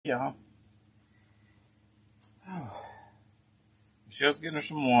y'all. Oh. Michelle's getting her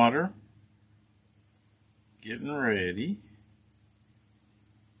some water. Getting ready.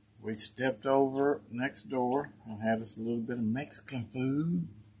 We stepped over next door and had us a little bit of Mexican food.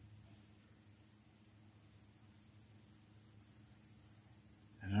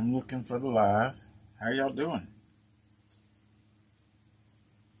 And I'm looking for the live. How y'all doing?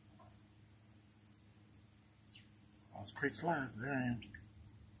 Lost Creek's live. There I am.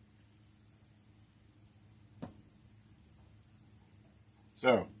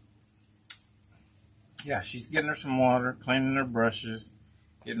 So, yeah, she's getting her some water, cleaning her brushes,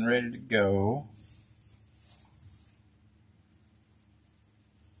 getting ready to go.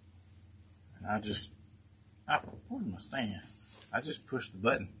 And where's my stand? I just pushed the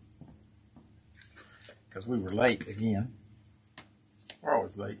button because we were late again. We're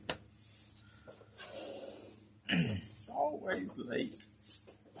always late. Always late.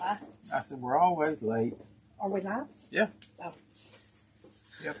 I said we're always late. Are we live? Yeah. Oh.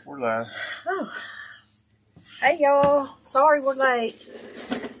 Yep, we're live. Oh. Hey y'all. Sorry we're late.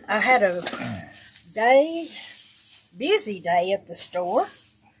 I had a busy day at the store.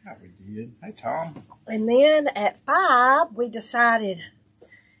 Yeah, we did. Hey, Tom. And then at 5, we decided,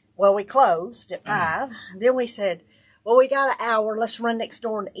 well, we closed at 5. And then we said, well, we got an hour. Let's run next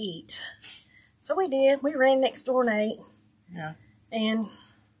door and eat. So we did. We ran next door and ate. Yeah. And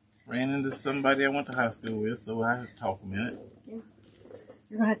ran into somebody I went to high school with, so I had to talk a minute. Yeah.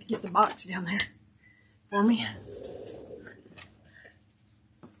 You're going to have to get the box down there for me.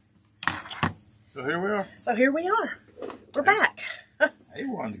 So here we are. So here we are. We're back. Hey,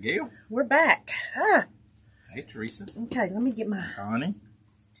 Wanda Gale. We're back. Ah. Hey, Teresa. Okay, let me get my Connie.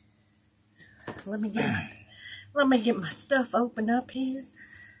 let me get my stuff open up here.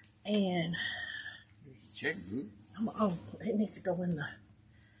 And Here's the checkbook. oh, it needs to go in the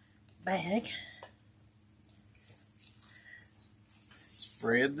bag.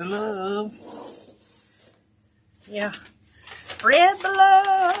 Spread the love. Yeah. Spread the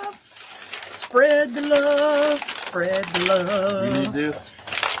love. Spread the love. Spread the love. You need this?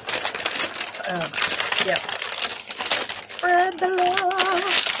 Yep. Spread the love.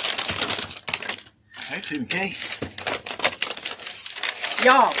 Hey, Tim K.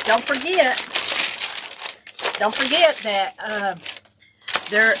 Y'all, don't forget that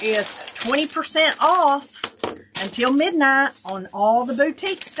there is 20% off until midnight on all the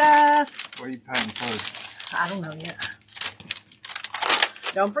boutique stuff. What are you paying first? I don't know yet.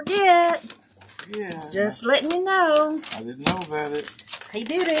 Don't forget. Yeah. Just letting you know. I didn't know about it. He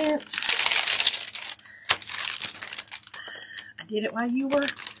didn't. I did it while you were.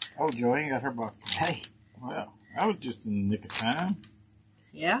 Oh, Joey got her box today. Well, that was just in the nick of time.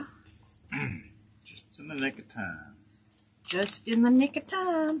 Yeah. Just in the nick of time. Just in the nick of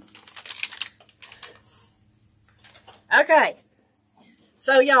time. Okay.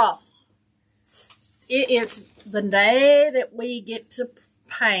 So, y'all, it is the day that we get to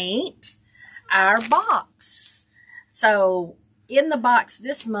paint our box. So, in the box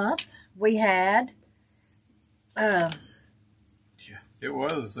this month, we had... Yeah, it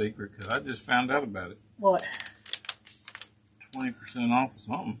was a secret because I just found out about it. What? 20% off or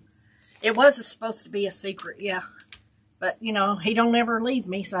something. It was supposed to be a secret, yeah. But, you know, he don't ever leave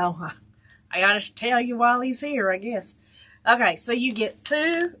me, so I gotta tell you while he's here, I guess. Okay, so you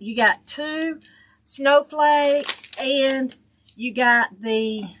got two snowflakes, and you got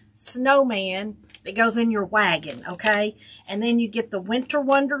the snowman that goes in your wagon, okay? And then you get the Winter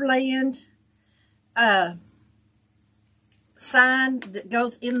Wonderland sign that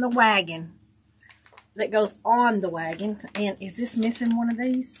goes in the wagon, that goes on the wagon. And is this missing one of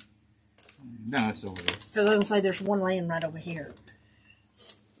these? No, it's over there. Because I was gonna say there's one laying right over here.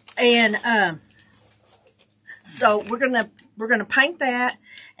 And so we're gonna paint that,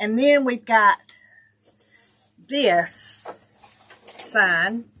 and then we've got this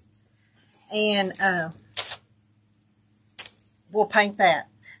sign, and we'll paint that.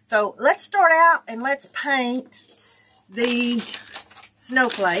 So let's start out and let's paint the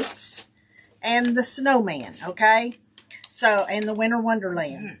snowflakes and the snowman, okay? So, and the Winter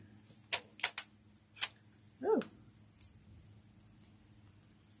Wonderland. Ooh.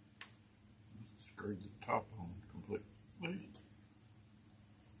 Screwed the top on completely.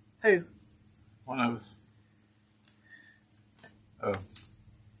 Who? One of us. Oh.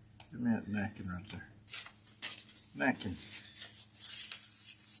 Give me that napkin right there. Napkin.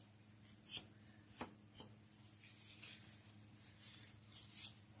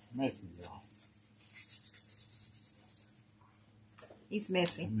 Messy, y'all. He's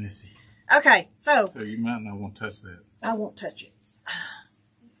messy. Messy. Okay, so So you might not want to touch that. I won't touch it.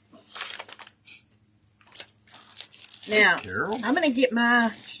 Now, Carol. I'm going to get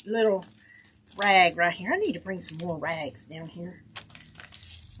my little rag right here. I need to bring some more rags down here.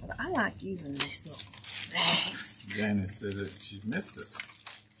 But I like using these little rags. Janice said that she missed us.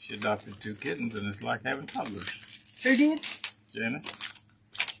 She adopted 2 kittens and it's like having toddlers. Who did? Janice.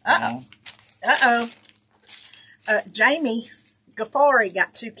 Uh-oh. Uh-oh. Jamie Gaffari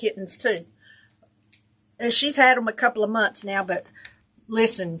got 2 kittens too. She's had them a couple of months now, but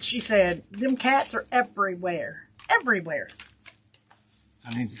listen, she said, them cats are everywhere. Everywhere.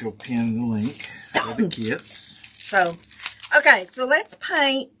 I need to go pin the link for the kits. So, okay, so let's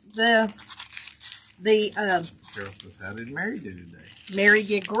paint the Carol says, how did Mary do today? Mary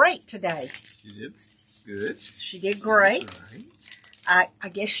did great today. She did good. She did great. Right. I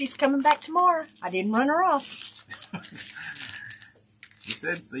guess she's coming back tomorrow. I didn't run her off. She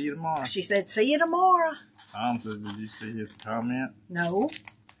said, see you tomorrow. She said, see you tomorrow. Tom said, did you see his comment? No.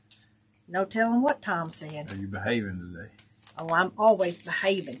 No telling what Tom said. Are you behaving today? Oh, I'm always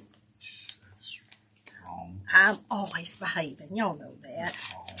behaving. That's wrong. I'm always behaving. Y'all know that.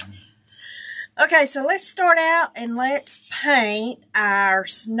 Wrong. Okay, so let's start out and let's paint our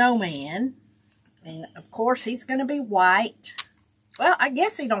snowman. And, of course, he's going to be white. Well, I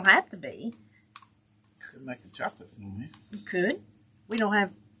guess he don't have to be. Could make a chocolate snowman. You could. We don't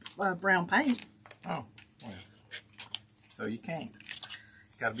have brown paint. Oh, well. So you can't.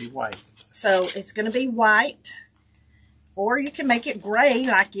 It's got to be white. So it's going to be white. Or you can make it gray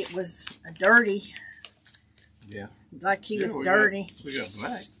like it was dirty. Yeah. Like he was we dirty. We got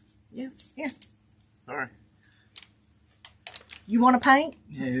black. Yeah, here. Sorry. You want to paint?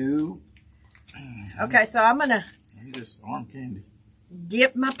 No. Okay, so I'm going to I'm just arm candy.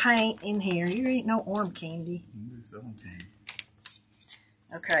 dip my paint in here. You ain't no arm candy. I'm just arm candy.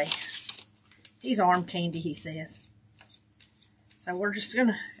 Okay. He's arm candy, he says. So we're just going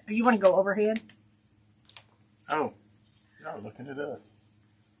to... You want to go overhead? Oh. Y'all looking at us.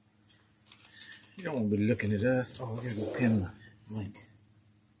 You don't want to be looking at us. Oh, I got to go pin the link.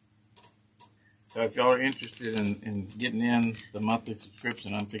 So if y'all are interested in getting in the monthly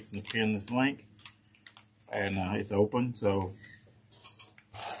subscription, I'm fixing to pin this link. And it's open, so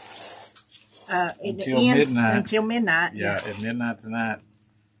Until midnight. Yeah, at midnight tonight,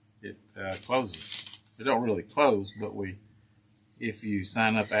 it closes. It don't really close, but if you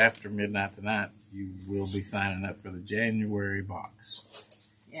sign up after midnight tonight, you will be signing up for the January box.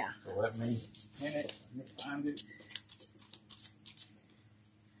 Yeah. So let me pin it. Let me find it.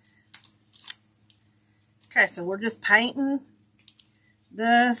 Okay, so we're just painting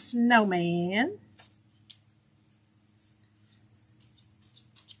the snowman.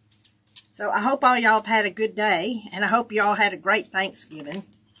 So I hope all y'all have had a good day, and I hope y'all had a great Thanksgiving.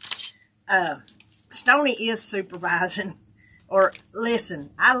 Stoney is supervising. Or, listen,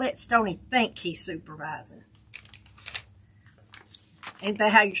 I let Stoney think he's supervising. Ain't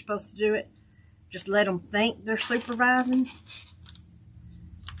that how you're supposed to do it? Just let them think they're supervising?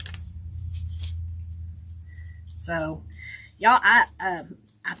 So, y'all, I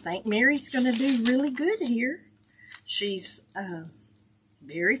think Mary's going to do really good here. She's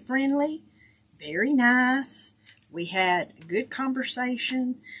very friendly, very nice. We had a good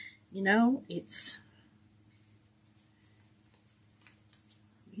conversation. You know,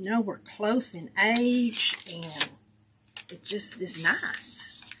 we're close in age, and it just is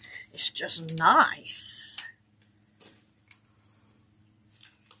nice. It's just nice.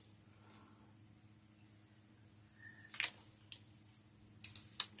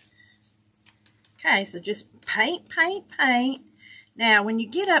 Okay, so just paint, paint, paint. Now, when you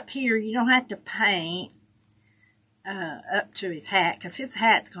get up here, you don't have to paint up to his hat, because his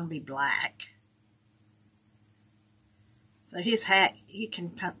hat's going to be black. So his hat, you can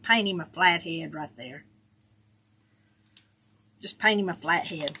paint him a flat head right there. Just paint him a flat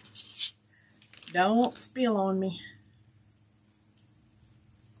head. Don't spill on me.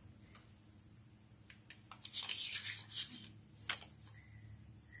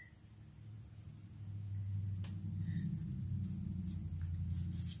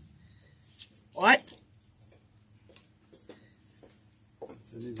 What?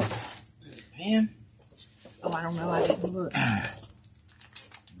 So there's a pen. Oh, I don't know. I didn't look. No,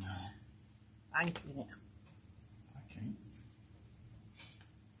 I can get it. I can't.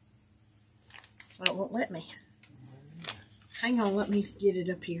 Well, it won't let me. Hang on, let me get it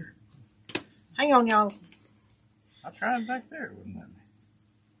up here. Hang on, y'all. I tried back there. It wouldn't let me.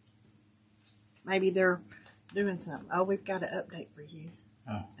 Maybe they're doing something. Oh, we've got an update for you.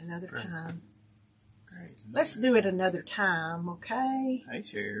 Oh, Another great. time. Great. Let's do it another time, okay? Hey,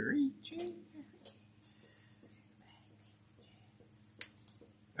 Sherry.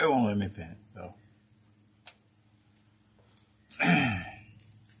 It won't let me pin it, so.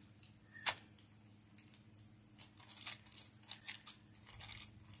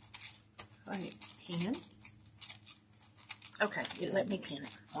 It let me pin it.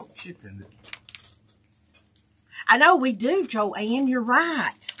 Oh, she pinned it. I know we do, Joanne. You're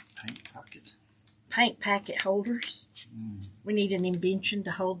right. Paint pocket. Paint packet holders. We need an invention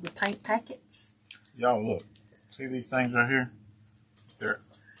to hold the paint packets. Y'all look. See these things right here? They're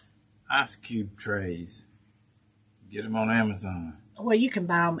ice cube trays. Get them on Amazon. Well, you can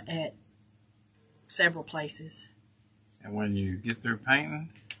buy them at several places. And when you get through painting,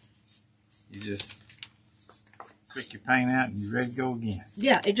 you just pick your paint out and you're ready to go again.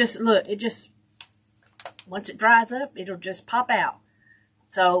 Yeah, once it dries up, it'll just pop out.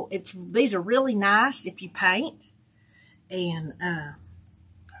 So these are really nice if you paint. And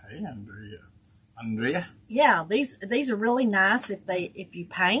hey, Andrea. Yeah, these are really nice if you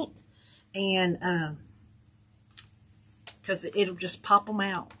paint, and because it'll just pop them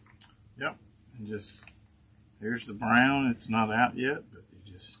out. Yep, and just here's the brown. It's not out yet, but it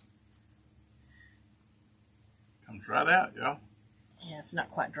just comes right out, y'all. Yeah, it's not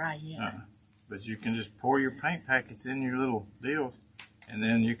quite dry yet. But you can just pour your paint packets in your little deals, and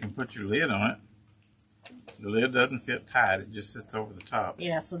then you can put your lid on it. The lid doesn't fit tight; it just sits over the top.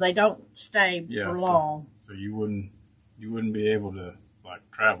 Yeah, so they don't stay for long. So you wouldn't be able to like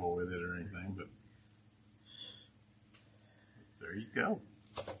travel with it or anything. But there you go.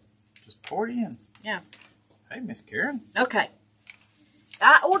 Just pour it in. Yeah. Hey, Miss Karen. Okay.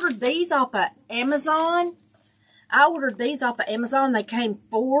 I ordered these off of Amazon. They came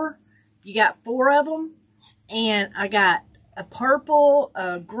 4. You got 4 of them. And I got a purple,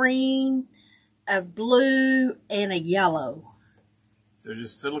 a green, a blue, and a yellow. They're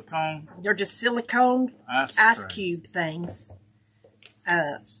just silicone? They're just silicone ice cube things.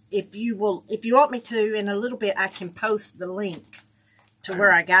 If you want me to, in a little bit, I can post the link to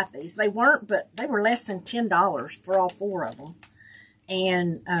where I got these. They weren't, but they were less than $10 for all 4 of them.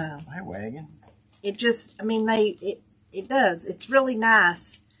 And hey, wagon. It just, I mean, it does. It's really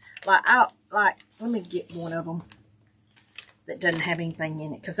nice. Let me get one of them that doesn't have anything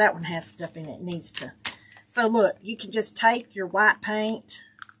in it, because that one has stuff in it. It needs to. So look, you can just take your white paint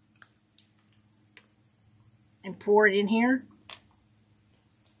and pour it in here,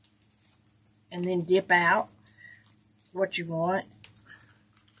 and then dip out what you want.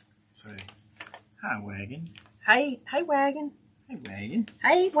 Say, hi, wagon. Hey, wagon. Hey, wagon.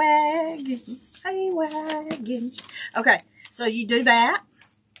 Hey, wagon. Hey, wagon. Okay, so you do that,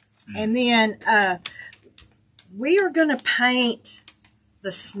 and then we are going to paint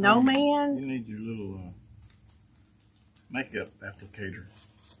the snowman. You need your little makeup applicator.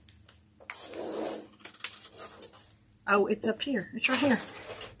 Oh, it's up here. It's right here.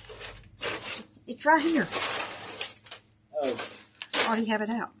 It's right here. Oh. I already have it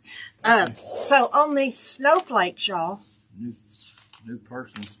out. So on these snowflakes, y'all. New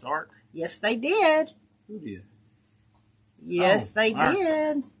person start? Yes, they did. Who did? Yes, they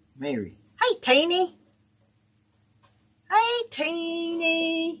did. Mary. Hey, Teeny. Hey,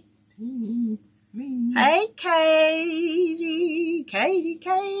 Teeny. Me. Hey, Katie.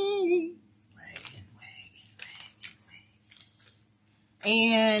 Katie. Wagon.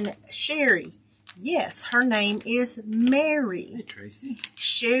 And Sherry. Yes, her name is Mary. Hey, Tracy.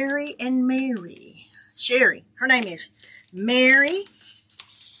 Sherry and Mary. Sherry. Her name is Mary.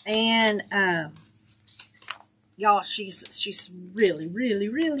 And y'all, she's really, really,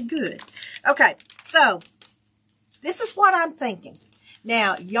 really good. Okay, so this is what I'm thinking.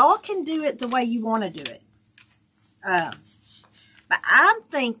 Now, y'all can do it the way you want to do it. But I'm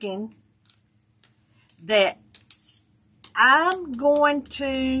thinking that I'm going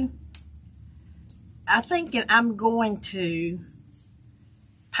to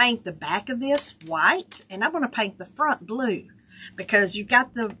paint the back of this white, and I'm going to paint the front blue, because you've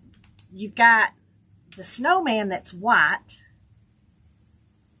got the snowman that's white.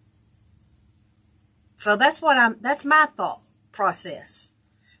 So that's my thought process.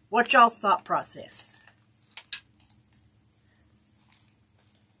 What's y'all's thought process?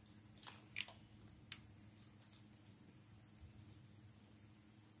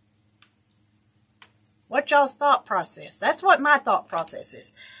 What's y'all's thought process? That's what my thought process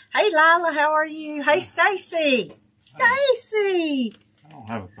is. Hey, Lila, how are you? Hey, Stacy. Stacy. I don't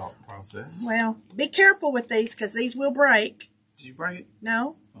have a thought process. Well, be careful with these, because these will break. Did you break it?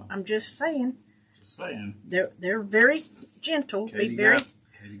 No, I'm just saying. Just saying. They're very gentle. Katie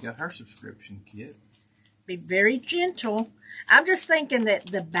got her subscription kit. Be very gentle. I'm just thinking that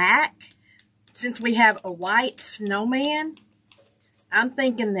the back, since we have a white snowman, I'm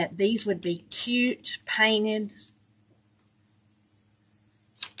thinking that these would be cute, painted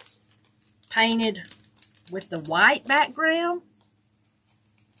painted with the white background.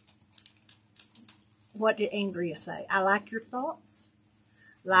 What did Andrea say? I like your thoughts.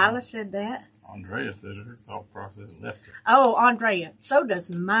 Lila said that. Andrea said her thought process left her. Oh, Andrea, so does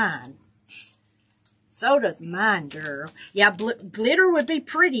mine. So does mine, girl. Yeah, glitter would be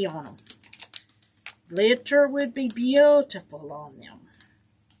pretty on them. Glitter would be beautiful on them.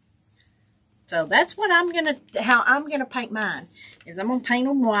 So that's what how I'm gonna paint mine. Is I'm gonna paint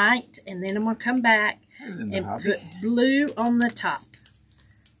them white, and then I'm gonna come back and put blue on the top.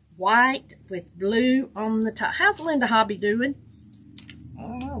 White with blue on the top. How's Linda Hobby doing? I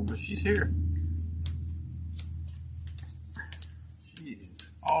don't know, but she's here. She is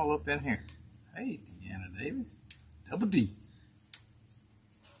all up in here. Hey, Deanna Davis. Double D.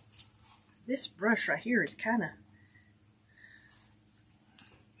 This brush right here is kind of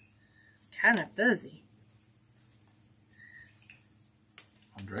fuzzy.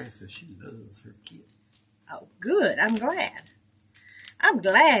 Andrea says she loves her kit. Oh, good. I'm glad. I'm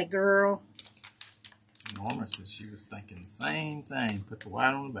glad, girl. Norma says she was thinking the same thing. Put the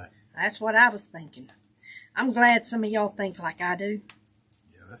white on the back. That's what I was thinking. I'm glad some of y'all think like I do.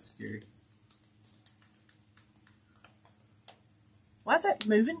 Yeah, that's scary. Why is that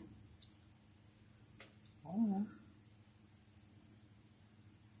moving? Oh.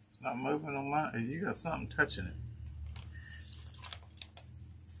 It's not moving on mine. You got something touching it.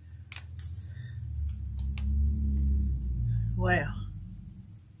 Well.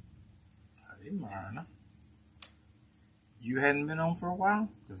 Hey, Myrna. You hadn't been on for a while?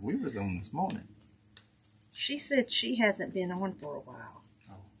 Because we was on this morning. She said she hasn't been on for a while.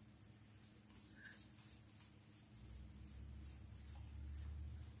 Oh.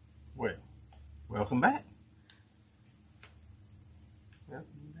 Well, welcome back. Welcome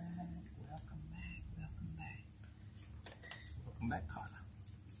back, welcome back, welcome back. Welcome back, Carter.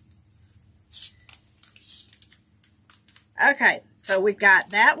 Okay, so we've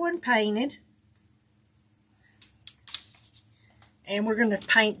got that one painted. And we're going to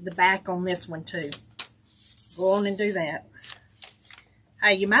paint the back on this one too. Go on and do that.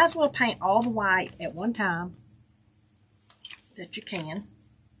 Hey, you might as well paint all the white at one time that you can.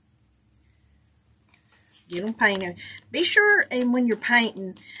 Get them painted. Be sure, and when you're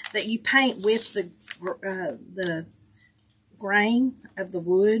painting, that you paint with the grain of the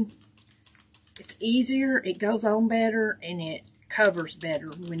wood. It's easier, it goes on better, and it covers better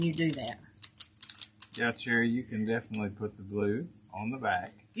when you do that. Yeah, Cherry, you can definitely put the blue on the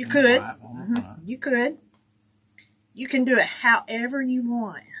back. You could. On the front. You could. You can do it however you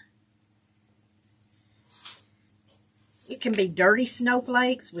want. It can be dirty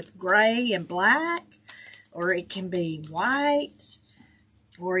snowflakes with gray and black, or it can be white,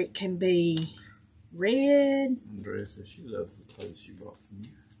 or it can be red. Andrea says she loves the clothes she bought from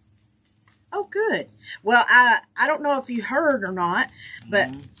you. Oh, good. Well, I don't know if you heard or not,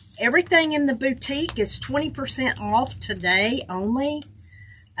 but everything in the boutique is 20% off today only.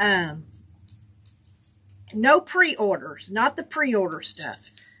 No pre-orders, not the pre-order stuff,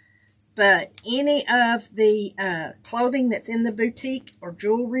 but any of the clothing that's in the boutique or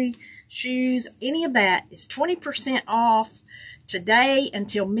jewelry, shoes, any of that is 20% off today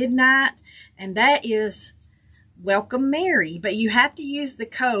until midnight, and that is Welcome Mary. But you have to use the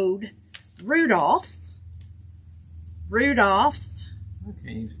code Rudolph. Rudolph. I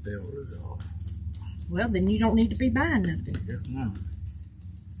can't spell Rudolph. Well, then you don't need to be buying nothing. Guess not.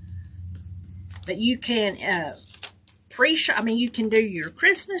 But you can pre-shop. I mean, you can do your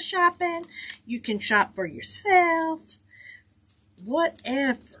Christmas shopping. You can shop for yourself.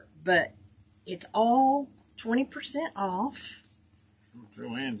 Whatever. But it's all 20% off.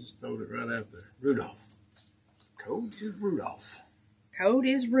 Joanne just throwed it right out there. Rudolph. Code is Rudolph. Code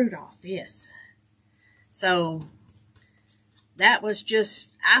is Rudolph, yes. So that was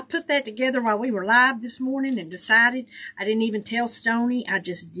just, I put that together while we were live this morning and decided, I didn't even tell Stoney, I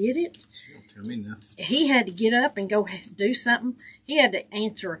just did it. She don't tell me nothing. He had to get up and go do something. He had to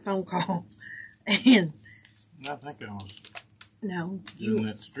answer a phone call. And I think I was no, doing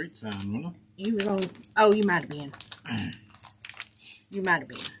that street sign, wasn't I? you were on, oh, you might have been. You might have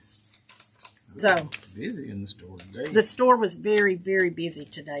been. So busy in the store today. the store was very, very busy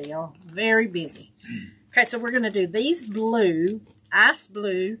today, y'all. Very busy. Okay, so we're going to do these blue, ice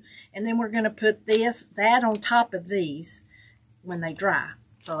blue, and then we're going to put that on top of these when they dry.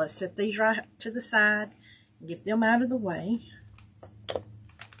 So let's set these right to the side and get them out of the way.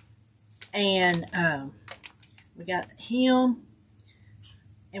 And we got him,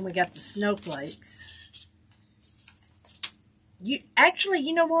 and we got the snowflakes. You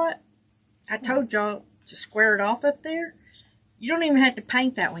know what? I told y'all to square it off up there. You don't even have to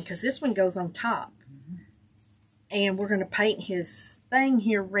paint that one because this one goes on top. And we're going to paint his thing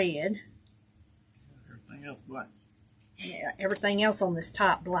here red. Everything else black. Yeah, everything else on this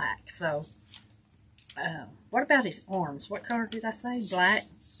top black. So, what about his arms? What color did I say? Black?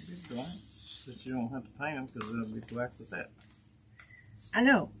 It's black. But you don't have to paint them because they'll be black with that. I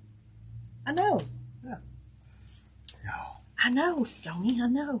know. I know. Yeah. No. I know, Stoney. I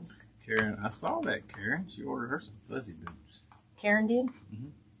know. Karen, I saw that, Karen. She ordered her some fuzzy boots. Karen did? Mm-hmm.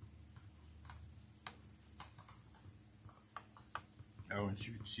 Oh, and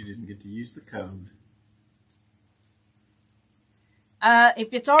she didn't get to use the code.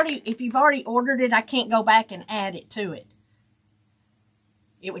 If you've already ordered it, I can't go back and add it to it.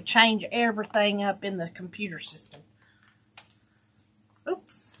 It would change everything up in the computer system.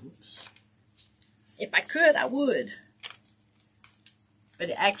 Oops. If I could, I would. But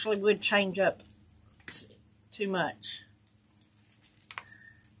it actually would change up too much.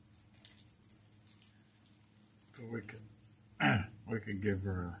 But we could give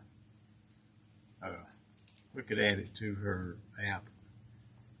her we could add it to her app,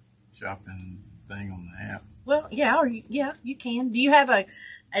 shopping thing on the app. Well, yeah, you can. Do you have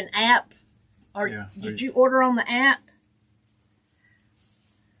an app, or did you order on the app?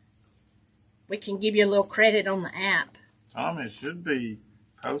 We can give you a little credit on the app. Tom, it should be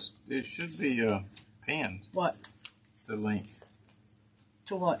pinned. What? The link.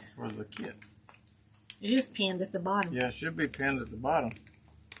 To what? For the kit. It is pinned at the bottom. Yeah, it should be pinned at the bottom.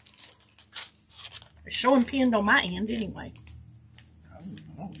 It's showing pinned on my end anyway. I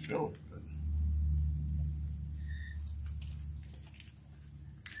don't show it, but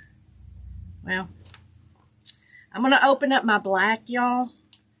well, I'm going to open up my black, y'all,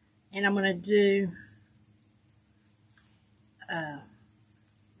 and I'm going to do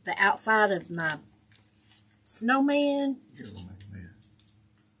the outside of my snowman.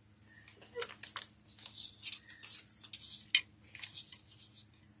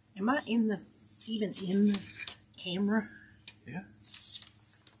 Am I even in the camera? Yeah.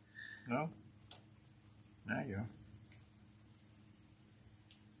 No. There you go.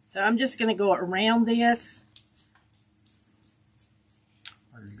 So I'm just going to go around this.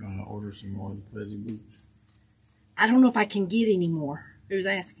 Are you going to order some more of the fuzzy boots? I don't know if I can get any more. Who's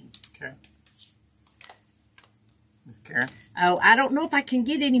asking? Okay. Miss Karen? Oh, I don't know if I can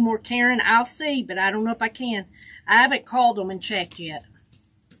get any more, Karen. I'll see, but I don't know if I can. I haven't called them and checked yet.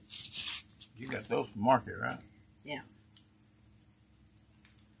 You got those from market, right? Yeah.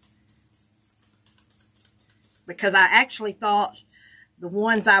 Because I actually thought the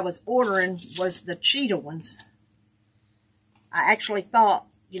ones I was ordering was the cheetah ones. I actually thought,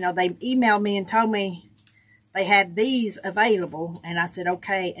 they emailed me and told me they had these available. And I said,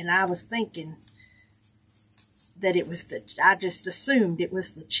 okay. And I was thinking that it was I just assumed it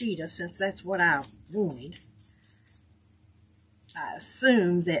was the cheetah since that's what I wanted. I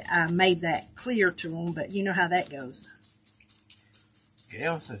assumed that I made that clear to them, but you know how that goes.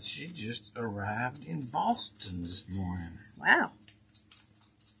 Gail said she just arrived in Boston this morning. Wow.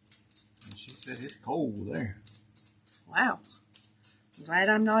 And she said it's cold there. Wow. I'm glad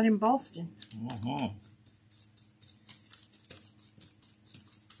I'm not in Boston. Uh-huh.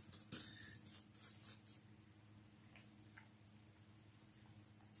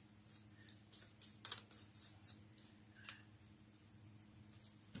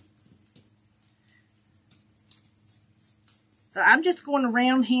 So I'm just going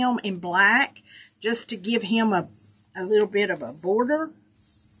around him in black just to give him a little bit of a border.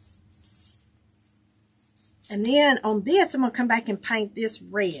 And then on this, I'm going to come back and paint this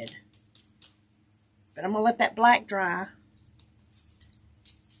red. But I'm going to let that black dry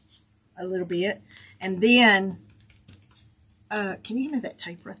a little bit. And then, can you give me that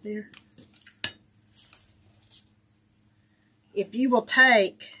tape right there? If you will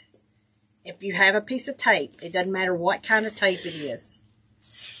take... If you have a piece of tape, it doesn't matter what kind of tape it is.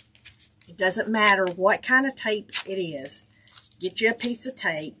 It doesn't matter what kind of tape it is. Get you a piece of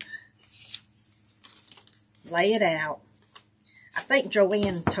tape. Lay it out. I think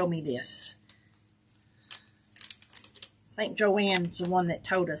Joanne told me this. I think Joanne's the one that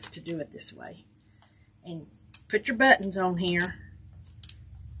told us to do it this way. And put your buttons on here.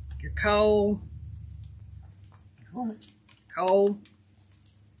 Your coal. Coal. Cold.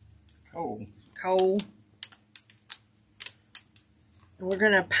 Coal. And we're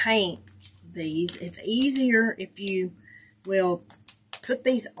going to paint these. It's easier if you will put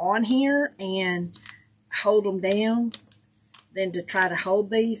these on here and hold them down than to try to hold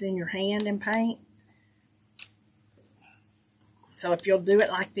these in your hand and paint. So if you'll do it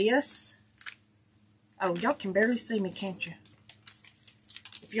like this. Oh, y'all can barely see me, can't you?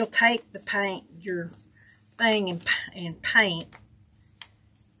 If you'll take the paint, your thing, and paint.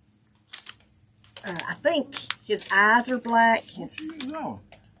 I think his eyes are black. No.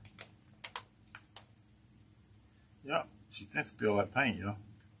 Yep, she can spill that paint, y'all.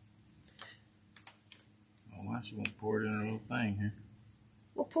 Oh, why she won't pour it in her little thing here?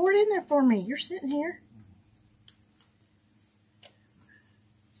 Well, pour it in there for me. You're sitting here.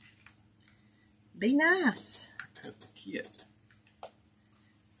 Be nice. I cut the kit.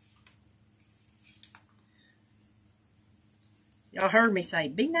 Y'all heard me say,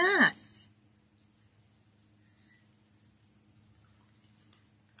 be nice.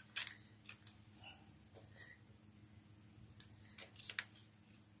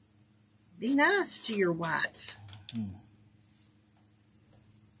 Be nice to your wife. Mm-hmm.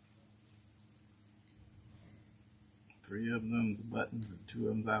 3 of them's buttons and 2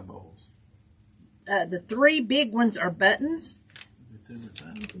 of them's eyeballs. The 3 big ones are buttons.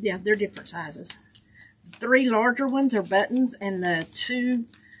 Buttons? Yeah, they're different sizes. The 3 larger ones are buttons, and the 2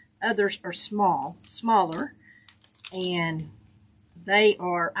 others are smaller, and they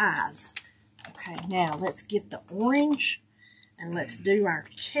are eyes. Okay, now let's get the orange, and let's do our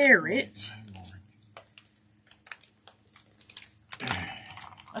carrot.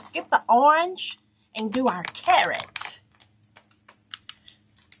 Let's get the orange and do our carrot.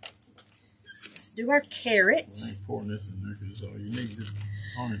 Let's do our carrot. I ain't pouring this in there because all you need this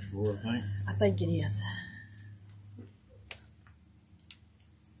orange for, I think. I think it is.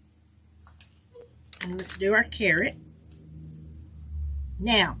 And let's do our carrot.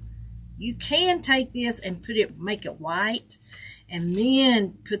 Now, you can take this and make it white, and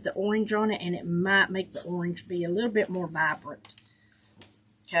then put the orange on it, and it might make the orange be a little bit more vibrant.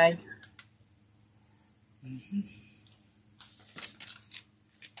 Okay.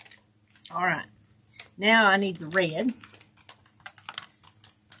 All right. Now I need the red.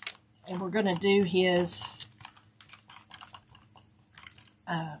 And we're going to do his...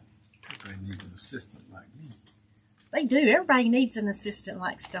 Everybody needs an assistant like me. They do. Everybody needs an assistant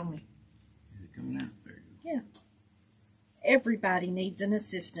like Stony. Is it coming out? There you go. Yeah. Everybody needs an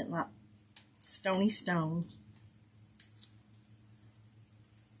assistant like Stony Stone.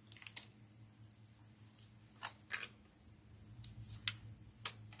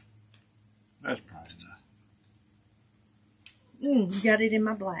 That's probably enough. You got it in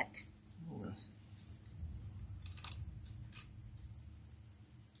my black. Oh, well.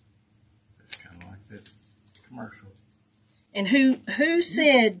 That's kind of like that commercial. And who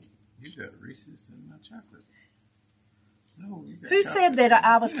said... You got Reese's and my chocolate. No, you got Who chocolate. said that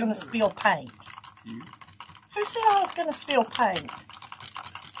I was going to spill paint? You. Who said I was going to spill paint?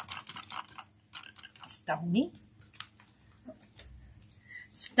 Stony.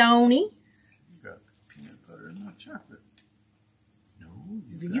 Stony. You got peanut butter in my chocolate. No,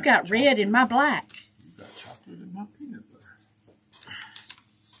 You got red in my black. You got chocolate in my peanut butter.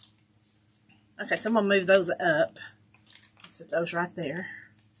 Okay, so I'm going to move those up. Set those right there.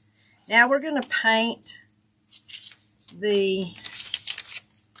 Now we're going to paint the...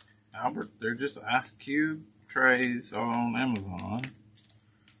 Albert, they're just ice cube trays on Amazon.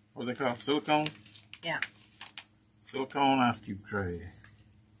 What do they call it? Silicone? Yeah. Silicone ice cube tray.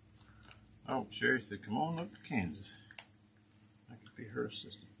 Oh, Sherry said, come on up to Kansas. I could be her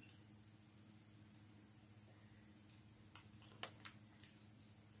assistant.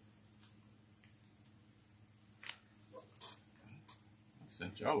 I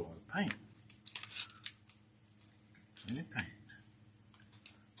sent y'all a lot of paint. Plenty of paint.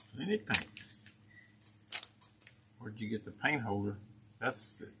 Plenty of paints. Where'd you get the paint holder?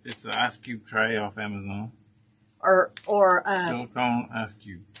 It's an ice cube tray off Amazon. Or Silicone ice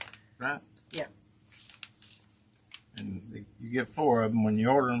cube, right? Yeah. And you get 4 of them when you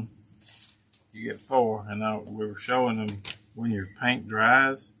order them. You get 4, and we were showing them when your paint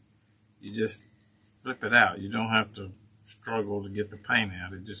dries, you just flip it out. You don't have to struggle to get the paint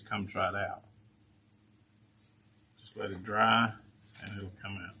out. It just comes right out. Just let it dry, and it'll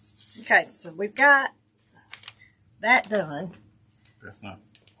come out. okay, so we've got that done. That's not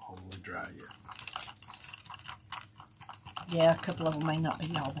all the way dry yet. Yeah, a couple of them may not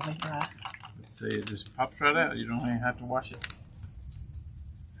be all the way dry. Let's see, it just pops right out. You don't even have to wash it.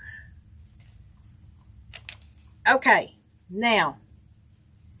 Okay, now,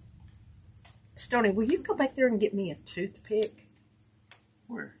 Stony, will you go back there and get me a toothpick?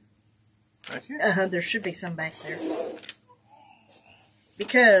 Where? Back here? There should be some back there.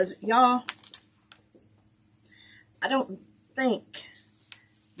 Because, y'all, I don't think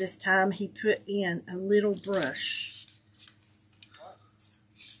this time he put in a little brush.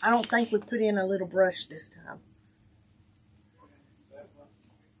 I don't think we put in a little brush this time.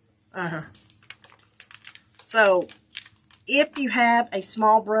 So, if you have a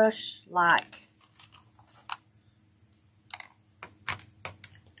small brush like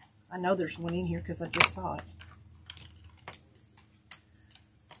I know there's one in here because I just saw it.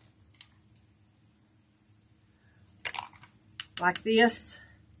 Like this.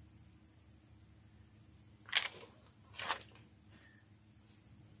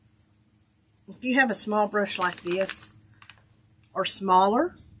 If you have a small brush like this or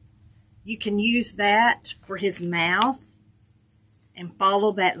smaller, you can use that for his mouth and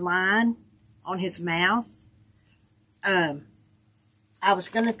follow that line on his mouth. I was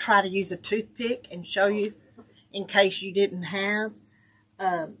going to try to use a toothpick and show you in case you didn't have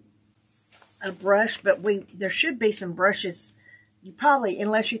a brush, but there should be some brushes. You probably,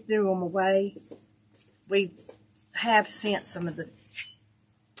 unless you threw them away, we have sent some of the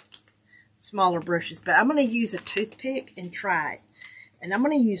smaller brushes, but I'm going to use a toothpick and try it. And I'm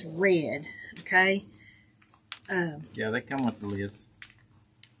going to use red, okay? Yeah, they come with the lids.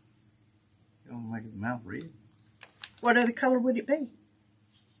 You don't make his mouth red. What other color would it be?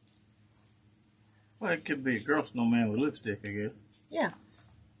 Well, it could be a girl snowman with lipstick, I guess. Yeah.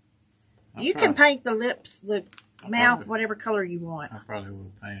 You can paint the lips, the mouth, whatever color you want. I probably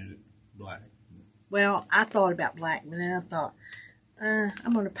would have painted it black. Well, I thought about black, but then I thought,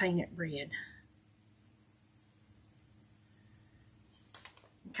 I'm going to paint it red.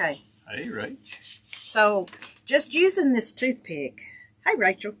 Okay. Hey, Rach. So, just using this toothpick. Hey,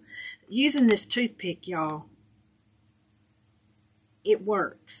 Rachel. Using this toothpick, y'all, it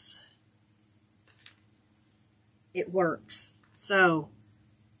works. It works. So,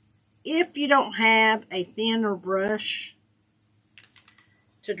 if you don't have a thinner brush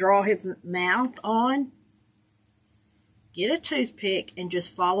to draw his mouth on, get a toothpick and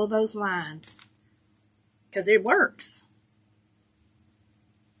just follow those lines, because it works.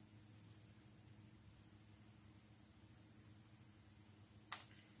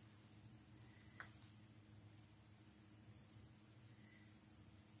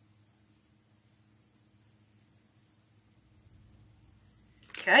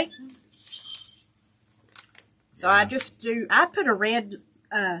 Okay. So yeah. I put a red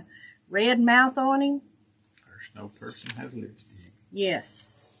mouth on him. There's no person has lipstick.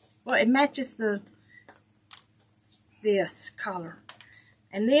 Yes. Well, it matches this color.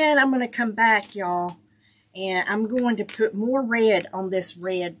 And then I'm going to come back, y'all, and I'm going to put more red on this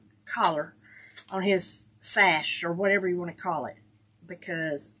red collar on his sash or whatever you want to call it,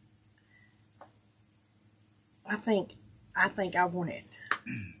 because I think I want it.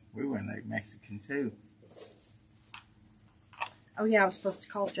 We went like Mexican too. Oh yeah, I was supposed to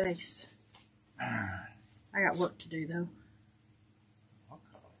call Jace. I got work to do though. I'll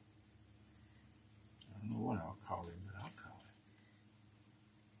call it. I don't know what I'll call him, but I'll call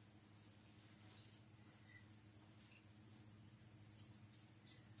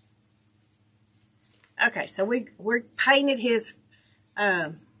it. Okay, so we're painted his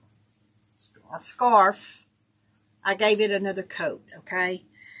scarf. I gave it another coat, okay?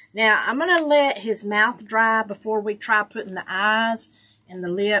 Now, I'm going to let his mouth dry before we try putting the eyes and the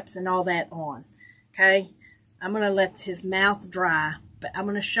lips and all that on, okay? I'm going to let his mouth dry, but I'm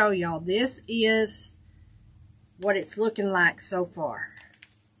going to show y'all. This is what it's looking like so far.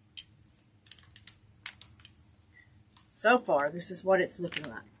 So far, this is what it's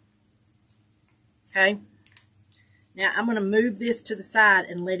looking like, okay? Now, I'm going to move this to the side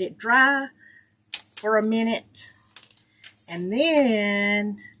and let it dry for a minute. And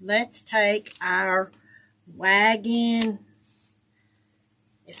then let's take our wagon.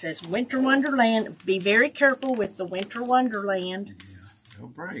 It says Winter Wonderland. Be very careful with the Winter Wonderland. Yeah, they'll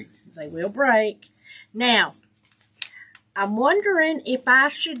break. They will break. Now, I'm wondering if I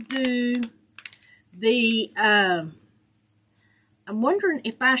should do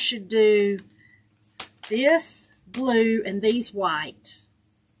this blue and these white.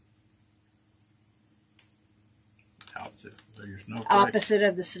 Opposite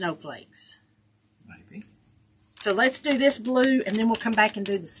of the snowflakes. Maybe. So let's do this blue, and then we'll come back and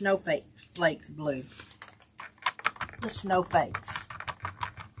do the snowflakes blue. The snowflakes.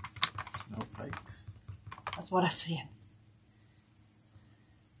 Snowflakes. That's what I said.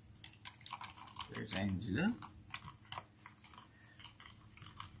 There's Angela.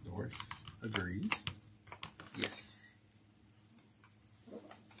 Doris agrees. Yes.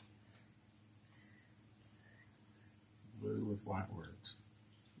 Blue with white words.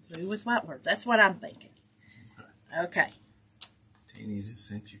 Blue with white words. That's what I'm thinking. Okay. Teeny just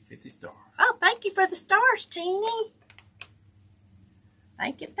sent you 50 stars. Oh, thank you for the stars, Teeny.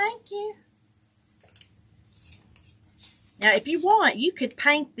 Thank you, thank you. Now, if you want, you could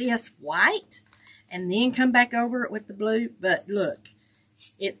paint this white and then come back over it with the blue. But look,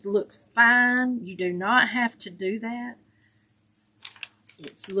 it looks fine. You do not have to do that.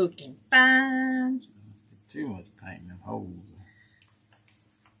 It's looking fine. Too much paint in them holes.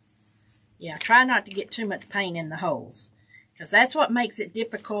 Yeah, try not to get too much paint in the holes, because that's what makes it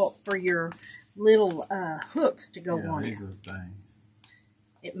difficult for your little hooks to go on these there. are things.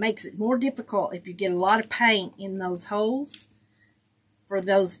 It makes it more difficult if you get a lot of paint in those holes for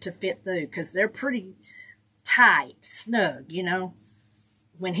those to fit through, because they're pretty tight, snug, you know.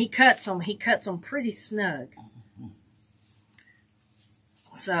 When he cuts them pretty snug.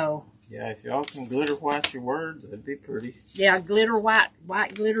 So. Yeah, if y'all can glitter white your words, that'd be pretty. Yeah, glitter white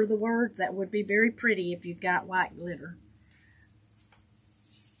glitter the words. That would be very pretty if you've got white glitter.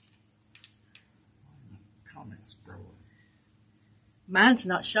 Comments growing. Mine's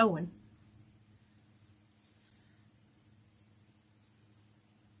not showing.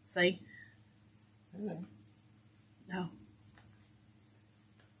 See? Yeah. No.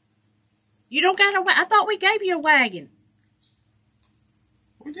 You don't got a wagon. I thought we gave you a wagon.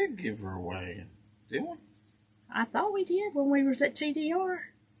 We did give her a wagon, didn't we? I thought we did when we was at TDR.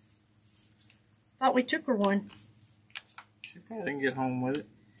 Thought we took her one. She probably didn't get home with it.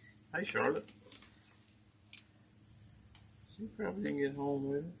 Hey, Charlotte. She probably didn't get home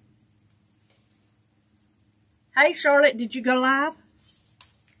with it. Hey, Charlotte, did you go live?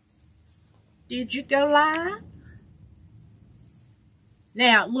 Did you go live?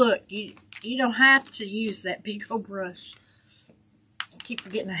 Now, look, you don't have to use that big old brush. I keep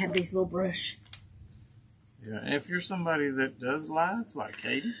forgetting I have these little brush. Yeah, and if you're somebody that does lives, like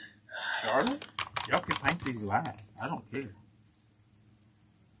Katie, Charlotte, y'all can paint these live. I don't care.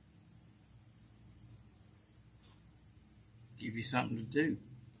 Give you something to do.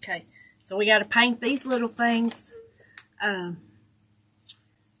 Okay, so we got to paint these little things.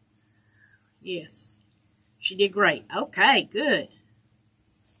 Yes, she did great. Okay, good.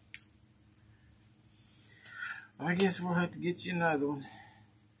 I guess we'll have to get you another one.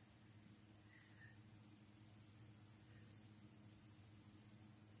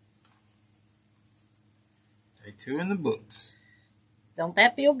 Day 2 in the books. Don't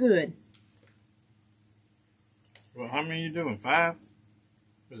that feel good? Well, how many are you doing? 5?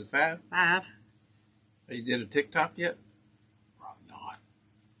 Was it 5? 5. You did a TikTok yet? Probably not.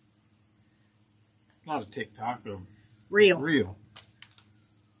 Not a TikTok, a Real.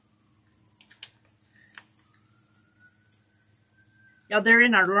 Yeah, they're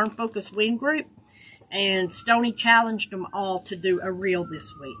in our Learn Focus Win group, and Stoney challenged them all to do a reel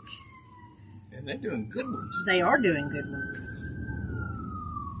this week. And they're doing good ones. They are doing good ones.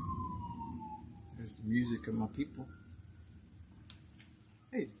 There's the music of my people.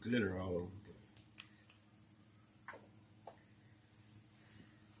 Hey, it's glitter all over the place.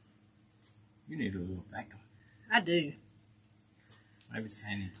 You need a little vacuum. I do. Maybe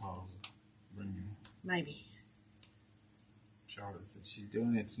Santa Claus will bring you. Maybe. Charlotte said she's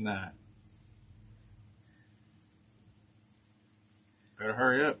doing it tonight. Better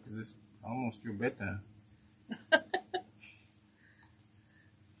hurry up, because it's almost your bedtime.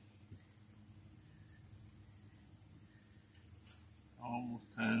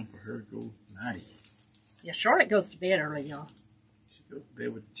 Almost time for her to go nighty. Yeah, Charlotte goes to bed early, y'all. She goes to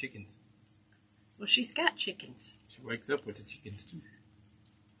bed with the chickens. Well, she's got chickens. She wakes up with the chickens too.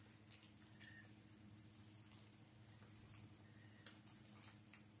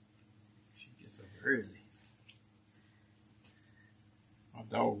 She gets up early. Our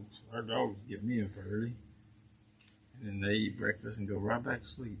dogs get me up early. And then they eat breakfast and go right back to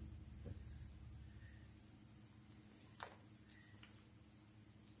sleep.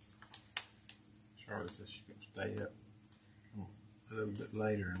 Charlotte says she's going to stay up a little bit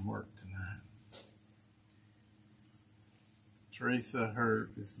later and work tonight. Teresa,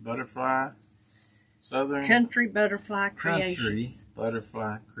 is Butterfly Southern Country Butterfly Creations. Country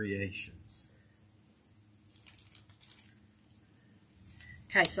Butterfly Creations.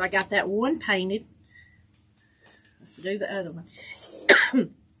 Okay, so I got that one painted. Let's do the other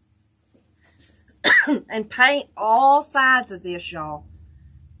one. And paint all sides of this, y'all.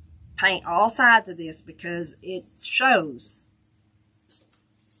 Paint all sides of this because it shows.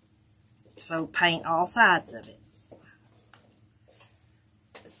 So paint all sides of it.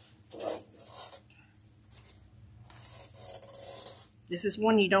 This is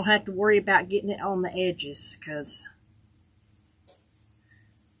one you don't have to worry about getting it on the edges because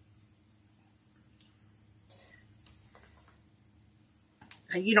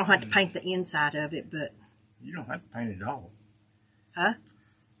you don't have to paint the inside of it, but You don't have to paint it all. huh?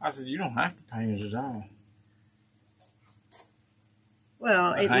 I said you don't have to paint it at all.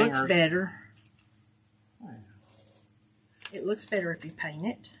 Well, The it looks hangers. better. Yeah. It looks better if you paint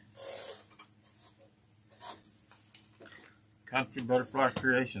it. Country Butterfly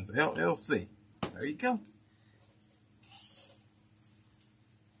Creations, LLC. There you go.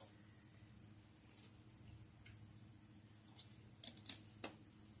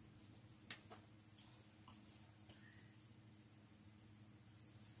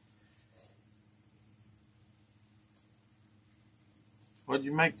 What'd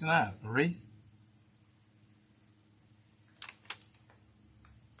you make tonight? A wreath?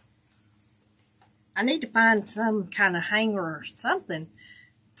 I need to find some kind of hanger or something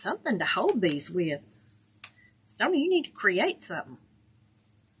to hold these with. Stoney, you need to create something.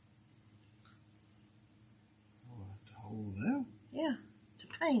 To hold them? Yeah, to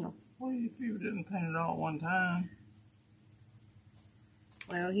paint them. Well, if you didn't paint it all at one time.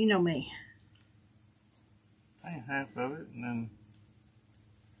 Well, you know me. Paint half of it and then...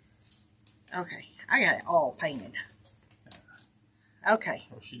 Okay, I got it all painted. Okay.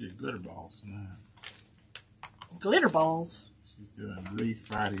 Oh, she did glitter balls tonight. Glitter balls? She's doing a wreath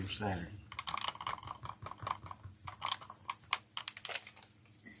Friday or Saturday.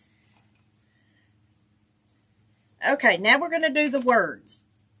 Okay, now we're going to do the words.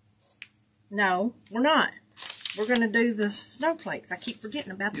 No, we're not. We're going to do the snowflakes. I keep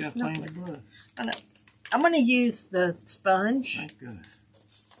forgetting about the snowflakes. I know. I'm going to use the sponge. Thank goodness.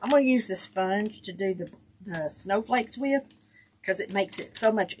 I'm going to use the sponge to do the snowflakes with, because it makes it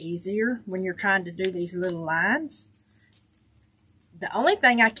so much easier when you're trying to do these little lines. The only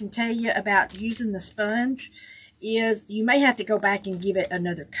thing I can tell you about using the sponge is you may have to go back and give it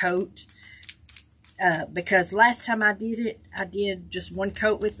another coat, because last time I did it, I did just one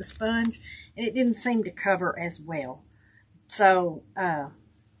coat with the sponge, and it didn't seem to cover as well. So, oh.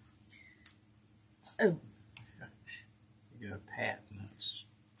 You got a pat and a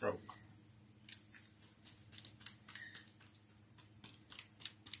stroke.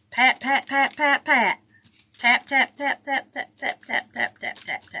 Pat, pat, pat, pat, pat. Tap, tap, tap, tap, tap, tap, tap, tap, tap,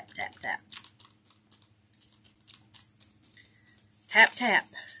 tap, tap, tap, tap. Tap, tap.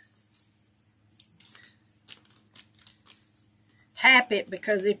 Tap it,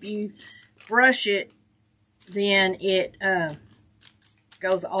 because if you brush it, then it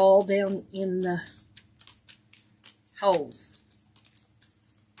goes all down in the holes.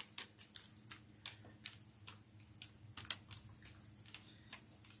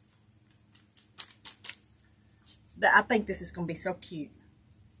 But I think this is going to be so cute.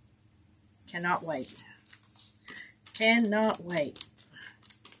 Cannot wait. Cannot wait.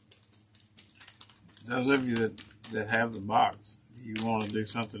 Those of you that have the box, do you want to do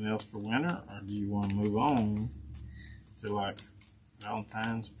something else for winter, or do you want to move on to like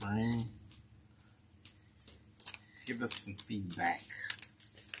Valentine's, spring? Give us some feedback.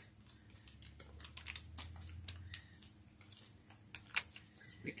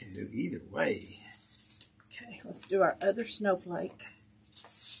 We can do either way. Okay, let's do our other snowflake.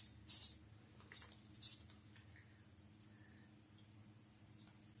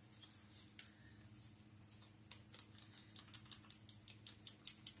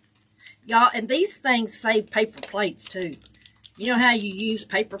 Y'all, and these things save paper plates too. You know how you use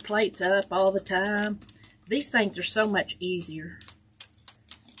paper plates up all the time? These things are so much easier.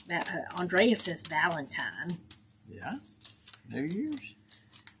 Andrea says Valentine. Yeah. New Year's.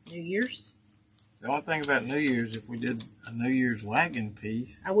 New Year's. The only thing about New Year's, if we did a New Year's wagon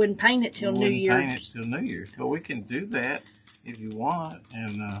piece, I wouldn't paint it till New Year's. Paint it till New Year's. Well, we can do that if you want,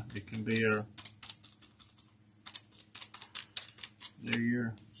 and it can be our New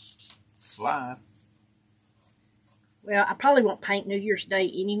Year slide. Well, I probably won't paint New Year's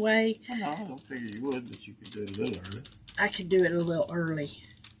Day anyway. Well, no, I don't figure you would, but you could do it a little early. I could do it a little early.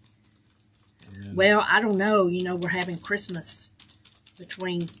 And well, I don't know. You know, we're having Christmas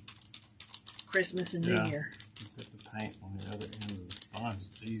between Christmas and New Year. You put the paint on the other end of the sponge,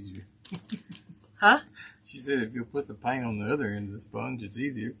 it's easier. Huh? She said if you put the paint on the other end of the sponge, it's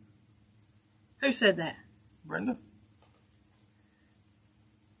easier. Who said that? Brenda?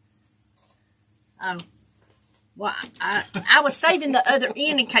 Oh. Well, I was saving the other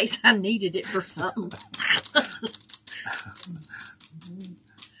end in case I needed it for something.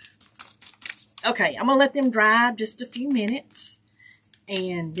 Okay, I'm going to let them dry just a few minutes.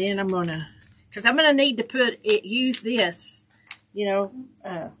 And then I'm going to, because I'm going to need to use this, you know.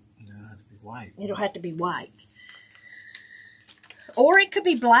 It'll have to be white. It'll have to be white. Or it could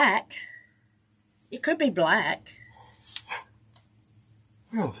be black. It could be black.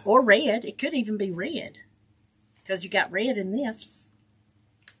 Oh. Or red. It could even be red. Because you got red in this.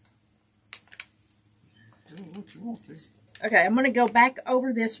 Do what you want to. Okay, I'm going to go back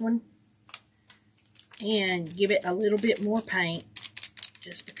over this one and give it a little bit more paint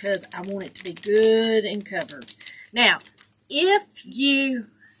just because I want it to be good and covered. Now, if you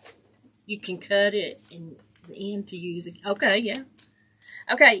can cut it in the end to use it. Okay, yeah.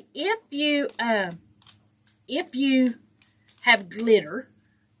 Okay, if you have glitter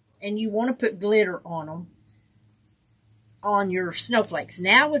and you want to put glitter on them, on your snowflakes,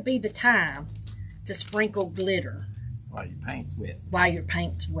 now would be the time to sprinkle glitter. While your paint's wet. While your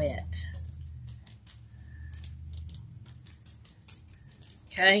paint's wet.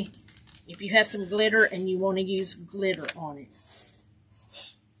 Okay? If you have some glitter and you want to use glitter on it.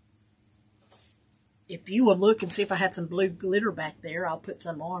 If you will look and see if I have some blue glitter back there, I'll put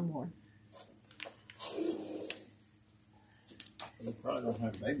some on one. You probably don't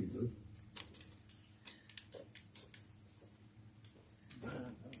have baby blue.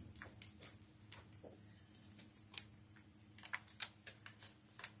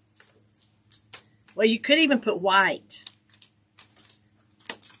 Well, you could even put white.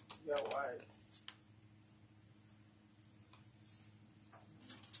 You got white.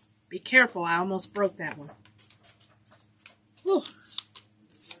 Be careful, I almost broke that one. Whew.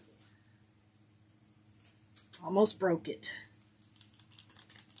 Almost broke it.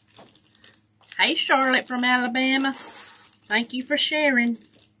 Hey, Charlotte from Alabama. Thank you for sharing.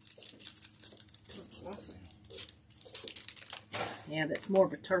 Yeah, that's more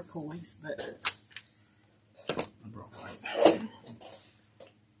of a turquoise, but... I brought white.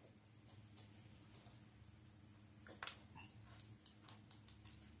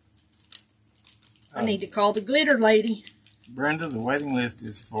 I need to call the glitter lady. Brenda, the waiting list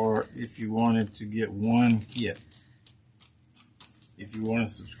is for if you wanted to get one kit. If you want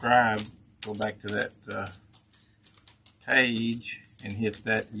to subscribe, go back to that page and hit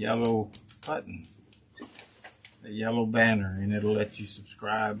that yellow button, the yellow banner, and it'll let you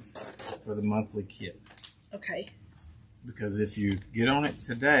subscribe for the monthly kit. Okay. Because if you get on it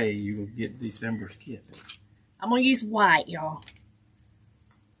today, you will get December's kit. I'm going to use white, y'all.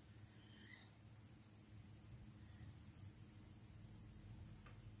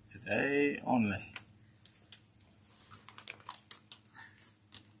 Today only.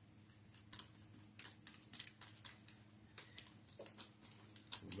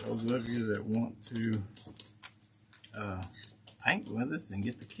 So those of you that want to paint with us and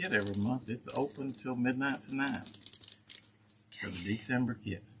get the kit every month, it's open till midnight tonight for the December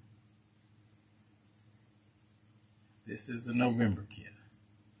kit. This is the November kit.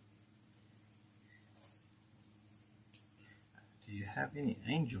 Do you have any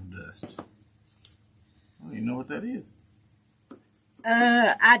angel dust? I don't even know what that is.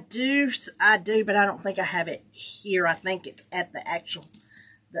 I do, but I don't think I have it here. I think it's at the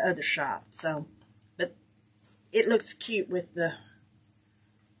other shop. So, but it looks cute with the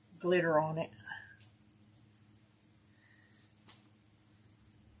glitter on it.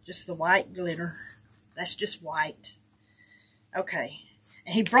 Just the white glitter. That's just white. Okay.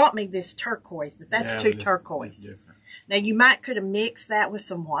 And he brought me this turquoise, but that's too turquoise. Now, you could have mixed that with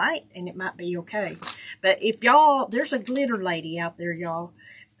some white, and it might be okay. But if y'all, there's a glitter lady out there, y'all,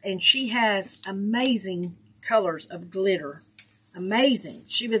 and she has amazing colors of glitter. Amazing.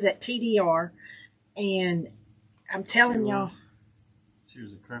 She was at TDR, and I'm telling y'all. She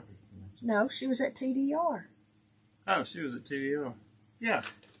was at Crappie. No, she was at TDR. Oh, she was at TDR. Yeah.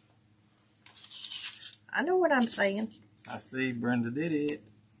 I know what I'm saying. I see Brenda did it.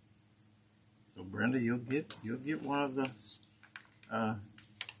 So Brenda, you'll get one of the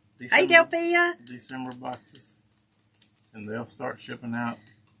Hey, Delphia. December boxes, and they'll start shipping out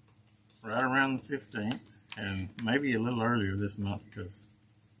right around the 15th, and maybe a little earlier this month because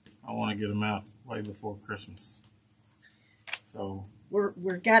I want to get them out way before Christmas. So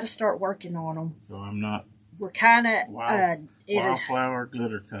we've got to start working on them. So I'm not. We're kind of Wildflower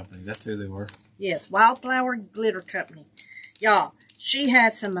Glitter Company. That's who they were. Yes, Wildflower Glitter Company, y'all. She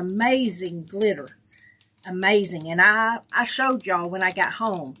has some amazing glitter. Amazing. And I showed y'all when I got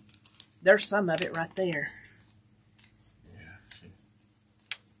home. There's some of it right there. Yeah.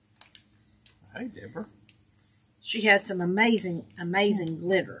 Hey, Deborah. She has some amazing, amazing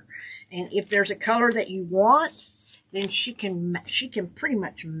glitter. And if there's a color that you want, then she can pretty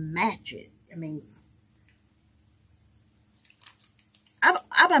much match it. I mean,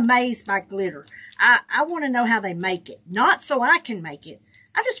 I'm amazed by glitter. I want to know how they make it. Not so I can make it.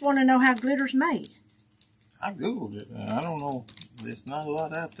 I just want to know how glitter's made. I Googled it. I don't know. There's not a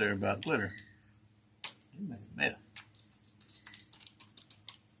lot out there about glitter. You made a mess.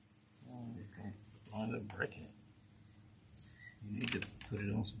 Oh, you're going to wind up breaking it. You need to put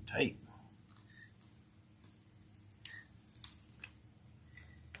it on some tape.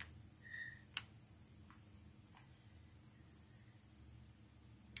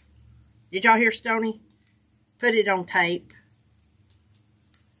 Did y'all hear Stoney? Put it on tape.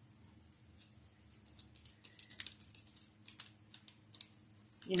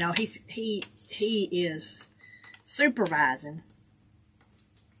 You know, he is supervising.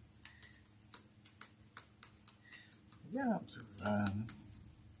 Yeah, I'm supervising.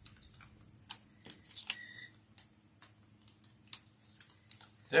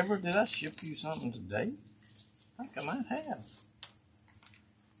 Deborah, did I ship you something today? I think I might have.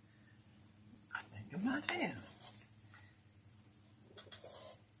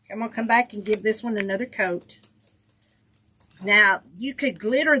 I'm going to come back and give this one another coat. Now, you could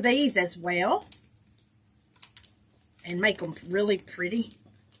glitter these as well and make them really pretty.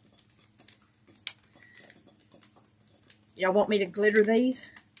 Y'all want me to glitter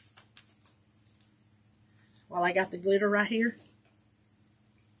these while I got the glitter right here?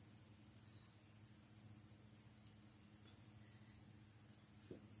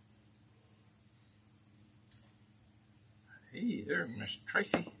 Hey there, Miss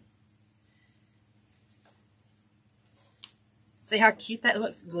Tracy. See how cute that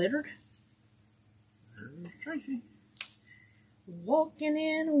looks glittered? There's Tracy. Walking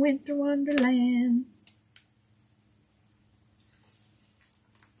in a winter wonderland.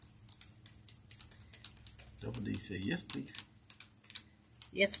 Double D say yes, please.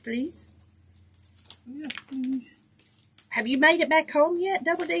 Yes, please. Yes, please. Have you made it back home yet,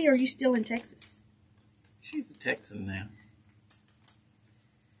 Double D, or are you still in Texas? She's a Texan now.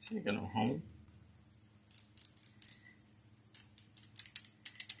 She ain't got no home.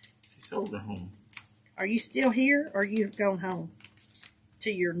 She sold her home. Are you still here, or you've gone home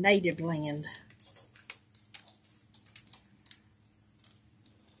to your native land?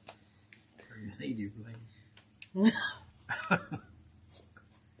 Her native land. Where's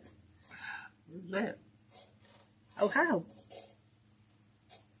that? Ohio.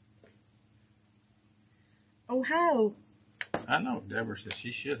 Ohio. I know Deborah said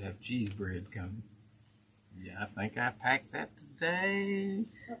she should have cheese bread coming. Yeah, I think I packed that today.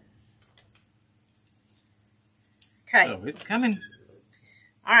 Okay. So it's coming.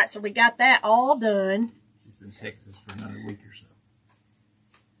 All right, so we got that all done. She's in Texas for another week or so.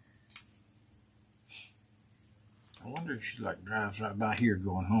 I wonder if she like drives right by here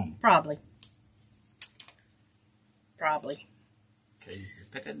going home. Probably. Probably. Casey,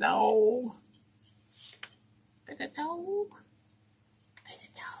 pet a dog. Pet a dog. Pet a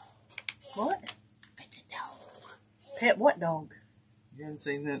dog. What? Pet a dog. Pet what dog? You haven't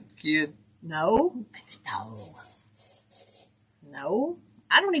seen that kid? No. Pet a dog. No.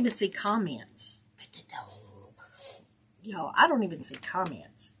 I don't even see comments. Pet a dog. Yo, I don't even see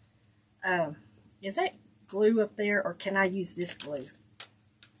comments. Is that glue up there, or can I use this glue?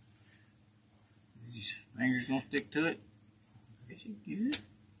 Is your fingers gonna stick to it? I guess you can. Just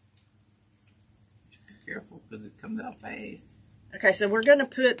be careful because it comes out fast. Okay, so we're going to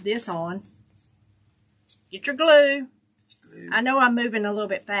put this on. Get your glue. It's glue. I know I'm moving a little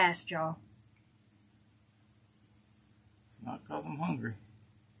bit fast, y'all. It's not because I'm hungry.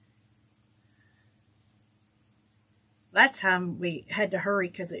 Last time we had to hurry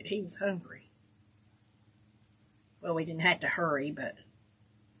because he was hungry. Well, we didn't have to hurry, but...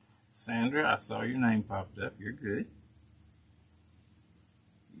 Sandra, I saw your name popped up. You're good.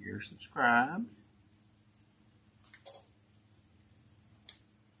 You're subscribed.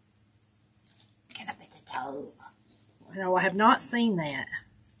 Can I pet the dog? No, I have not seen that.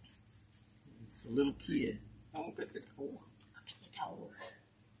 It's a little kid. Oh, pet the dog. Pet the dog.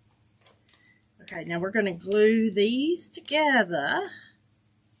 Okay, now we're going to glue these together.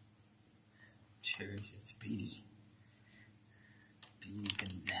 Cherish it, Speedy. Speedy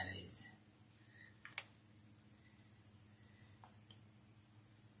Gonzalez.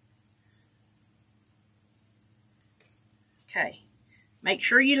 Okay. Make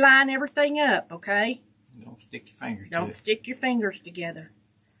sure you line everything up, okay? Don't stick your fingers to Don't it. stick your fingers together.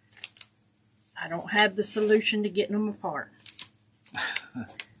 I don't have the solution to getting them apart.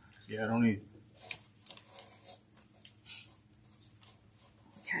 Yeah, I don't either.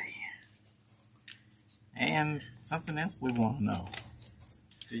 Okay. And something else we want to know.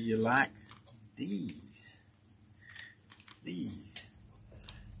 Do you like these? These.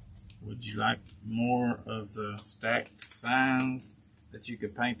 Would you like more of the stacked signs that you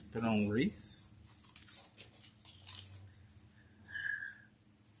could paint to put on wreaths?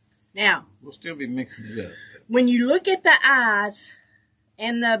 Now, We'll still be mixing it up. when you look at the eyes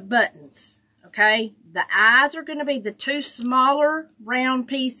and the buttons, okay, the eyes are going to be the two smaller round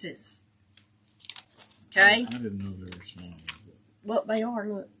pieces. Okay? I didn't know they were small. Well, they are,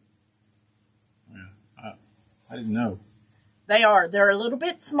 look. Yeah, I didn't know. They are. They're a little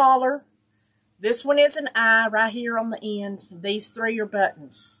bit smaller. This one is an eye right here on the end. These three are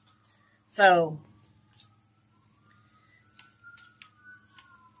buttons. So,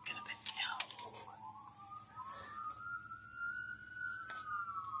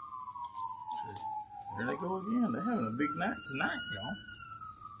 Here they go again. They're having a big night tonight, y'all.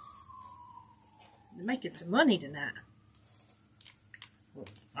 They're making some money tonight. What,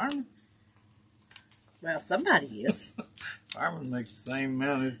 fireman? Well, somebody is. Firemen make the same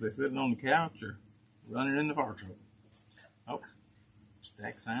amount if they're sitting on the couch or running in the fire truck. Oh,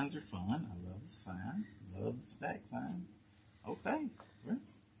 stack signs are fun. I love the signs. Love the stack signs. Okay, well,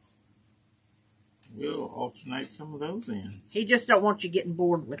 we'll alternate some of those in. He just don't want you getting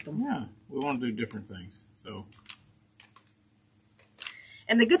bored with them. Yeah, we want to do different things. So,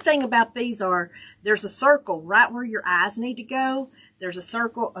 and the good thing about these are there's a circle right where your eyes need to go. There's a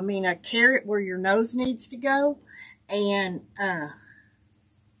circle, a carrot where your nose needs to go. And,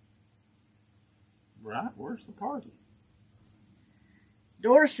 right, where's the party?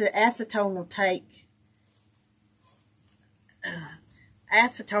 Doris said acetone will take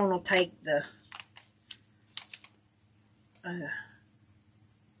the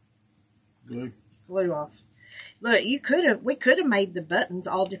glue off. Look, we could have made the buttons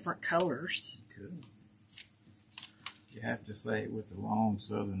all different colors. Could. You have to say it with the long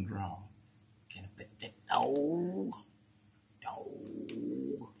southern drawl. Can I pet that dog? Dog.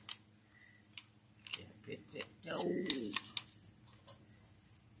 Can I pet that dog?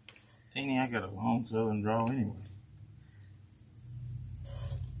 Teeny, I got a long southern drawl anyway.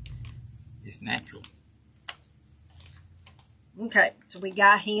 It's natural. Okay, so we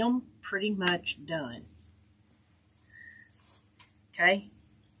got him pretty much done. Okay,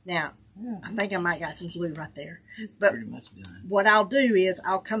 now, yeah. I think I might got some glue right there. But pretty much done. What I'll do is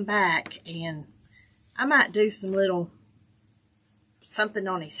I'll come back and I might do some little something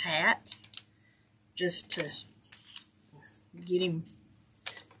on his hat just to get him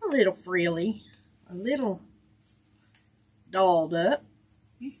a little frilly, a little dolled up.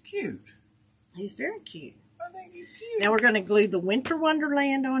 He's cute. He's very cute. I think he's cute. Now we're going to glue the Winter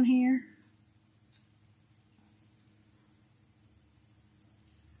Wonderland on here.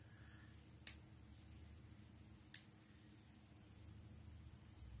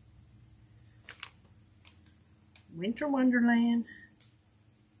 Winter Wonderland.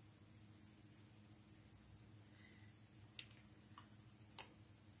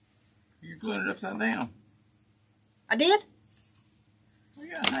 You're gluing it upside down. I did? Well,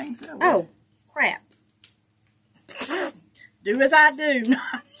 yeah, hangs that way. Oh, crap. Do as I do,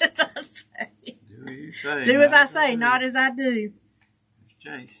 not as I say. Do as you say. Do as I say, not as I do.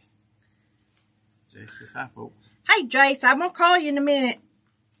 There's Jace. Jace says hi, folks. Hey, Jace, I'm going to call you in a minute.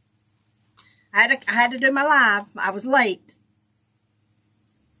 I had to do my live. I was late.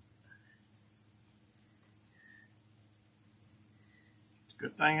 It's a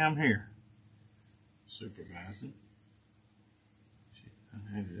good thing I'm here. Supervising.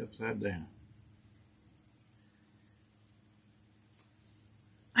 I had it upside down.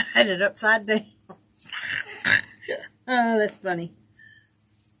 I had it upside down. Oh, that's funny.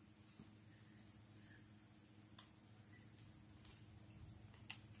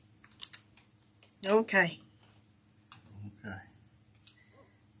 Okay. Okay.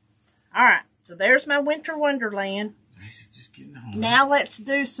 All right. So there's my Winter Wonderland. This is just getting home. Now let's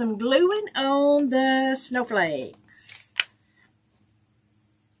do some gluing on the snowflakes.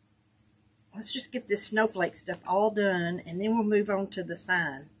 Let's just get this snowflake stuff all done, and then we'll move on to the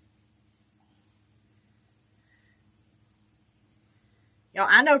sign. Y'all,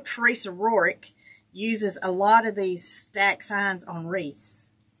 I know Teresa Rorick uses a lot of these stack signs on wreaths.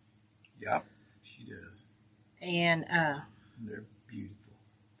 Yep, she does. And they're beautiful.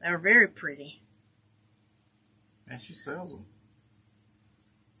 They're very pretty. And she sells them.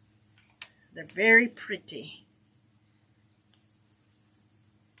 They're very pretty.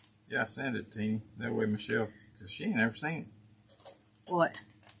 Yeah, send it, Teeny. That way Michelle, because she ain't never seen it. What?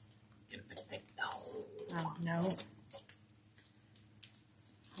 Get a pet that dog. Oh, no.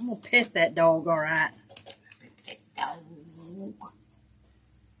 I'm going to pet that dog, all right. Pet that dog.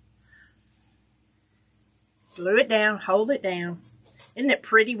 Glue it down. Hold it down. Isn't it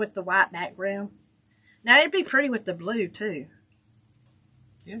pretty with the white background? Now, it'd be pretty with the blue, too.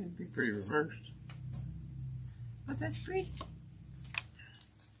 Yeah, it'd be pretty reversed. But that's pretty.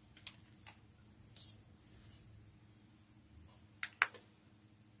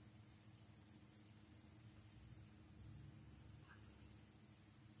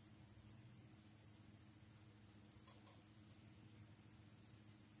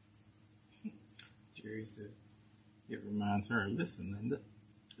 Jerry said, it reminds her, listen, Linda.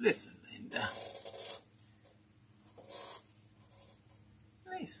 Listen, Linda.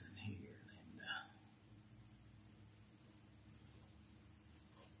 Listen here, Linda.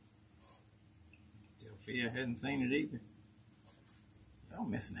 Delphia hadn't seen it either. Y'all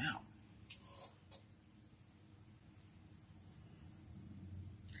missing out.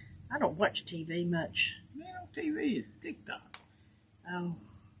 I don't watch TV much. Man, TV is TikTok. Oh.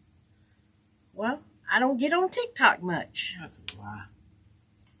 Well, I don't get on TikTok much. That's a lie.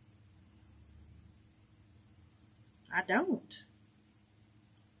 I don't.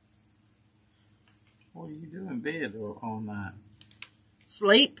 What do you do in bed all night?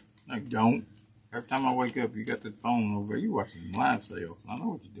 Sleep. No, don't. Every time I wake up, you got the phone over. You watching live sales. I know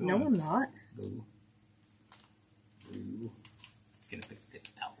what you're doing. No, I'm not. Boo. Boo. Gonna fix this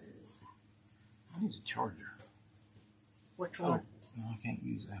out. I need a charger. Which one? No, I can't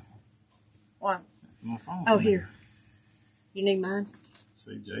use that one. What? My phone. Oh, here. You need mine?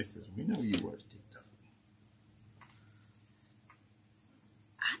 See, Jay says, we know you watch TikTok.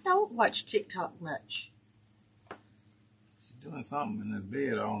 I don't watch TikTok much. She's doing something in this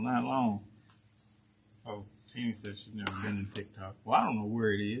bed all night long. Oh, Tina says she's never been in TikTok. Well, I don't know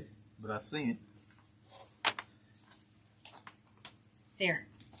where it is, but I've seen it. Here.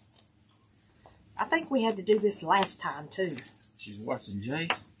 I think we had to do this last time, too. She's watching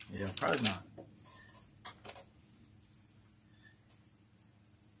Jace? Yeah, probably not.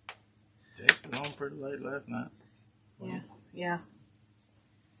 Jace was on pretty late last night. Yeah, yeah.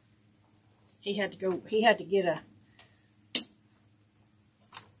 He had to get a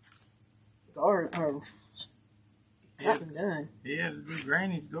garland or something done. He had to do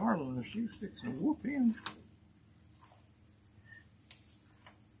Granny's garland or she was fixing to whoop him.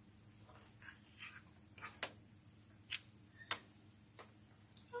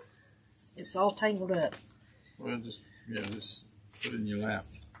 It's all tangled up. Well, just put it in your lap.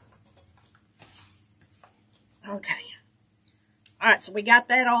 Okay. All right, so we got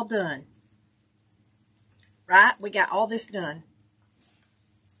that all done. Right? We got all this done.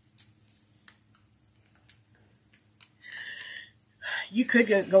 You could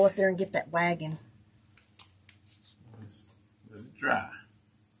go up there and get that wagon. Let it dry.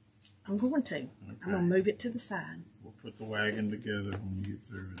 I'm going to. Okay. I'm going to move it to the side. We'll put the wagon together when we get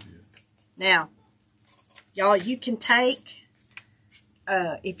through with this. Now, y'all, you can take,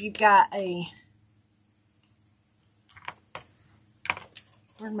 if you've got a,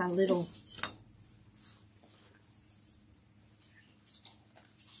 where's my little,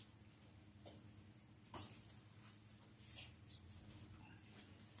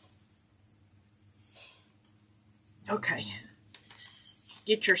 okay,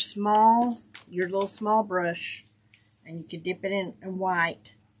 get your little small brush, and you can dip it in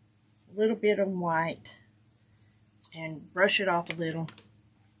white, a little bit of white, and brush it off a little,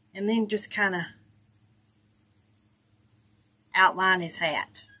 and then just kind of outline his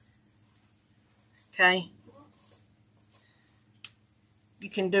hat. Okay, you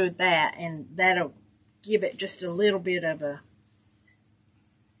can do that, and that'll give it just a little bit of a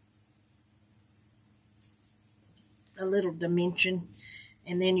little dimension.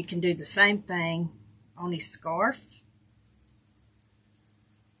 And then you can do the same thing on his scarf.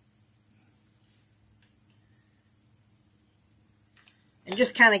 And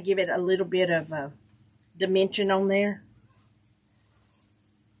just kind of give it a little bit of a dimension on there.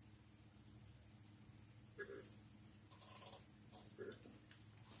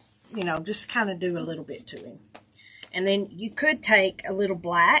 You know, just kind of do a little bit to him. And then you could take a little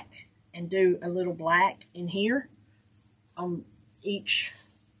black and do a little black in here on each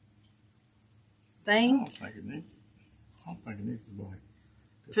thing. I don't think it needs to black.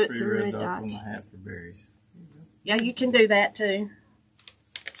 Put three the red dots on dots. the hat for berries. Yeah, you can do that too.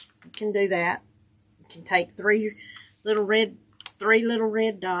 You can do that. You can take three little red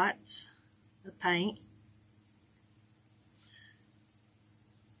dots of paint.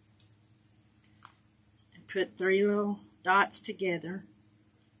 And put 3 little dots together.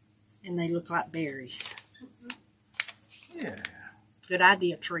 And they look like berries. Yeah. Good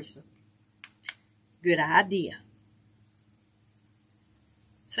idea, Teresa. Good idea.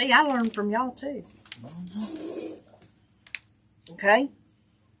 See, I learned from y'all too. Okay?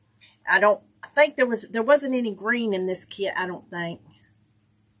 I think there wasn't any green in this kit, I don't think.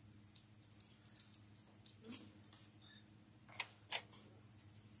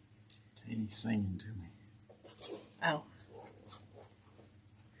 He's singing to me. Oh.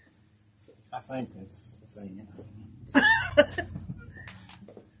 I think that's singing.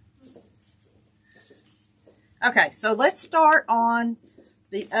 Okay, so let's start on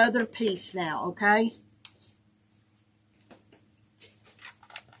the other piece now, okay?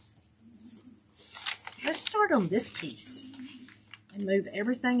 Let's start on this piece and move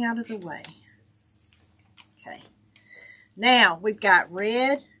everything out of the way. Okay. Now, we've got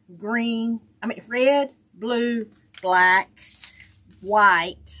red, blue, black,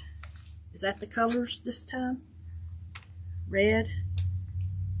 white. Is that the colors this time? Red,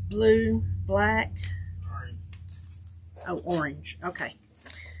 blue, black. Orange. Oh, orange. Okay.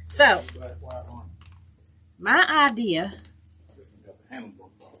 So, Black, white, orange. my idea. This one got the handle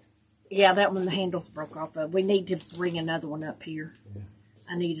broke off. Yeah, that one the handles broke off of. We need to bring another one up here. Yeah.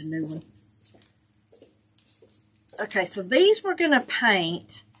 I need a new one. Okay, so these we're going to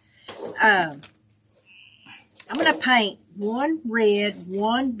paint. I'm going to paint one red,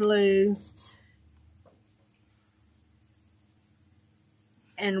 one blue,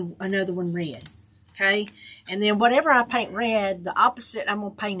 and another one red. Okay? And then whatever I paint red, the opposite, I'm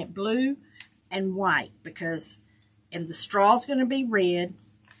going to paint it blue and white and the straw's going to be red.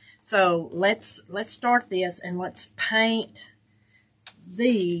 So let's start this and let's paint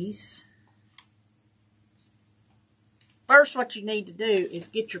these. First, what you need to do is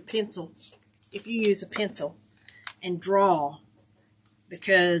get your pencil, if you use a pencil, and draw,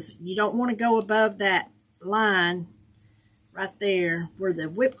 because you don't want to go above that line right there where the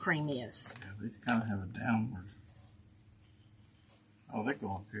whipped cream is. Yeah, these kind of have a downward. Oh, they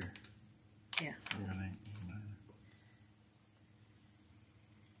go up here. Yeah. Really.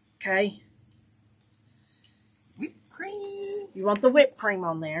 Okay. Whipped cream. You want the whipped cream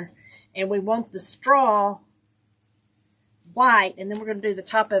on there, and we want the straw white, and then we're going to do the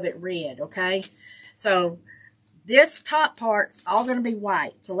top of it red, okay? So this top part's all going to be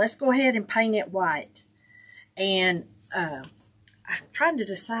white. So let's go ahead and paint it white. And I'm trying to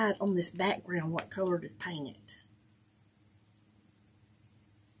decide on this background what color to paint it.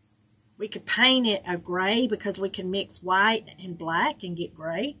 We could paint it a gray because we can mix white and black and get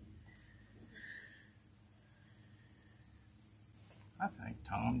gray. I think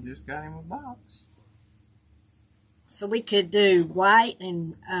Tom just got him a box. So we could do white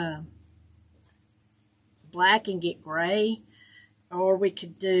and black and get gray, or we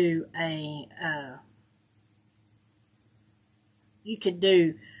could do you could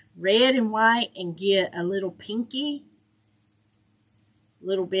do red and white and get a little pinky,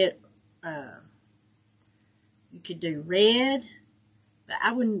 little bit. You could do red, but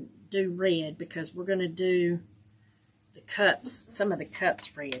I wouldn't do red because we're going to do the cups, some of the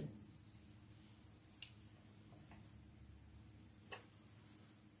cups red.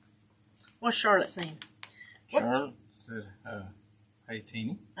 What's Charlotte saying? Charlotte said, hey,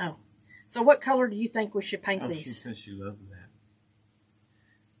 Teeny. Oh. So what color do you think we should paint She these? says she loves that.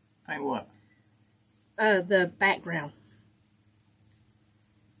 Paint what? The background.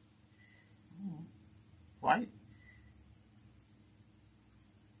 White?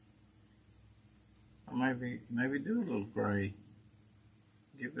 Or maybe do a little gray.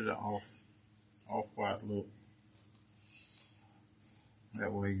 Give it an off-white look.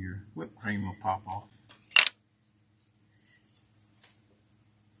 That way your whipped cream will pop off.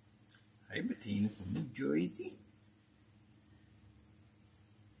 Hey, Bettina from New Jersey.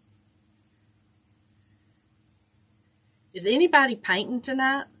 Is anybody painting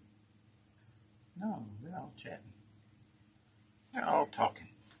tonight? No, they're all chatting. They're all talking.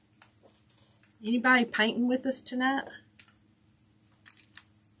 Anybody painting with us tonight?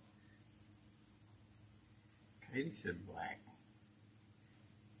 Katie said black.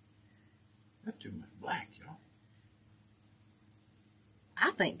 That's too much black, y'all. I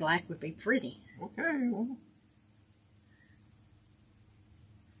think black would be pretty. Okay, well.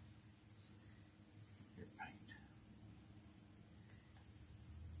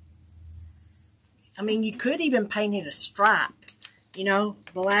 I mean, you could even paint it a stripe. You know,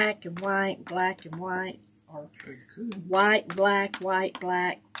 black and white, or white, black, white,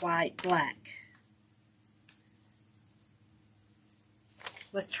 black, white, black.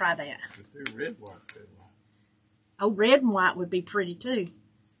 Let's try that. Red, white, red, white. Oh, red and white would be pretty too.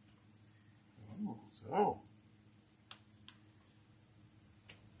 Oh, so.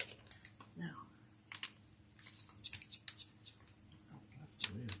 No. Oh,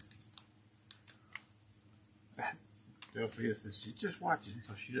 that's red. Delphia says she's just watching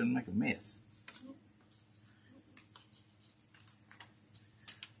so she doesn't make a mess.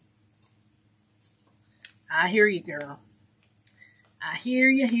 I hear you, girl. I hear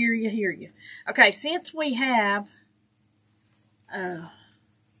you. Okay, since we have the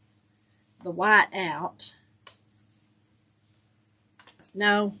white out,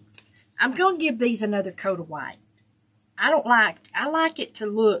 no, I'm going to give these another coat of white. I like it to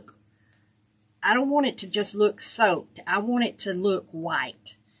look, I don't want it to just look soaked. I want it to look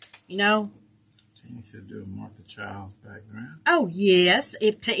white, you know? Teeny said do a Martha Child's background. Oh, yes,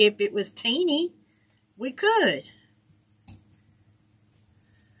 if it was teeny, we could.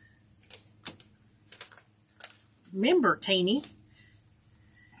 Remember, Teeny,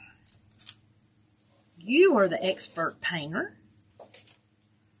 you are the expert painter.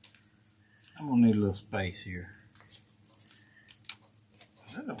 I'm gonna need a little space here.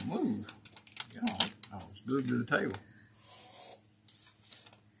 That don't move. Yeah, I was glued to the table.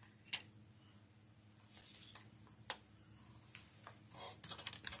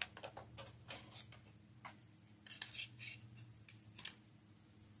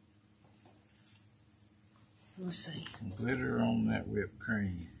 Let's see. Some glitter on that whipped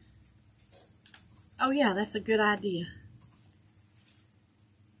cream. Oh yeah, that's a good idea.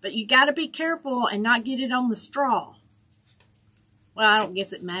 But you got to be careful and not get it on the straw. Well, I don't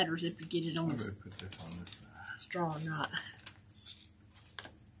guess it matters if you get it on the Put this on this side. straw or not.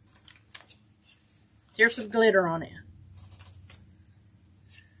 Here's some glitter on it.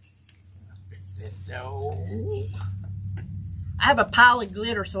 I have a pile of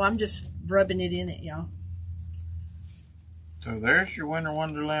glitter, so I'm just rubbing it in it, y'all. So there's your Winter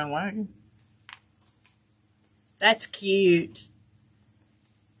Wonderland wagon. That's cute.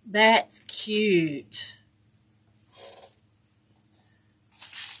 That's cute.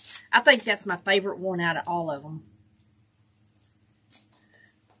 I think that's my favorite one out of all of them.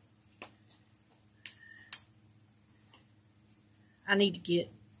 I need to get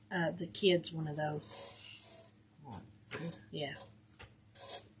the kids one of those. Yeah.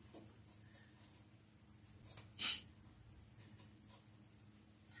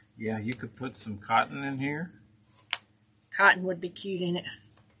 Yeah, you could put some cotton in here. Cotton would be cute in it.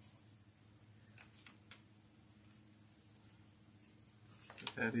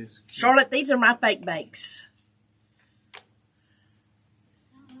 That is cute. Charlotte, these are my fake bakes.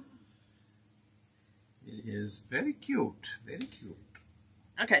 It is very cute. Very cute.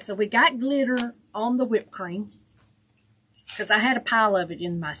 Okay, so we got glitter on the whipped cream. Because I had a pile of it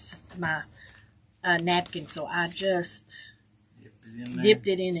in my napkin, so I just dipped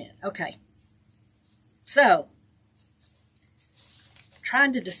it in it. Okay. So,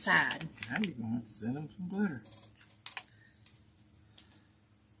 trying to decide. Now you're going to have to send them some glitter.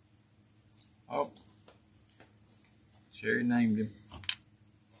 Oh. Sherry named him.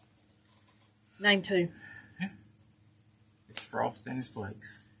 Named who? It's Frost and his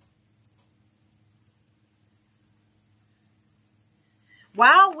Flakes.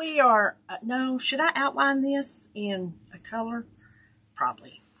 While we are, no, should I outline this in a color?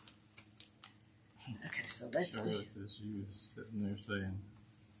 Probably. Okay, so let's do. Charlotte says she was sitting there saying,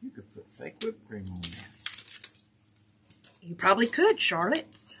 you could put fake whipped cream on that. You probably could, Charlotte.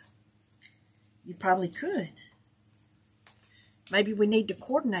 You probably could. Maybe we need to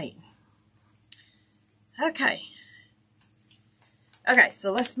coordinate. Okay. Okay,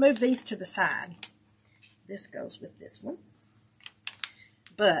 so let's move these to the side. This goes with this one.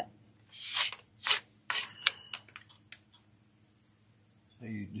 But so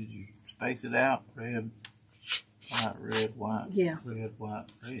did you space it out? Red, white, yeah. Red, white,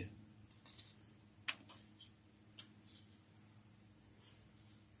 red.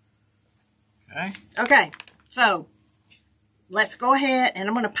 Okay. Okay, so let's go ahead and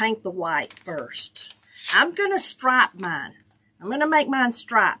I'm going to paint the white first. I'm going to stripe mine. I'm going to make mine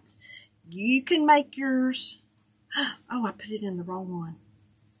striped. You can make yours. Oh, I put it in the wrong one.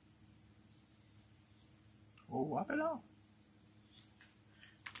 Well, wipe it off.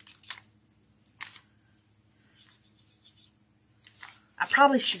 I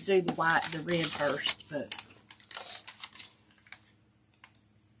probably should do the red first, but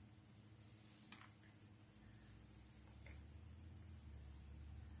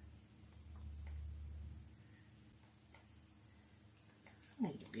I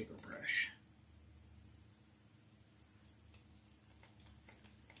need a bigger brush.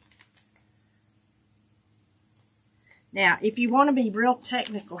 Now, if you want to be real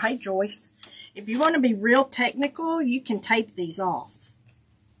technical, hey Joyce, if you want to be real technical, you can tape these off.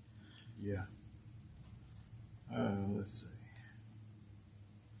 Yeah. Let's see.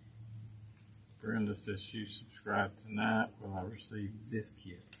 Brenda says she subscribed tonight. Will I receive this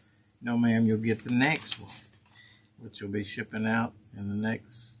kit? No, ma'am, you'll get the next one, which will be shipping out in the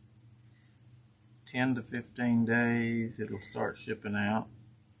next 10 to 15 days. It'll start shipping out.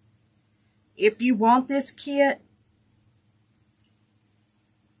 If you want this kit,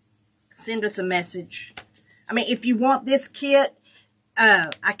 send us a message. I mean, if you want this kit,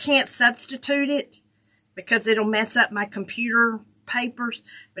 I can't substitute it because it'll mess up my computer papers.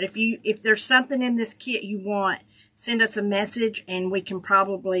 But if there's something in this kit you want, send us a message and we can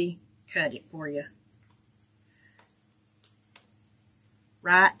probably cut it for you.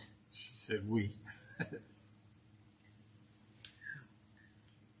 Right? She said we.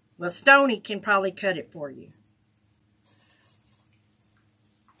 Well, Stoney can probably cut it for you.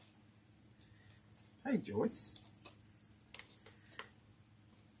 Hey, Joyce.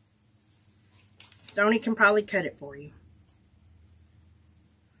 Stoney can probably cut it for you.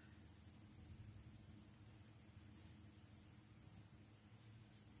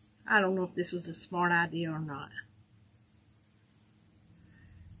 I don't know if this was a smart idea or not.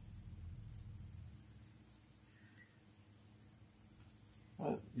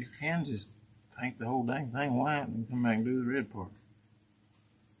 Well, you can just paint the whole dang thing white and come back and do the red part.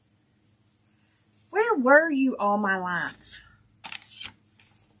 Where were you all my life?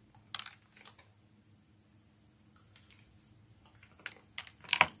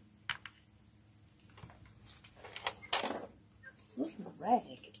 Where's my rag?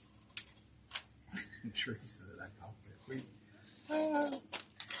 Teresa, I thought that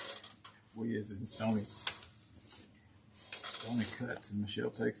we as in Stoney cuts and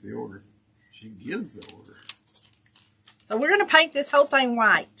Michelle takes the order. She gives the order. So we're going to paint this whole thing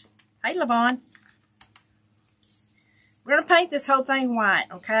white. Hey, Levon. We're going to paint this whole thing white,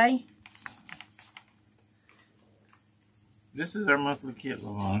 okay? This is our monthly kit,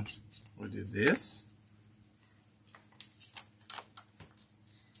 Levon. We did this.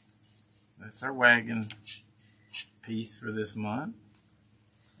 That's our wagon piece for this month.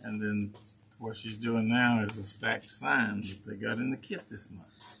 And then what she's doing now is a stacked sign that they got in the kit this month.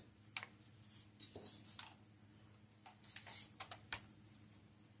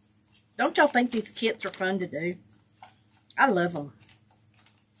 Don't y'all think these kits are fun to do? I love them.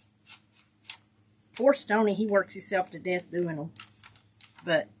 Poor Stoney, he works himself to death doing them.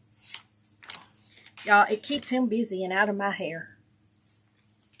 But, y'all, it keeps him busy and out of my hair.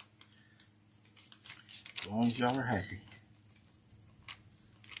 As long as y'all are happy.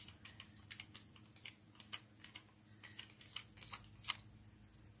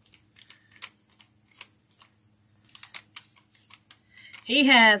 He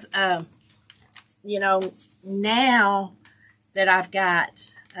has, you know, now that I've got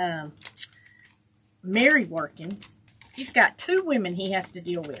Mary working, he's got 2 women he has to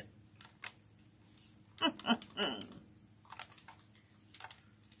deal with.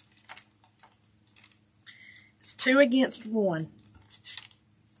 It's 2 against 1.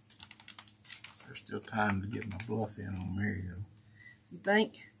 There's still time to get my bluff in on Mary, though. You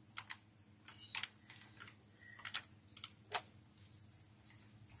think?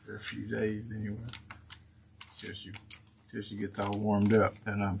 For a few days, anyway. Till she gets all warmed up,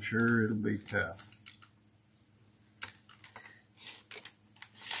 and I'm sure it'll be tough.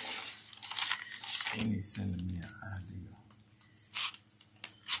 Amy's sending me an idea.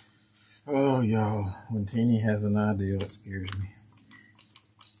 Oh, y'all, when Teeny has an idea, it scares me.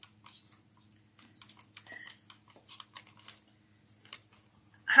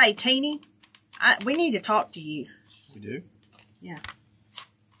 Hey, Teeny, we need to talk to you. We do? Yeah.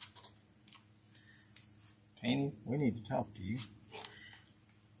 Teeny, we need to talk to you.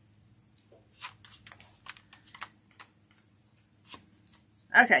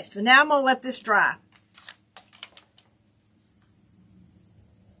 Okay, so now I'm going to let this dry.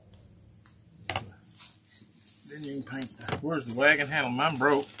 Then you can paint that. Where's the wagon handle? Mine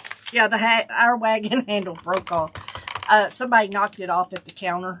broke. Yeah, our wagon handle broke off. Somebody knocked it off at the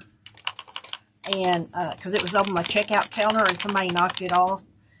counter. And, because it was on my checkout counter and somebody knocked it off.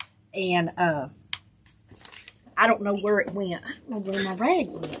 And, I don't know where it went. I don't know where my rag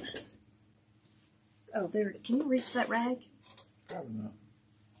went. Oh, there. Can you reach that rag? Probably not.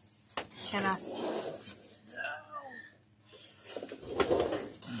 Can I?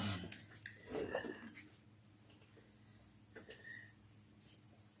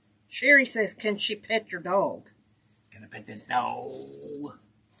 Sherry says, can she pet your dog? Can I pet the dog?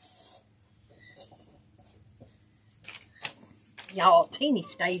 Y'all, Teeny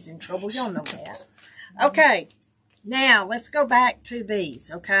stays in trouble. Y'all know that. Okay. Now, let's go back to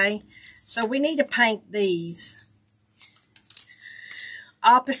these, okay? So, we need to paint these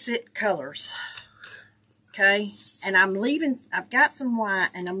opposite colors, okay? And I've got some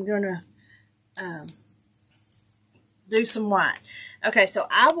white, and I'm going to do some white. Okay, so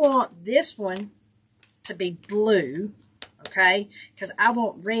I want this one to be blue, okay? Because I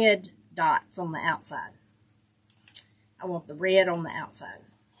want red dots on the outside. I want the red on the outside.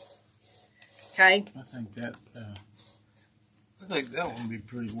 Okay? I think that one would be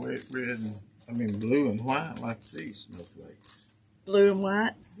pretty red and blue and white like these snowflakes. Blue and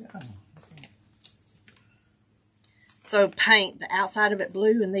white? Yeah. So paint the outside of it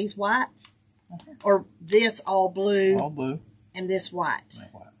blue and these white? Or this all blue? All blue. And this white?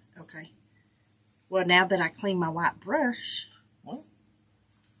 White. Okay. Well, now that I clean my white brush. What?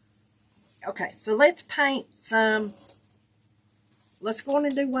 Okay, so let's paint some. Let's go on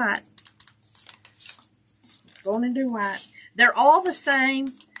and do white. Let's go on and do white. They're all the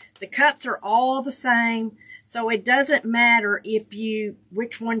same. The cups are all the same, so it doesn't matter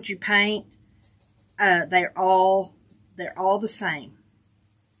which ones you paint. They're all the same.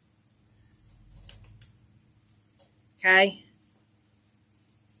 Okay.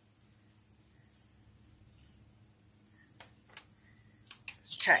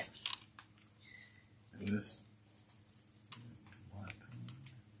 Okay. And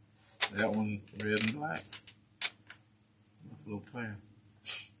that one red and black. Little player.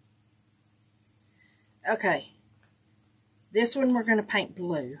 Okay. This one we're going to paint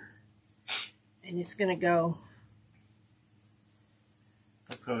blue. And it's going to go...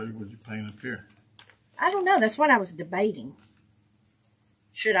 What color would you paint up here? I don't know. That's what I was debating.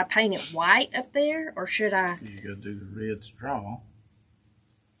 Should I paint it white up there, or should I... You got to do the red straw.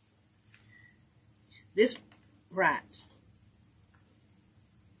 This... Right.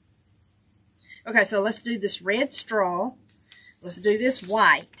 Okay, so let's do this red straw. Let's do this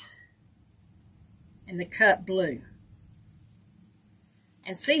white. And the cup blue.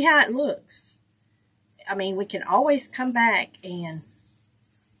 And see how it looks. I mean, we can always come back and...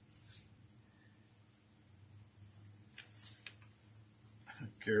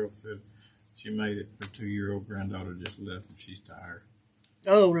 Carol said she made it. Her 2-year-old granddaughter just left and she's tired.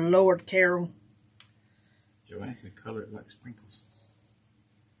 Oh, Lord, Carol. Joanne said color it like sprinkles.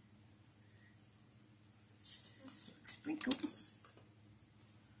 Sprinkles.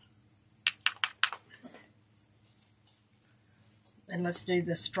 And let's do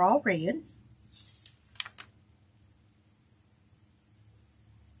the straw red.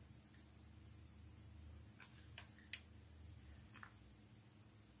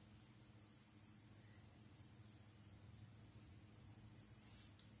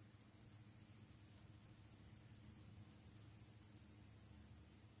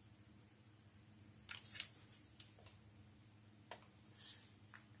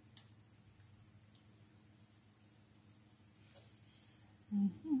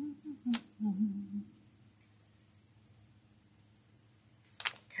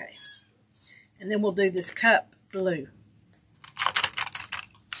 Okay. And then we'll do this cup blue.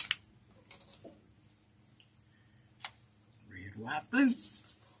 Red, white, blue.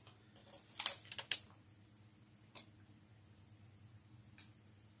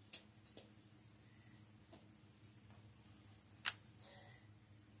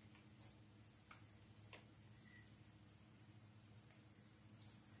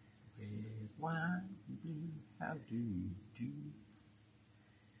 Why, how do you do?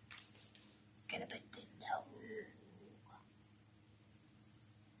 Get a bit to know.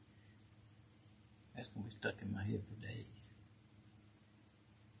 That's gonna be stuck in my head for days.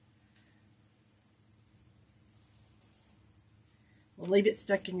 Well, leave it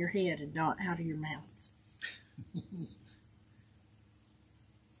stuck in your head and not out of your mouth.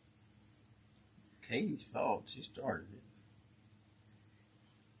 Katie's fault. She started it.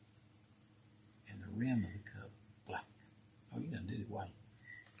 Rim of the cup black. Oh, you done did it white.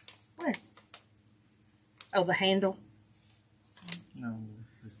 Where? Oh, the handle? No,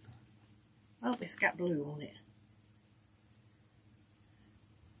 this part. Oh, it's got blue on it.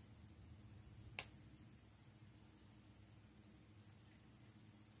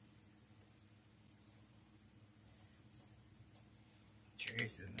 Cherry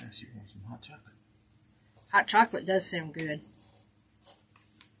said now she wants some hot chocolate. Hot chocolate does sound good.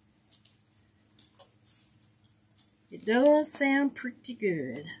 It does sound pretty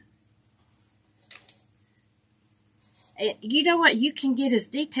good. And you know what? You can get as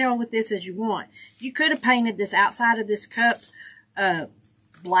detailed with this as you want. You could have painted this outside of this cup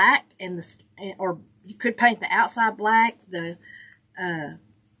black, or you could paint the outside black, the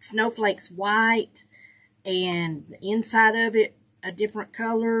snowflakes white, and the inside of it a different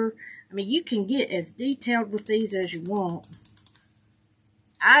color. I mean, you can get as detailed with these as you want.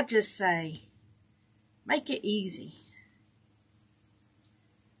 I just say, make it easy.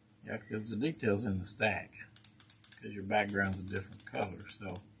 Yeah, because the detail's in the stack. Because your background's a different color,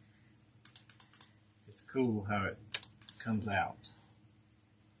 so it's cool how it comes out.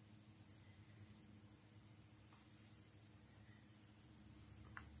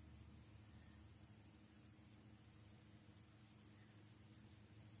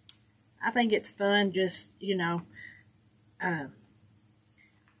 I think it's fun just,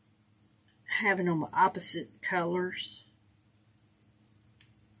 having them opposite colors.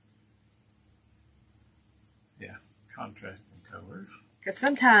 Yeah, contrasting colors. Because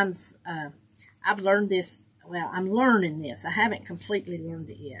sometimes I've learned this, well, I'm learning this. I haven't completely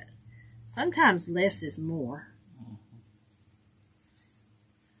learned it yet. Sometimes less is more.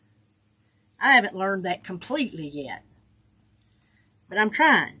 I haven't learned that completely yet. But I'm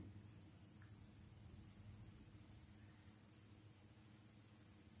trying.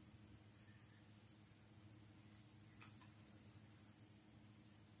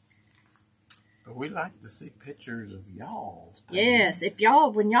 We like to see pictures of y'all's Yes, if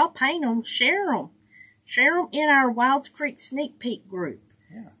y'all, when y'all paint them, share them. Share them in our Wilds Creek Sneak Peek group.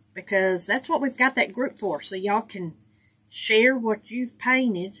 Yeah. Because that's what we've got that group for. So y'all can share what you've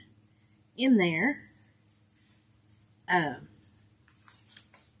painted in there.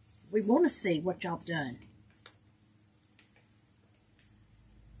 We want to see what y'all done.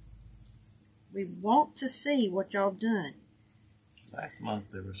 We want to see what y'all done. Last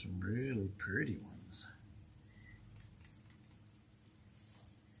month there were some really pretty ones.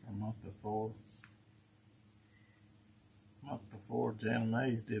 A month before, Jana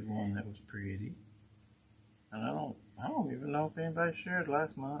Mays did one that was pretty. And I don't even know if anybody shared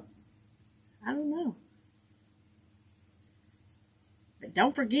last month. I don't know. But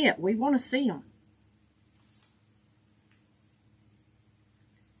don't forget, we want to see them.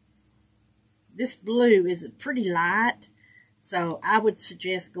 This blue is pretty light, so I would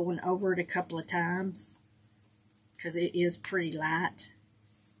suggest going over it a couple of times because it is pretty light.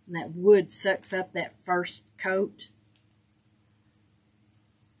 And that wood sucks up that first coat.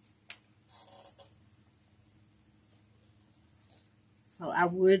 So I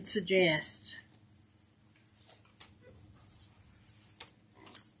would suggest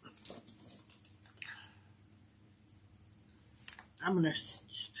I'm going to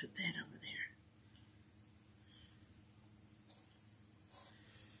just put that over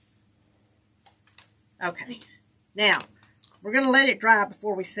there. Okay. Now, we're going to let it dry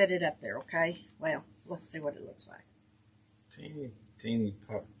before we set it up there, okay? Well, let's see what it looks like. Teeny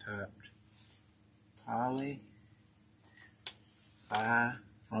pop-topped poly phi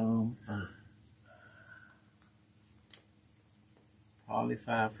from Earth. Poly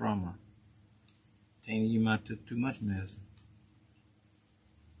phi from her. Teeny, you might took too much medicine.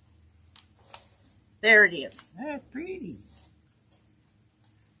 There it is. That's pretty.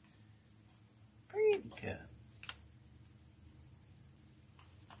 Pretty cut.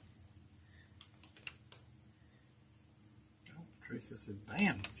 Oh, Teresa said,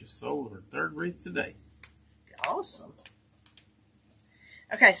 bam, just sold her third wreath today. Awesome.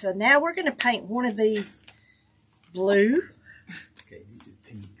 Okay, so now we're going to paint one of these blue. Okay, these are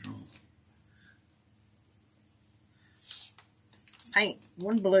teeny drunk. Paint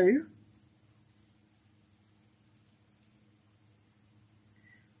one blue.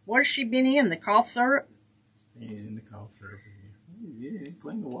 What has she been in? The cough syrup? Yeah, in the cough syrup. Yeah,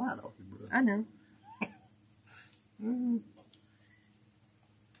 clean the white off your brush. I know.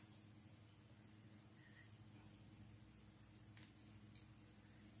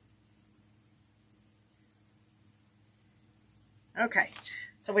 Okay,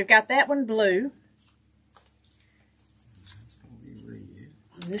 so we've got that one blue. It's going to be red.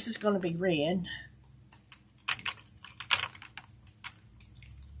 And this is going to be red.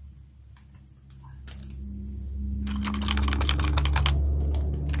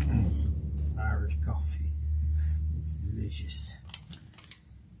 Irish coffee. It's delicious.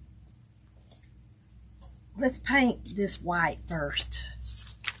 Let's paint this white first.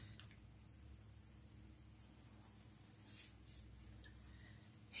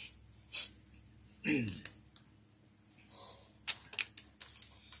 Did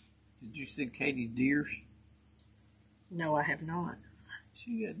you see Katie's deers? No, I have not.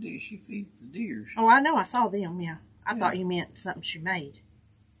 She got deer. She feeds the deers. Oh, I know. I saw them, yeah. I thought you meant something she made.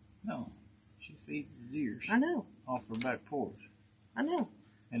 No, she feeds the deers. I know. Off her back porch. I know.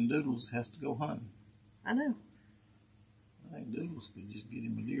 And Doodles has to go hunting. I know. I think Doodles could just get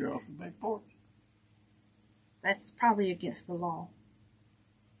him a deer off the back porch. That's probably against the law.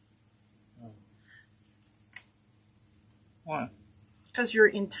 Oh. Why? Because you're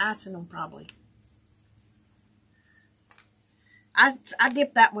enticing them, probably. I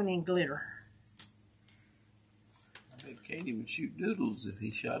dipped that one in glitter. I bet Katie would shoot Doodles if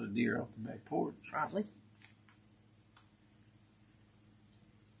he shot a deer off the back porch. Probably.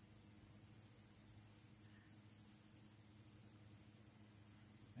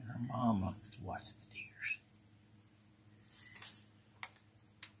 And her mom likes to watch the deers.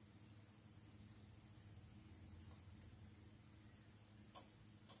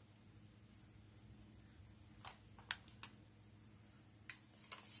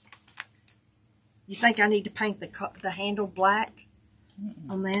 You think I need to paint the handle black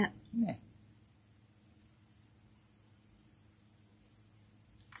on that? Yeah.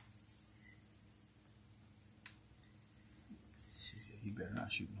 She said, "You better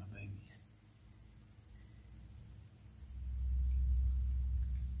not shoot my babies."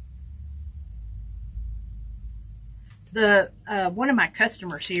 One of my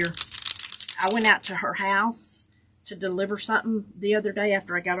customers here, I went out to her house to deliver something the other day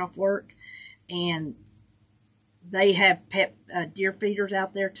after I got off work, and they have pet deer feeders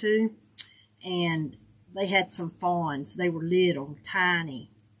out there too, and they had some fawns. They were little, tiny.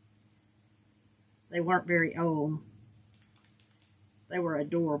 They weren't very old. They were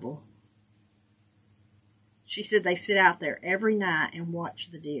adorable. She said they sit out there every night and watch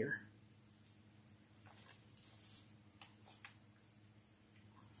the deer.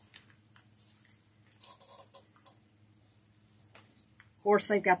 Of course,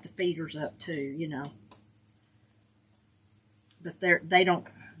 they've got the feeders up too, you know. But they don't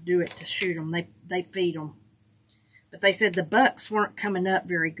do it to shoot them. They feed them. But they said the bucks weren't coming up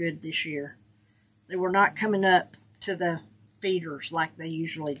very good this year. They were not coming up to the feeders like they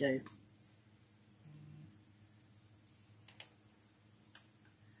usually do.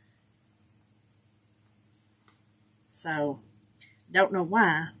 So, don't know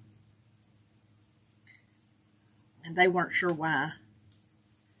why. And they weren't sure why.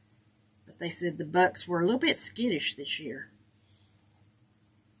 But they said the bucks were a little bit skittish this year.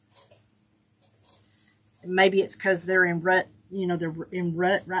 And maybe it's because they're in rut, you know, they're in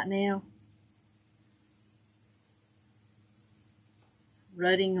rut right now.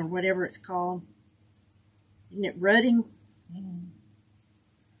 Rutting or whatever it's called. Isn't it rutting?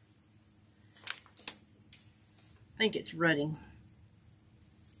 I think it's rutting.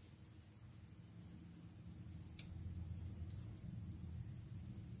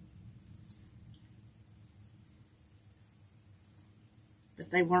 But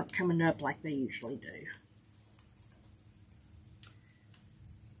they weren't coming up like they usually do.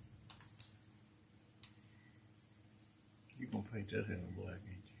 You're going to paint that in black,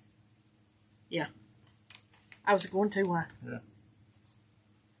 ain't you? Yeah. I was going to. Why? Yeah.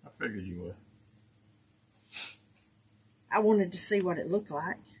 I figured you would. I wanted to see what it looked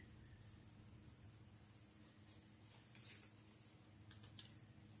like.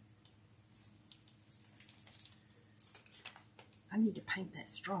 I need to paint that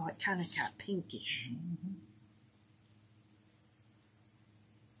straw. It kind of got pinkish. Mm-hmm.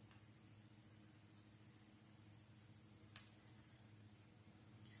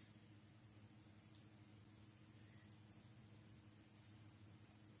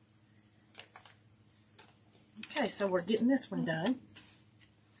 Okay, so we're getting this one done.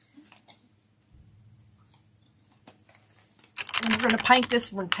 And we're going to paint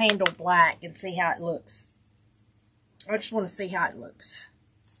this one's handle black and see how it looks. I just want to see how it looks.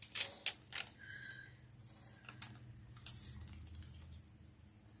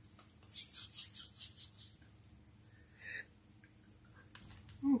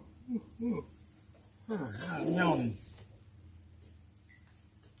 I'm yawning.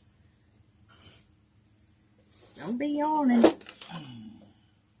 Don't be yawning.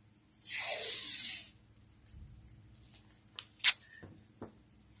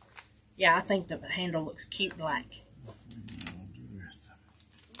 Yeah, I think the handle looks cute black.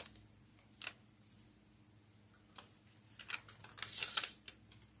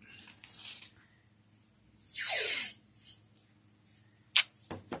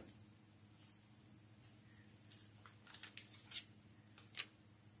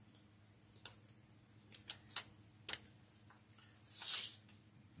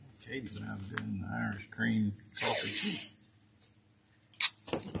 Katie and I was doing the Irish cream coffee tea.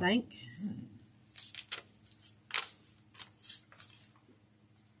 You think?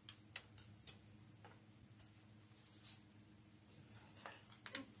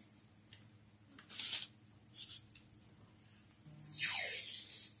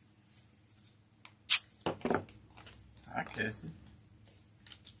 Hi, Kathy.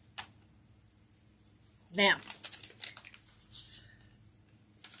 Now,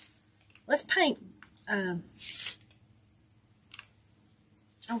 let's paint. Oh,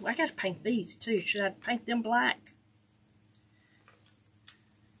 I gotta paint these too. Should I paint them black?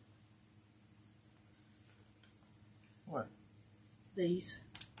 What? These.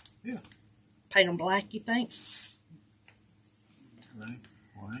 Yeah. Paint them black, you think? Right.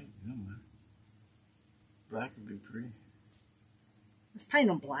 White. No matter. Black would be pretty. Let's paint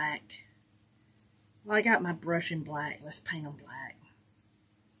them black. Well, I got my brush in black. Let's paint them black.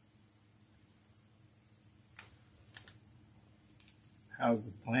 How's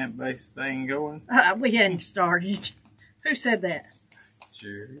the plant-based thing going? We hadn't started. Who said that?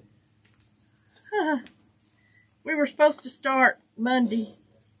 Sure. We were supposed to start Monday.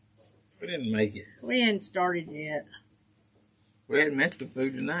 We didn't make it. We hadn't started yet. We had Mexican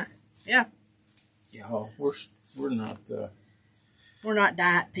food tonight. Yeah. Y'all, we're not. We're not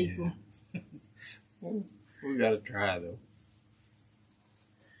diet people. Yeah. We gotta try though.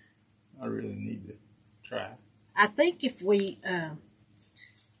 I really need to try. I think if we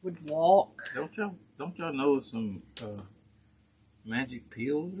would walk. Don't y'all know some magic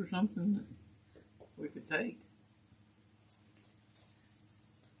pills or something that we could take?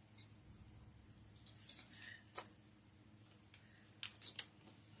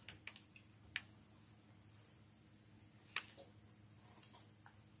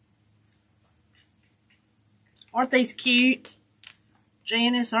 Aren't these cute?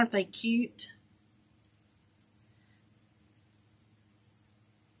 Janice, aren't they cute?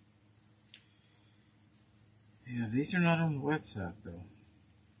 Yeah, these are not on the website though.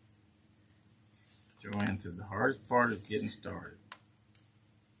 Joanne said the hardest part is getting started.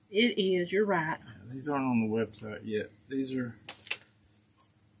 It is, you're right. Yeah, these aren't on the website yet. These are.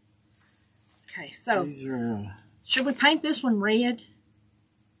 Okay, so These are. Should we paint this one red?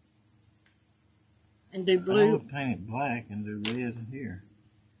 And do I blue? would paint it black and do red in here.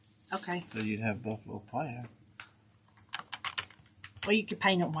 Okay. So you'd have buffalo plaid. Well, you could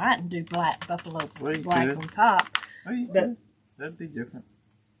paint it white and do buffalo Well, black could. on top. Oh, you But could. That'd be different.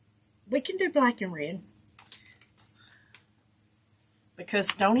 we can do black and red. Because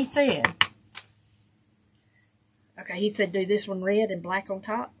Stoney said. Okay, he said do this one red and black on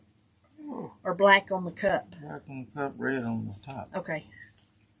top. Oh. Or black on the cup. Black on the cup, red on the top. Okay.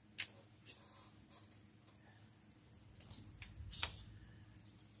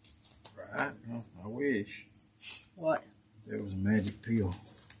 Right? Well, I wish What? there was a magic pill.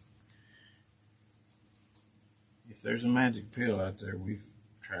 If there's a magic pill out there, we've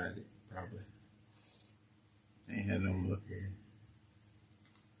tried it, probably. Ain't had no luck with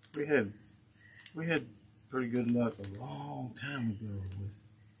it. We had pretty good luck a long time ago with,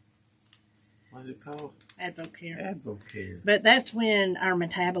 what's it called? Advocare. Advocare. But that's when our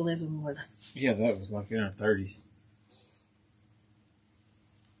metabolism was. Yeah, that was like in our 30s.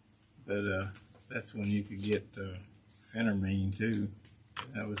 But that's when you could get phentermine too.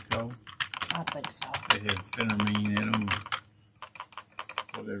 That was called. I think so. They had phentermine in them,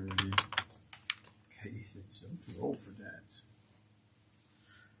 whatever it is. Katie said I'm too old for that.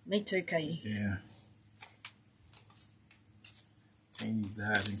 Me too, Katie. Yeah. Teeny's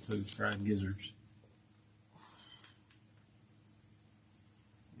diet includes fried gizzards.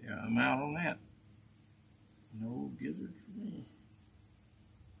 Yeah, I'm out on that. No gizzards for me.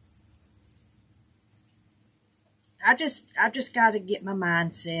 I just got to get my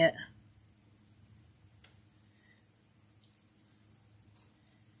mindset.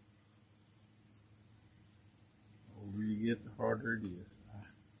 The older you get, the harder it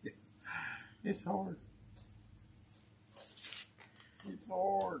is. It's hard. It's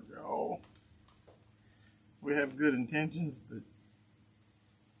hard, y'all. We have good intentions, but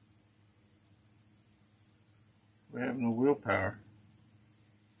we have no willpower.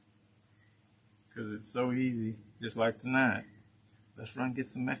 Because it's so easy, just like tonight. Let's run get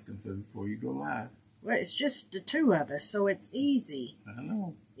some Mexican food before you go live. Well, it's just the two of us, so it's easy. I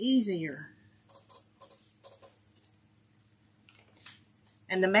know. Easier.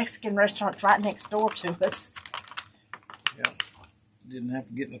 And the Mexican restaurant's right next door to us. Yeah. Didn't have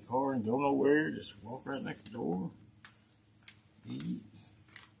to get in the car and go nowhere. Just walk right next door. Eat.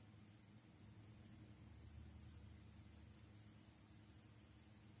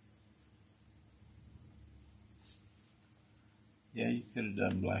 Yeah, you could have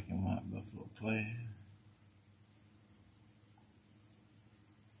done black and white buffalo plaid.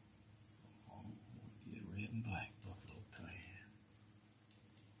 Get red and black buffalo plaid.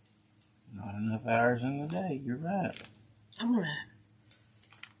 Not enough hours in the day. You're right. I'm gonna.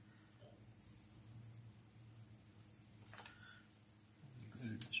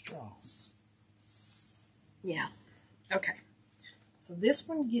 Straw. Yeah. Okay. So this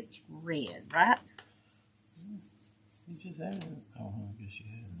one gets red, right? You just added it. Oh, I guess you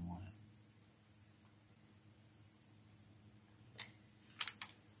added one.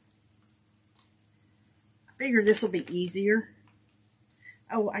 I figure this will be easier.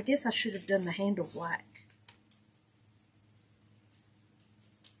 Oh, I guess I should have done the handle black.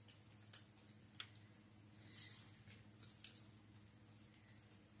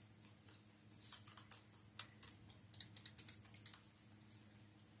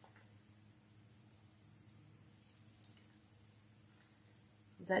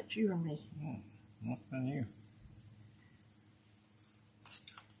 Is that you or me? What's been you?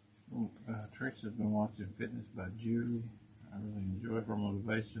 Trix has been watching Fitness by Julie. I really enjoy her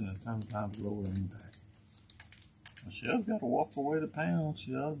motivation and sometimes lower impact. Michelle's got to walk her way to pounds.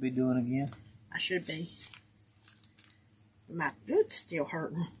 She ought to be doing it again. I should be. But my foot's still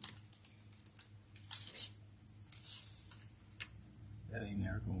hurting. That ain't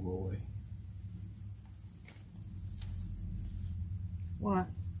never going to go away. Why?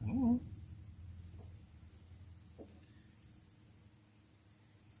 Oh.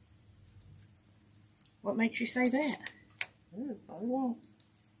 What makes you say that? Yeah, probably won't.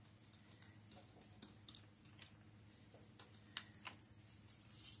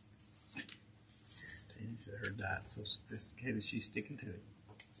 Tina said her diet's so sophisticated, she's sticking to it.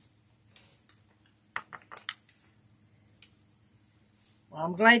 Well,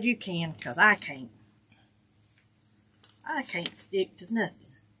 I'm glad you can, because I can't. I can't stick to nothing.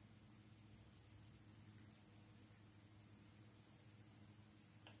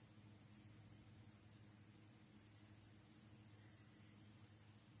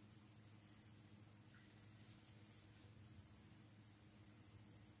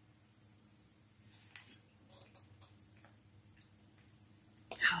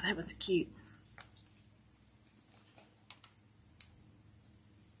 Oh, that was cute.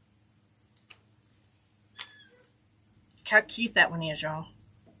 Look how cute that one is, y'all.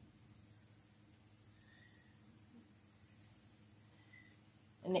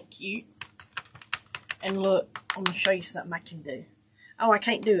 Isn't it cute? And look, I'm going to show you something I can do. Oh, I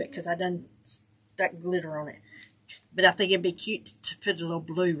can't do it because I done stuck glitter on it. But I think it'd be cute to put a little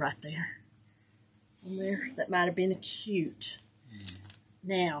blue right there. On there. That might have been cute.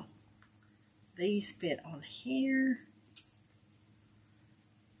 Now, these fit on here.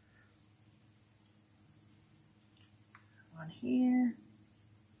 On here.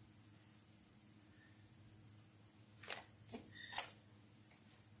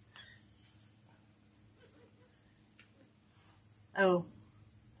 Oh.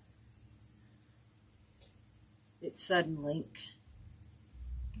 It's Sudden Link.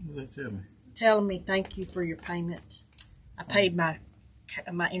 What did they tell me? Telling me thank you for your payment. I paid my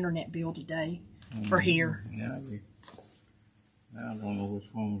internet bill today for here. Yeah, I don't know which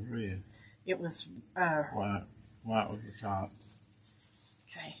one was red. It was White. White was the top.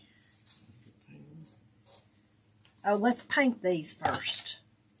 okay. Oh, let's paint these first.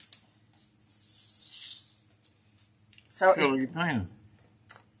 So What color are you painting?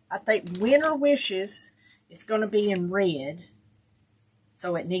 I think Winter Wishes is going to be in red.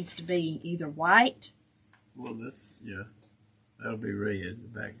 So it needs to be either white. Well, yeah, that'll be red, the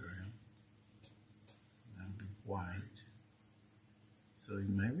background. That'll be white. So you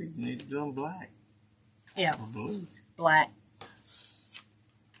maybe need to do them black. Yeah. Or blue. Black.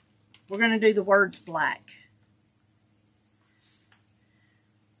 We're going to do the words black.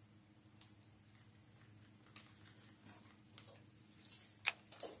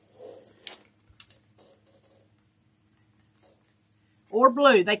 Or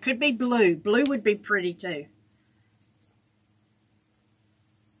blue. They could be blue. Blue would be pretty too.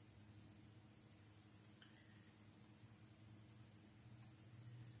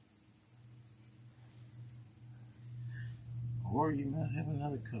 Or you might have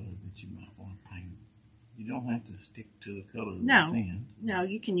another color that you might want to paint. You don't have to stick to the color No. that's in. No,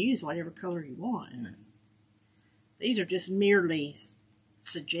 you can use whatever color you want. Yeah. These are just merely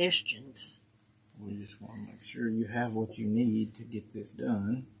suggestions. We just want to make sure you have what you need to get this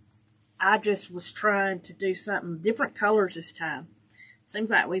done. I just was trying to do something different colors this time. Seems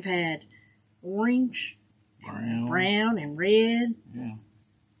like we've had orange, brown and red. Yeah.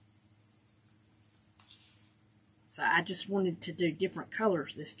 So I just wanted to do different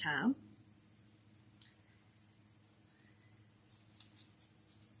colors this time.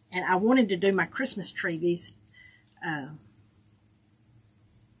 And I wanted to do my Christmas tree, these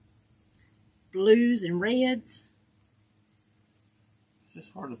blues and reds. It's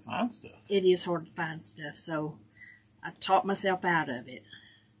just hard to find stuff. It is hard to find stuff, so I taught myself out of it.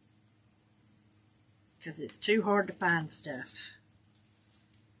 Because it's too hard to find stuff.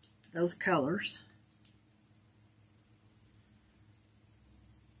 Those colors.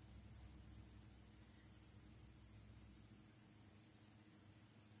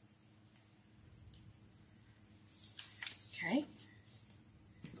 Okay.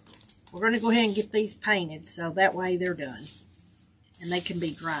 We're going to go ahead and get these painted so that way they're done. And they can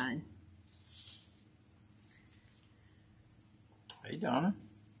be drying. Hey, Donna.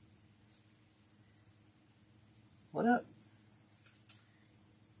 What up?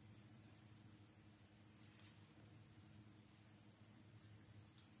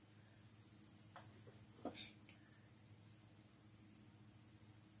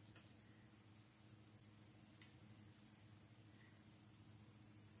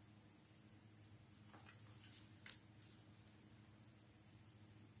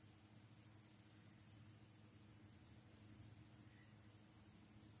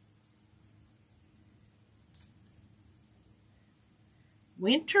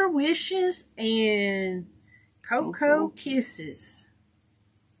 Winter Wishes and Cocoa Kisses.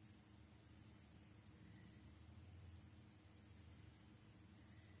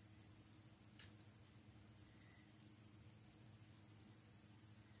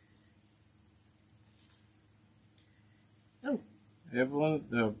 Oh. Evelyn,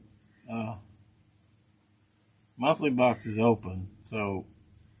 the monthly box is open, so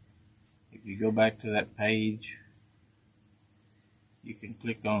if you go back to that page, you can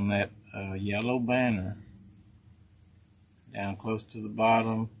click on that yellow banner down close to the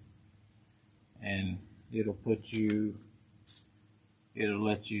bottom, and it'll let you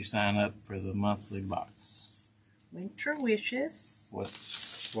sign up for the monthly box. Winter Wishes.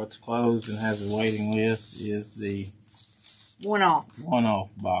 What's closed and has a waiting list is the one-off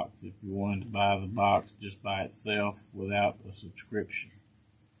box. If you wanted to buy the box just by itself without a subscription,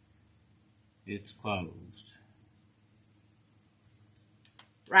 it's closed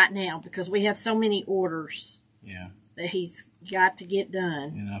right now because we have so many orders. Yeah. That he's got to get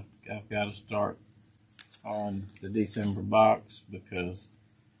done. And I've got to start on the December box because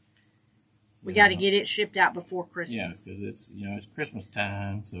we got to get it shipped out before Christmas. Yeah, because it's Christmas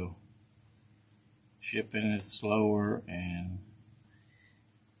time, so shipping is slower and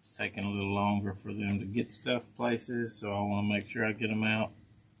it's taking a little longer for them to get stuff places. So I want to make sure I get them out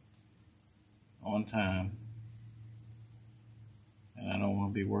on time, and I don't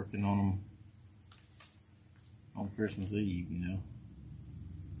want to be working on them on Christmas Eve,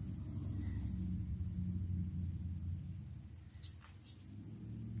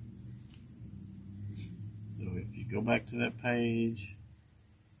 So if you go back to that page,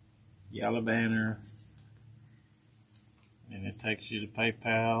 yellow banner, and it takes you to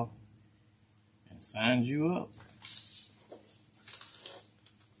PayPal and signs you up.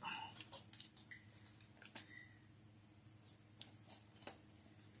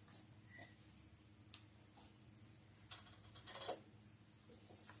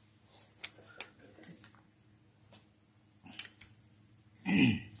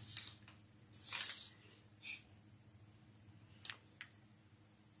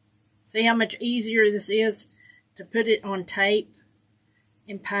 See how much easier this is to put it on tape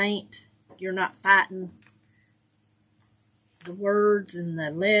and paint. You're not fighting the words and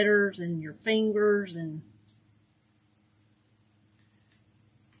the letters and your fingers and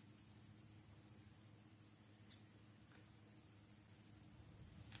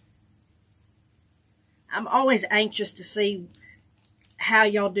I'm always anxious to see how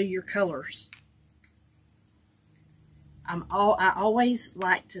y'all do your colors. I always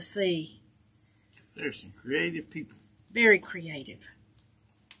like to see. There's some creative people. Very creative.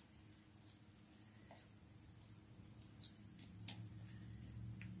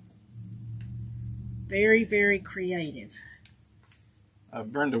 Very, very creative.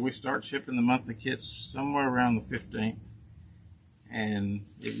 Brenda, we start shipping the monthly kits somewhere around the 15th. And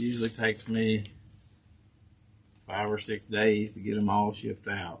it usually takes me 5 or 6 days to get them all shipped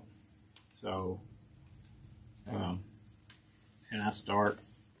out. So, and I start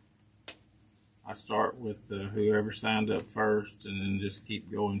with whoever signed up first, and then just keep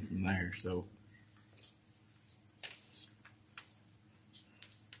going from there. So,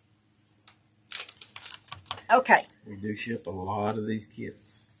 okay, we do ship a lot of these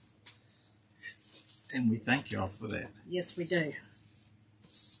kits, and we thank y'all for that. Yes, we do.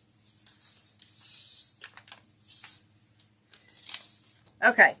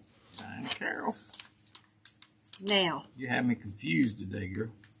 Okay. I'm Carol. Now. You had me confused today, girl.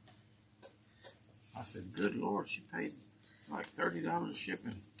 I said, good Lord, she paid like $30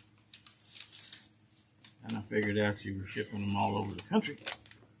 shipping. And I figured out you were shipping them all over the country.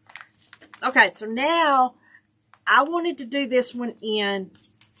 Okay, so now I wanted to do this one in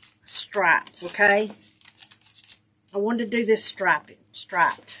stripes, okay? I wanted to do this striped.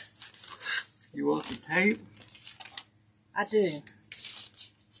 You want the tape? I do.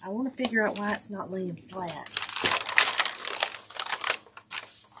 I want to figure out why it's not laying flat.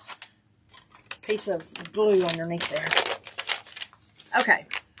 Piece of glue underneath there. Okay.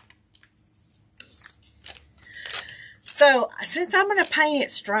 So, since I'm going to paint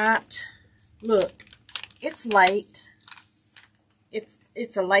it striped, look, it's late.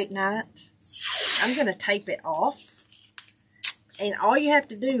 It's a late night. I'm going to tape it off. And all you have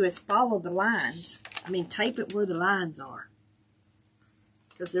to do is follow the lines. I mean, tape it where the lines are.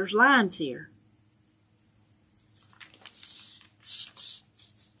 Because there's lines here.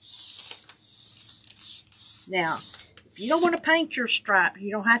 Now, if you don't want to paint your stripe,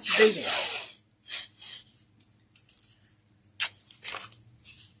 you don't have to do this.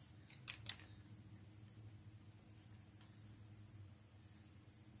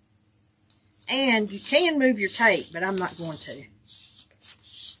 And you can move your tape, but I'm not going to.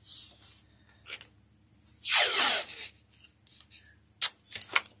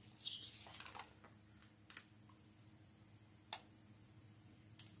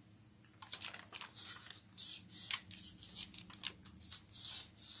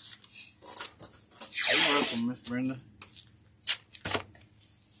 Brenda?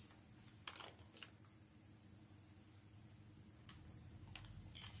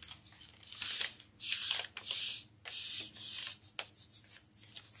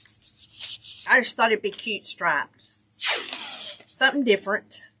 I just thought it'd be cute striped. Something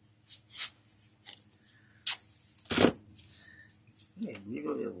different. Yeah,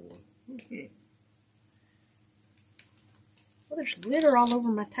 glitter everywhere. Okay. Well, there's glitter all over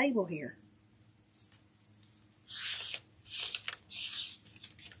my table here.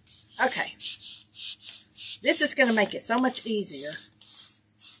 Okay. This is going to make it so much easier.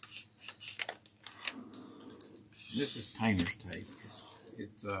 This is painter's tape.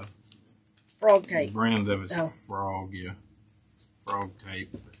 It's Frog the tape. brand of it's Oh. Frog, yeah. Frog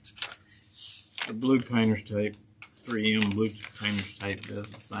tape. The blue painter's tape, 3M blue painter's tape does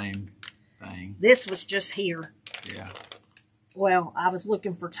the same thing. This was just here. Yeah. Well, I was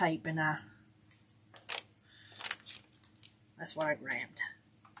looking for tape and that's what I grabbed.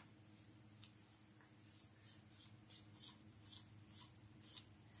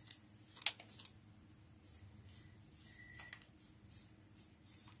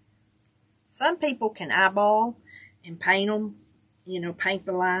 Some people can eyeball and paint them, you know, paint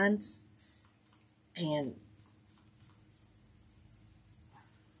the lines. And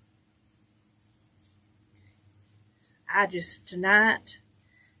tonight,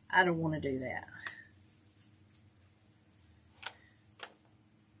 I don't want to do that.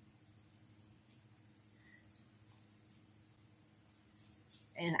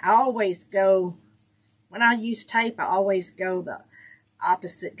 And I always go, when I use tape, I always go the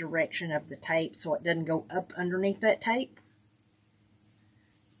opposite direction of the tape so it doesn't go up underneath that tape.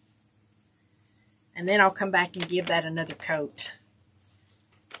 And then I'll come back and give that another coat.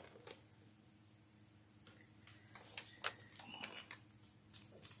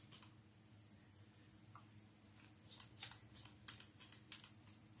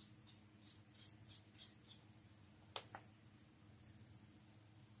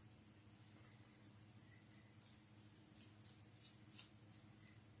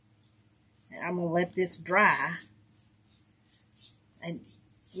 And I'm going to let this dry. And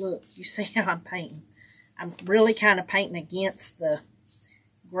look, you see how I'm painting. I'm really kind of painting against the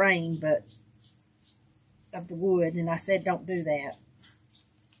grain but of the wood, and I said don't do that.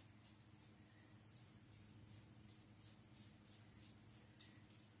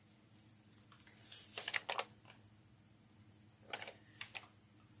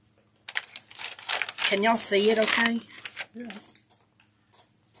 Can y'all see it okay? Yeah.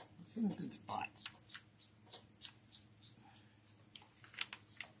 It's in a good spot.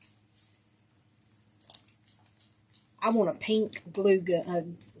 I want a pink glue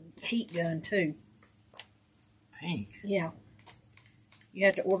gun, heat gun too. Pink? Yeah. You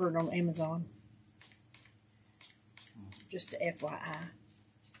have to order it on Amazon. Just a FYI.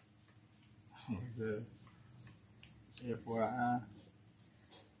 FYI.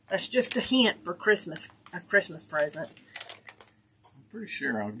 That's just a hint for Christmas, a Christmas present. I'm pretty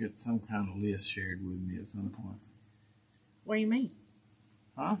sure I'll get some kind of list shared with me at some point. What do you mean?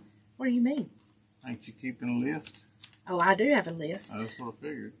 Huh? What do you mean? Ain't you keeping a list? Oh, I do have a list. That's what I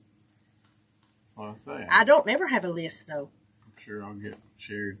figured. That's what I say. I don't ever have a list though. I'm sure I'll get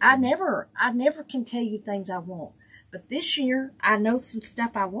shared. I never can tell you things I want. But this year, I know some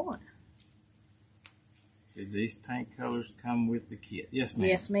stuff I want. Did these paint colors come with the kit? Yes, ma'am.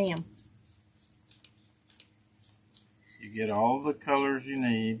 Yes, ma'am. You get all the colors you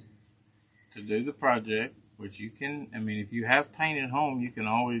need to do the project, which you can, I mean, if you have paint at home, you can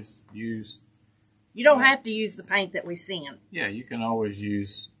always use. You don't have to use the paint that we send. Yeah, you can always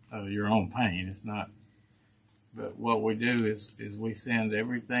use your own paint. It's not, but what we do is we send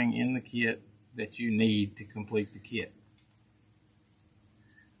everything in the kit that you need to complete the kit.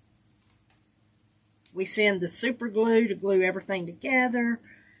 We send the super glue to glue everything together.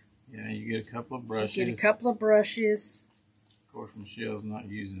 Yeah, you get a couple of brushes. You get a couple of brushes. Of course, Michelle's not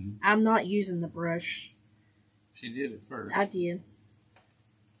using. I'm not using the brush. She did it first. I did.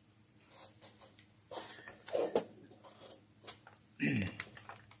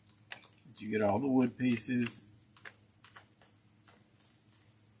 But you get all the wood pieces.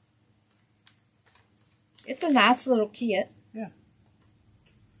 It's a nice little kit. Yeah.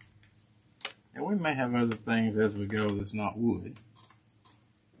 And we may have other things as we go that's not wood.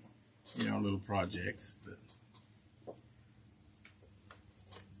 You know, little projects. But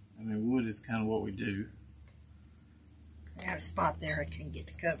I mean, wood is kind of what we do. I got a spot there I can get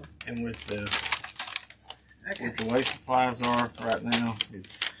the cover. And with the Okay. with the way supplies are right now,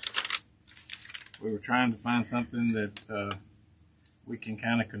 we were trying to find something that we can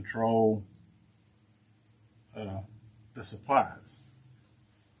kind of control the supplies.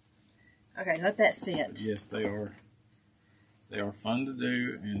 Okay, let that sit. But yes, they are fun to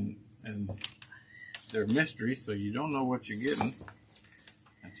do, and they're mysteries, so you don't know what you're getting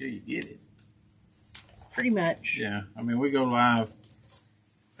until you get it. Pretty much. Yeah, I mean, we go live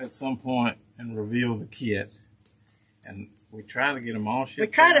at some point and reveal the kit, and we try to get them all shipped out.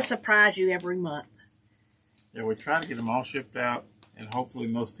 We try to surprise you every month. Yeah, we try to get them all shipped out, and hopefully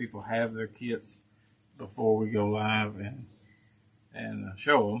most people have their kits before we go live and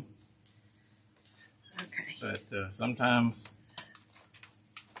show them. Okay. But sometimes...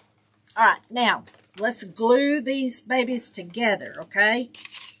 All right, now, let's glue these babies together, okay?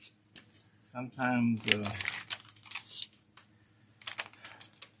 Sometimes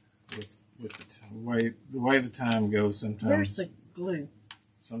with the way the time goes, sometimes... Where's the glue?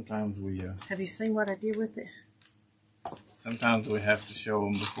 Sometimes we... Have you seen what I did with it? Sometimes we have to show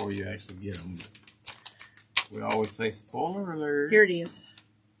them before you actually get them. But we always say, spoiler alert. Here it is.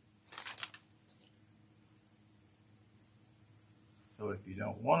 So if you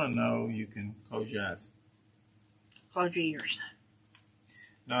don't want to know, you can close your eyes. Close your ears.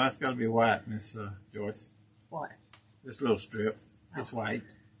 No, that's got to be white, Miss Joyce. What? This little strip. It's white.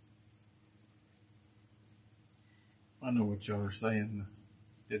 I know what y'all are saying.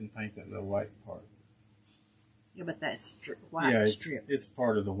 Didn't paint that little white part. Yeah, but that's white strip. It's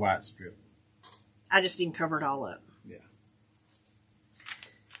part of the white strip. I just didn't cover it all up. Yeah.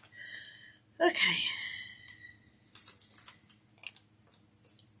 Okay.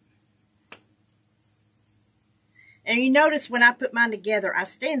 And you notice when I put mine together, I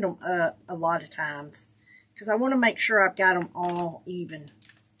stand them up a lot of times because I want to make sure I've got them all even.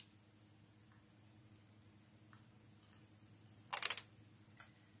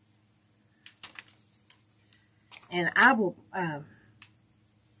 And I will,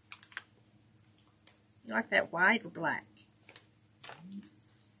 you like that white or black?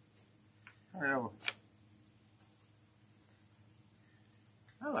 Well,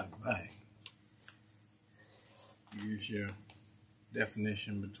 I like black. Use your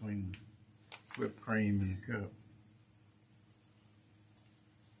definition between whipped cream and the cup.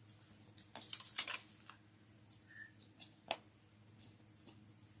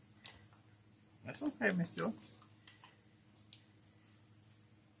 That's okay, Miss Joy.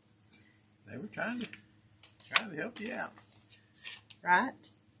 They were trying to help you out. Right?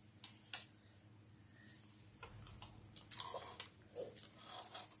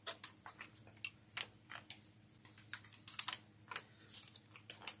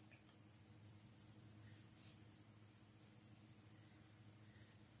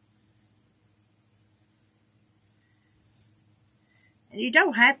 And you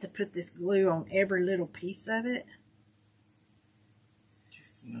don't have to put this glue on every little piece of it.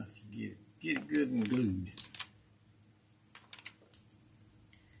 Just enough to get it good and glued.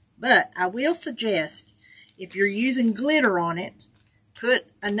 But I will suggest, if you're using glitter on it, put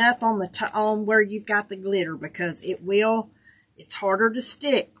enough on on where you've got the glitter, because it's harder to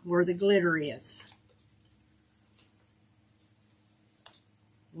stick where the glitter is.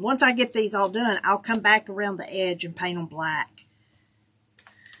 Once I get these all done, I'll come back around the edge and paint them black.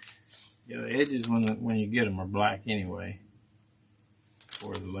 Yeah, the edges when you get them are black anyway,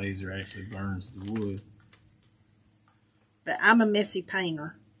 before the laser actually burns the wood. But I'm a messy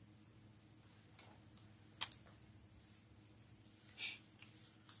painter.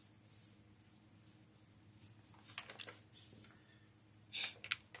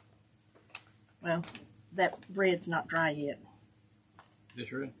 Well, that red's not dry yet.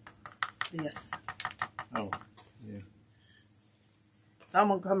 This red? This. Oh, yeah. So I'm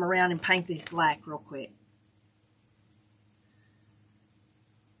going to come around and paint these black real quick.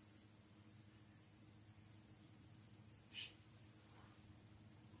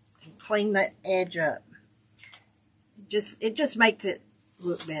 And clean that edge up. It just makes it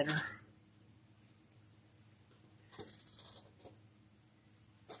look better.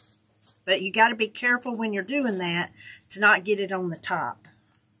 But you got to be careful when you're doing that to not get it on the top.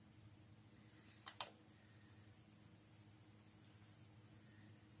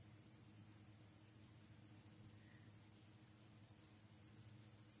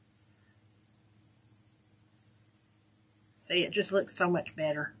 See, it just looks so much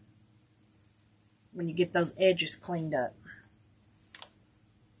better when you get those edges cleaned up.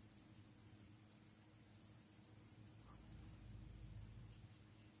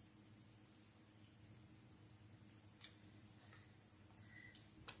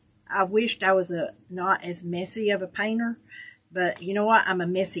 I wished I was not as messy of a painter, but you know what? I'm a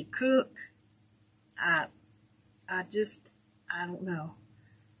messy cook. I don't know.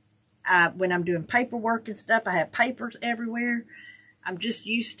 when I'm doing paperwork and stuff, I have papers everywhere. I'm just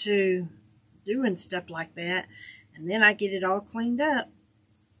used to doing stuff like that. And then I get it all cleaned up.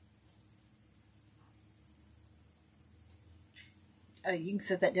 You can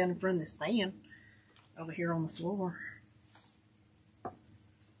set that down in front of this fan over here on the floor.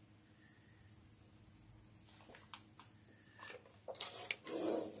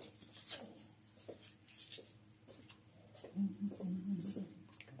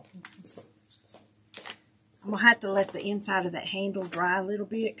 I'm going to have to let the inside of that handle dry a little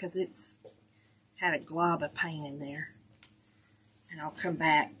bit because it's had a glob of paint in there. And I'll come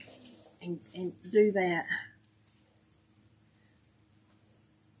back and do that.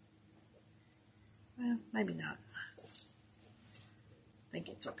 Well, maybe not. I think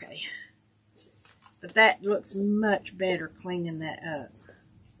it's okay. But that looks much better cleaning that up.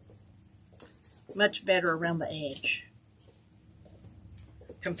 Much better around the edge.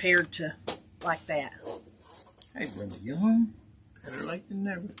 Compared to like that. Hey, brother Young. Better late than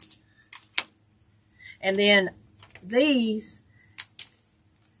never. And then these,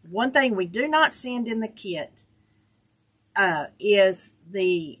 one thing we do not send in the kit is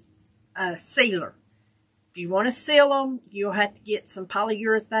the sealer. If you want to seal them, you'll have to get some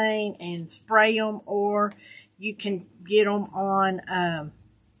polyurethane and spray them, or you can get them on,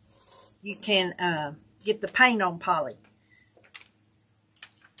 you can get the paint on poly.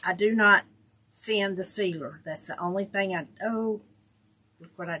 I do not send the sealer. That's the only thing oh,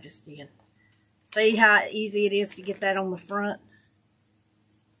 look what I just did. See how easy it is to get that on the front?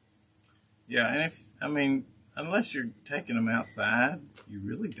 Yeah, and unless you're taking them outside, you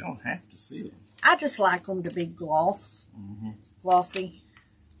really don't have to seal them. I just like them to be glossy.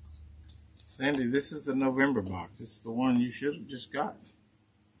 Sandy, this is the November box. This is the one you should have just got.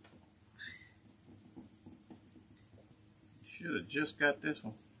 You should have just got this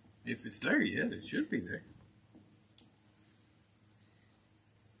one. If it's there yet, it should be there.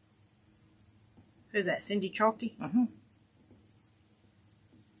 Who's that, Cindy Chalky? Uh-huh.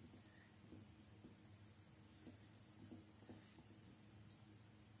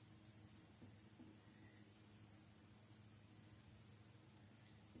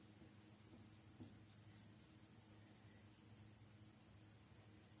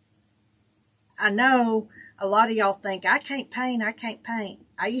 I know a lot of y'all think, I can't paint.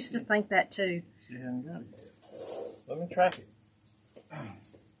 I used to think that too. She hasn't got it yet. Let me track it.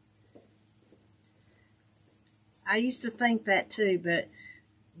 I used to think that too, but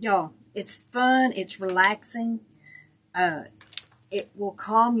y'all, it's fun, it's relaxing. It will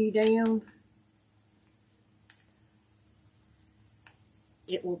calm you down.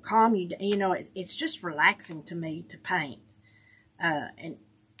 It will calm you down. You know, it's just relaxing to me to paint. And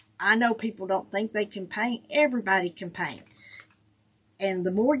I know people don't think they can paint. Everybody can paint. And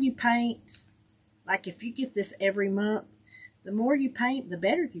the more you paint, like if you get this every month, the more you paint, the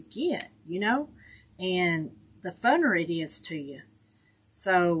better you get, you know? And the funner it is to you.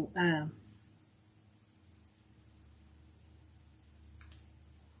 So,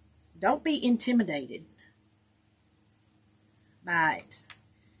 don't be intimidated by it.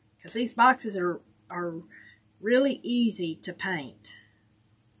 Because these boxes are really easy to paint.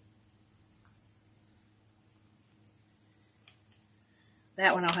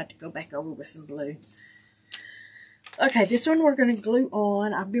 That one I'll have to go back over with some blue. Okay, this one we're going to glue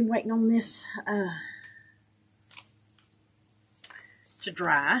on. I've been waiting on this to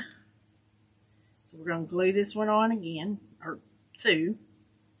dry. So we're going to glue this one on again, or two.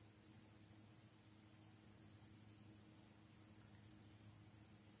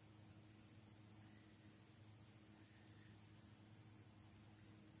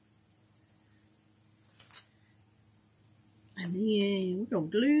 And then we're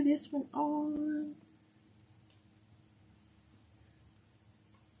going to glue this one on.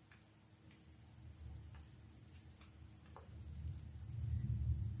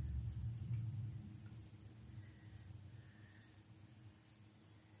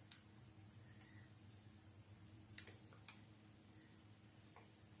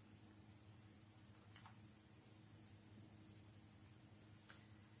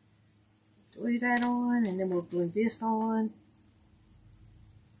 Glue that on, and then we'll glue this on.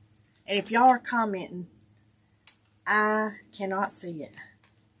 And if y'all are commenting, I cannot see it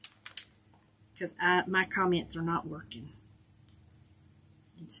because my comments are not working.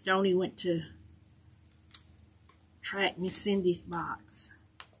 And Stoney went to track Miss Cindy's box.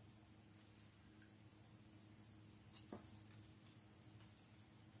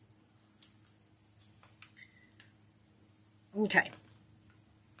 Okay.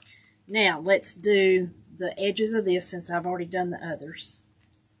 Now let's do the edges of this since I've already done the others.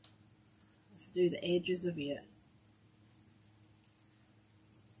 just do the edges of it.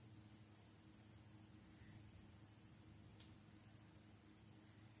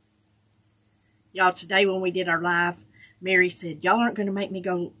 Y'all, today when we did our live, Mary said, y'all aren't going to make me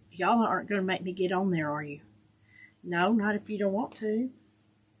get on there, are you? No, not if you don't want to.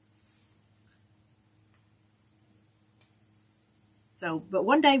 So, but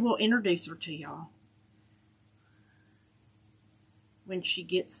one day we'll introduce her to y'all. When she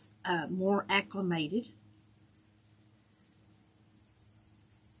gets more acclimated.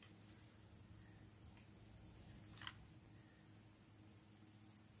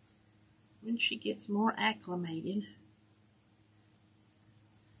 When she gets more acclimated.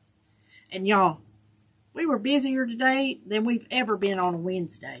 And y'all, we were busier today than we've ever been on a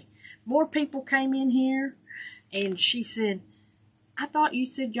Wednesday. More people came in here, and she said, I thought you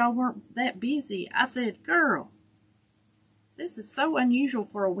said y'all weren't that busy. I said, girl, this is so unusual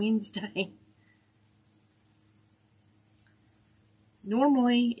for a Wednesday.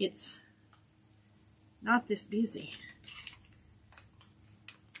 Normally, it's not this busy.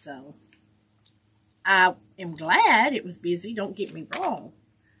 So, I am glad it was busy. Don't get me wrong.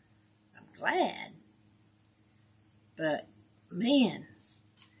 I'm glad. But, man,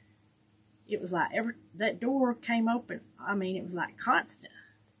 it was like that door came open. I mean, it was like constant.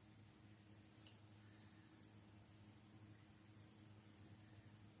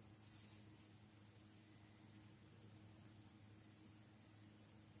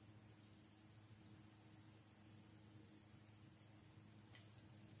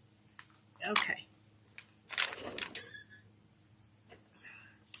 Okay.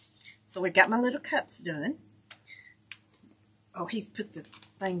 So we got my little cups done. Oh, he's put the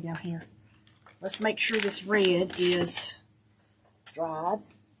thing down here. Let's make sure this red is dried.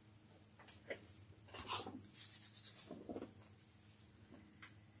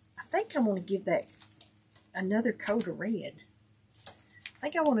 I think I want to give that another coat of red. I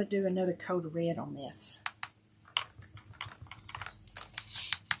think I want to do another coat of red on this.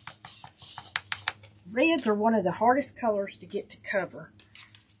 Reds are one of the hardest colors to get to cover.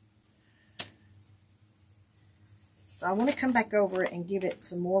 So I want to come back over it and give it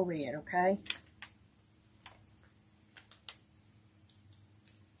some more red, okay?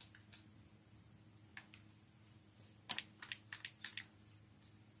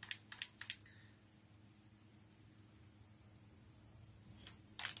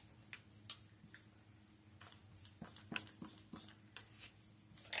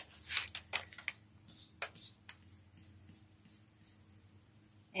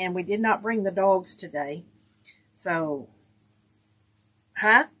 And we did not bring the dogs today. So,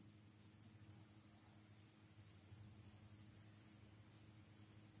 huh?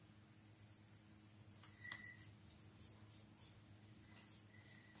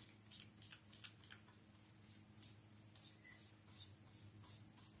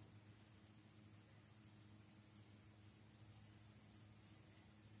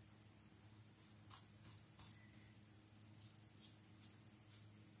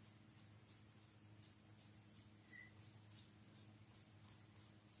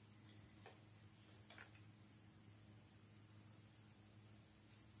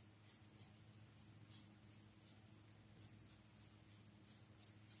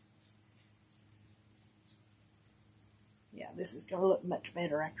 Yeah, this is going to look much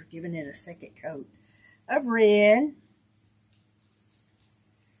better after giving it a second coat of red.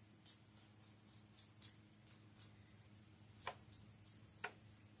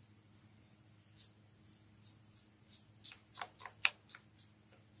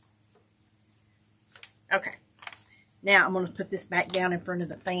 Okay, now I'm going to put this back down in front of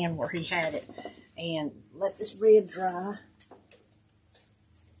the fan where he had it and let this red dry.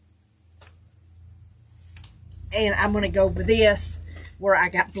 And I'm going to go with this where I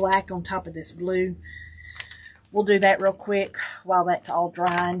got black on top of this blue. We'll do that real quick while that's all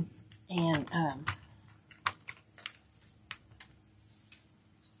drying. And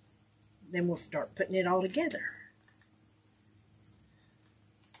then we'll start putting it all together.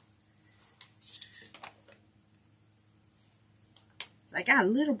 I got a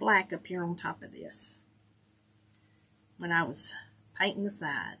little black up here on top of this when I was painting the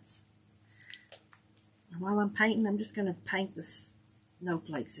sides. And while I'm painting, I'm just going to paint the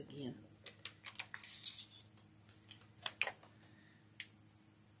snowflakes again.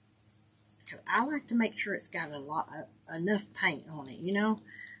 Because I like to make sure it's got enough paint on it, you know.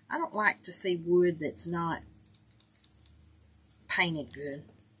 I don't like to see wood that's not painted good.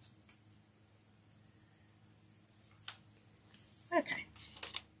 Okay.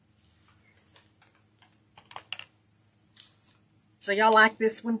 So y'all like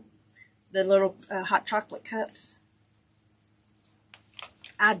this one? The little hot chocolate cups.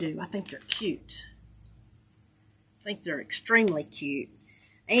 I do. I think they're cute. I think they're extremely cute.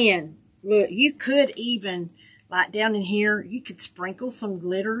 And look, you could even, like down in here, you could sprinkle some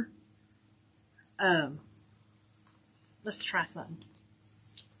glitter. Let's try something.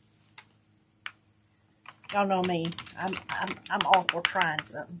 Y'all know me. I'm all for trying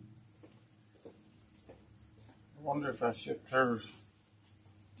something. I wonder if I shipped hers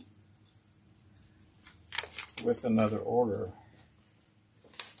with another order.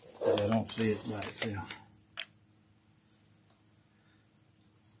 But I don't see it by itself.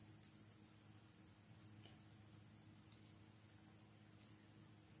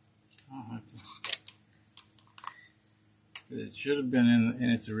 I'll have to. It should have been in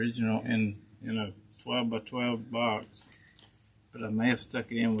its original in a 12 by 12 box, but I may have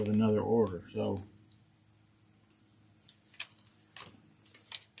stuck it in with another order. So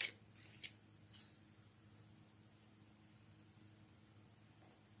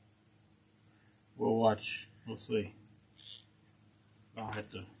we'll watch. We'll see. I'll have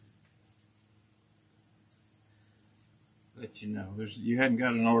to let you know. You hadn't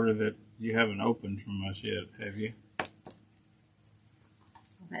got an order that you haven't opened from us yet, have you?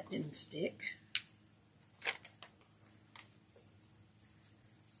 That didn't stick.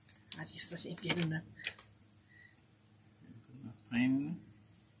 I just didn't get enough. Put enough paint in it.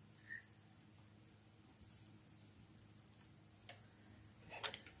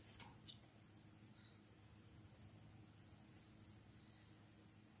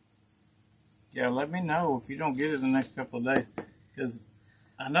 Yeah, let me know if you don't get it in the next couple of days, because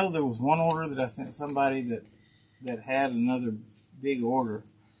I know there was one order that I sent somebody that had another big order,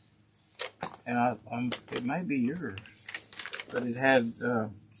 and it may be yours, but it had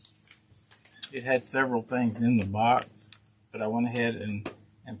several things in the box, but I went ahead and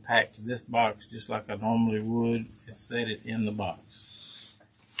packed this box just like I normally would and set it in the box.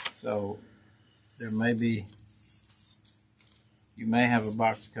 So there may be. You may have a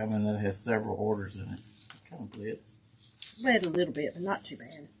box coming that has several orders in it. Kind of bled. Bled a little bit, but not too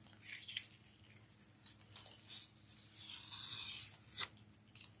bad.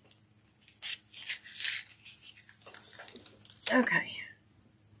 Okay.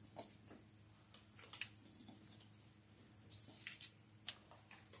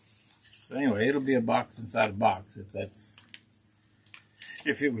 So anyway, it'll be a box inside a box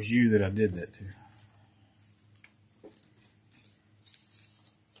if it was you that I did that to.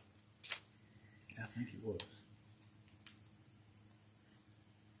 I think it was.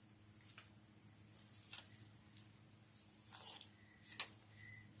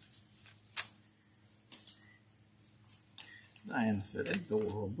 Diana said that door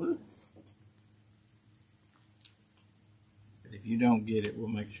will blue. But if you don't get it, we'll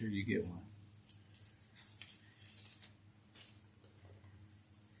make sure you get one.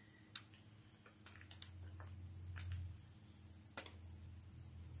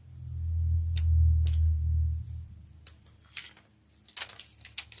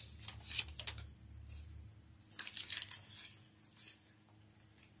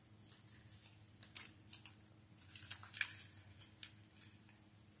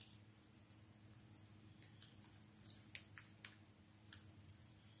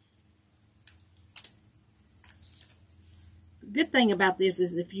 Good thing about this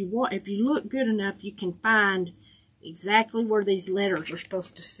is if you look good enough, you can find exactly where these letters are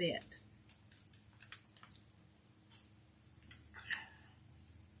supposed to sit.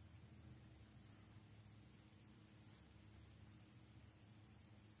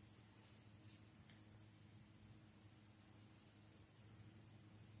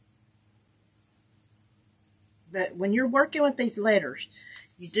 But when you're working with these letters,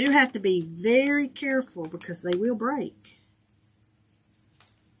 you do have to be very careful because they will break.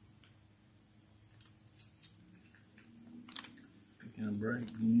 Speaking of break,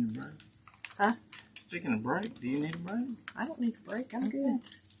 do you need a break? Huh? Speaking of break, do you need a break? I don't need a break. I'm good.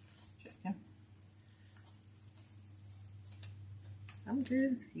 Checking. I'm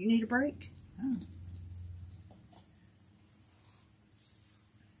good. You need a break? Oh.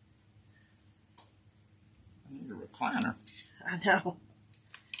 I need a recliner. I know.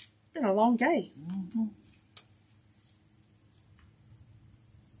 It's been a long day. Mm-hmm.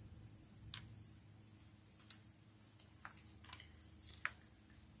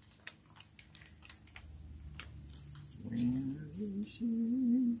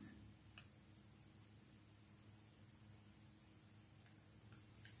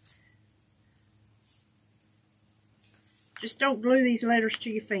 Just don't glue these letters to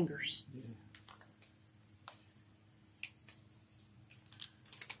your fingers. Yeah.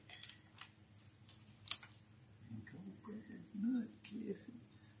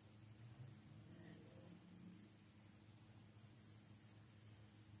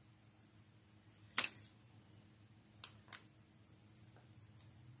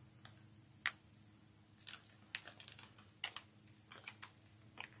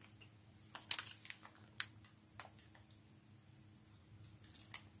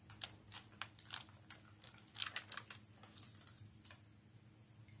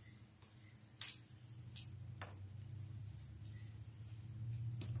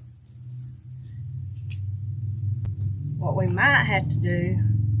 what we might have to do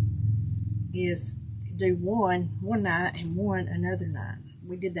is do one night and one another night.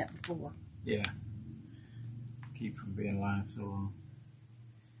 We did that before. Yeah. Keep from being live so long.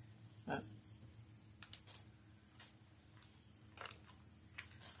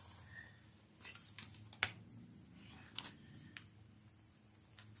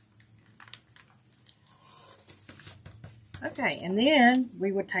 Okay, and then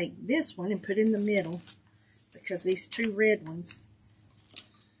we would take this one and put in the middle because these two red ones.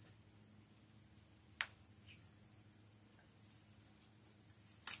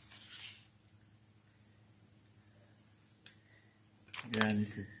 Yeah, and you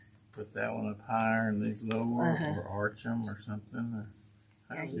could put that one up higher and these lower, or arch them or something.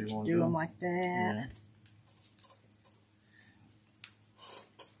 Or yeah, you could do them like that. Yeah.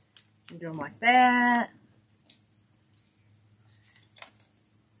 You do them like that.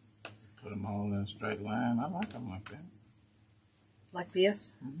 Put them all in a straight line. I like them like that. Like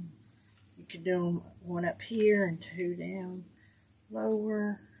this. Mm-hmm. You could do them one up here and two down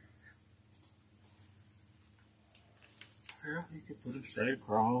lower. Yeah, you could put them straight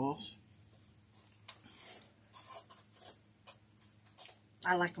across.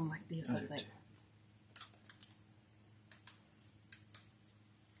 I like them like this, I think.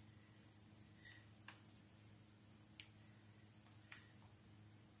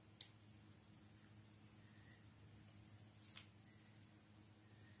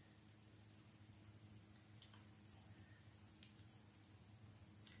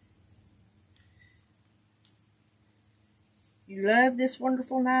 You love this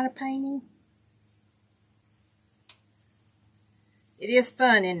wonderful night of painting? It is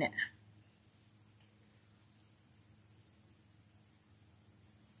fun, isn't it?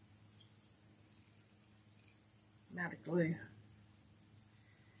 I'm out of glue.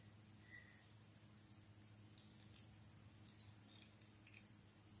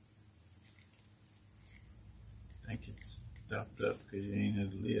 I think it's stopped up because you ain't had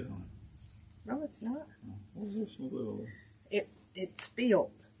a lid on it. No, it's not. Where's this little? It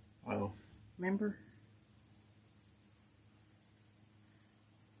spilled. Oh. Remember?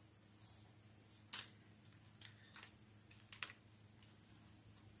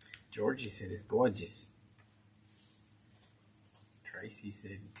 Georgie said it's gorgeous. Tracy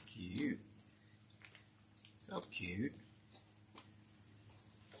said it's cute. So cute.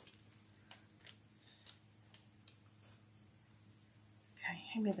 Okay,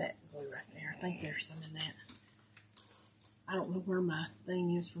 hand me that glue right there. I think there's some in that. I don't know where my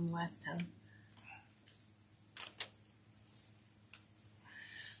thing is from last time.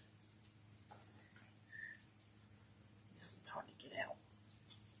 This one's hard to get out.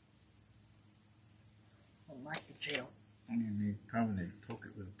 I don't like the gel. You probably need to poke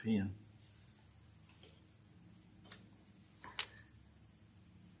it with a pen.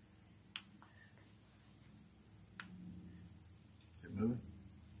 Is it moving?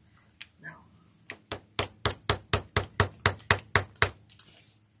 No.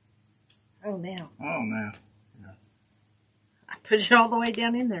 Oh, now. Oh, now. Yeah. I put it all the way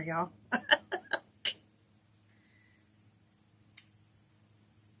down in there, y'all.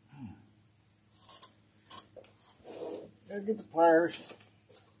 Gotta get the pliers.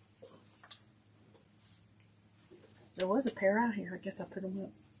 There was a pair out here. I guess I put them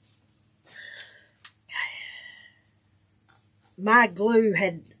up. My glue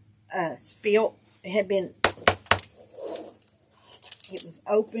had spilt. It was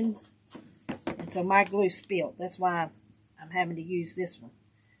open, and so my glue spilled. That's why I'm having to use this one.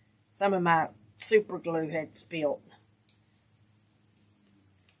 Some of my super glue had spilled.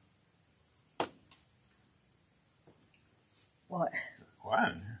 What? It's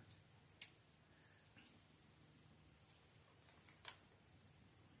quiet in here.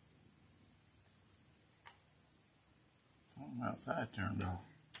 Something outside turned off.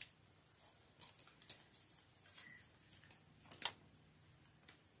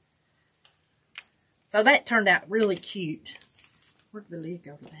 So that turned out really cute. Where'd the lid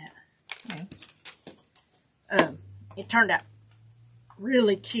go to that? Yeah. It turned out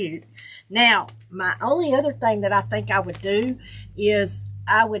really cute. Now, my only other thing that I think I would do is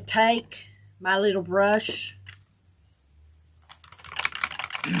I would take my little brush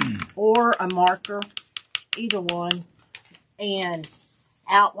or a marker, either one, and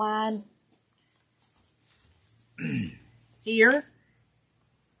outline here.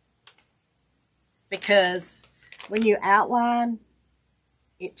 Because when you outline,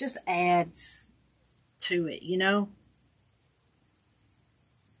 it just adds to it, you know?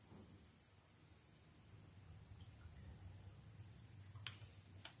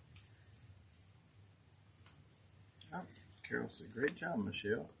 Oh, Carol said, great job,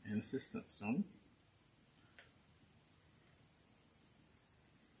 Michelle. And Assistant Stony.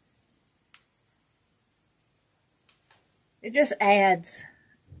 It just adds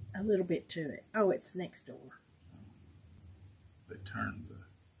a little bit to it. Oh, it's next door. They turn the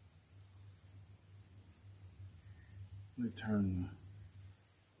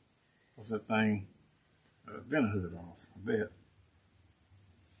what's that thing? Vent hood off, I bet.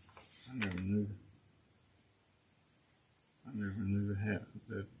 I never knew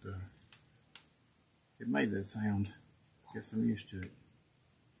that it made that sound. Guess I'm used to it.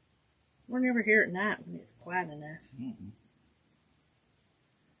 We're never here at night when it's quiet enough. Mm-mm.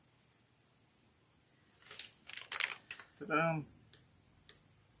 Ta-da.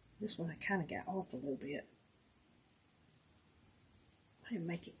 This one I kind of got off a little bit. I didn't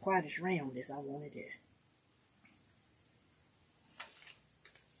make it quite as round as I wanted it.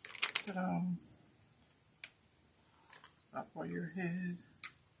 Ta-da. Stop while you're ahead.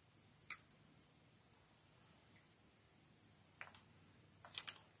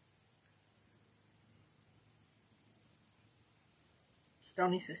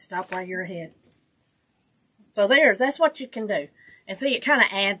 Stony says, stop while you're ahead. So that's what you can do. And see, it kind of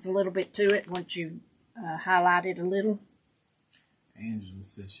adds a little bit to it once you highlight it a little. Angela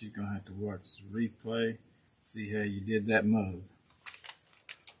says she's going to have to watch the replay, see how you did that mug.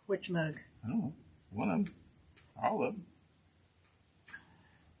 Which mug? I don't know. One of them. All of them.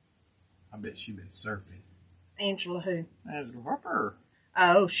 I bet she's been surfing. Angela who? Angela Harper.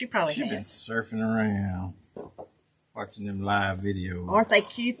 Oh, she probably She's been has. surfing around, watching them live videos. Aren't they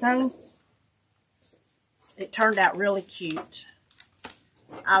cute, though? It turned out really cute.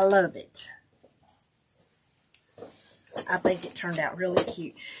 I love it. I think it turned out really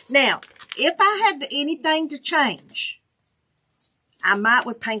cute. Now, if I had anything to change, I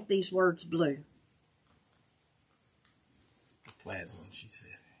would paint these words blue. The plaid one, she said.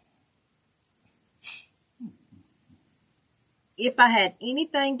 If I had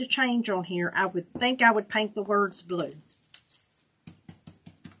anything to change on here, I would paint the words blue.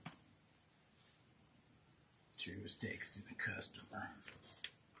 She was texting a customer.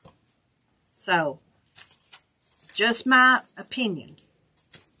 So, just my opinion.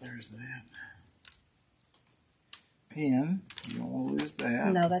 There's that. Pen. You don't want to lose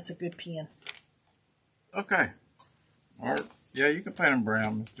that. No, that's a good pen. Okay. All right. Yeah, you can paint them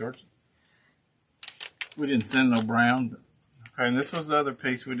brown, Miss George. We didn't send no brown. Okay, and this was the other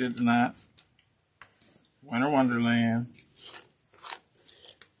piece we did tonight. Winter Wonderland.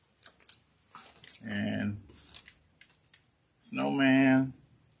 And Snowman.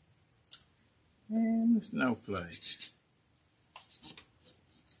 And the Snowflake.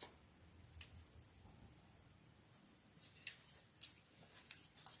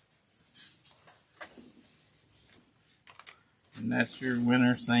 And that's your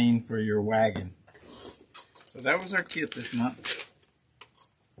winter scene for your wagon. So that was our kit this month.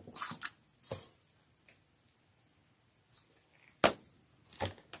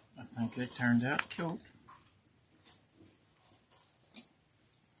 I think they turned out cute.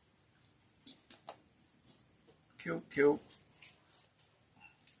 Cute.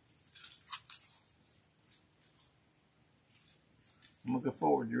 I'm looking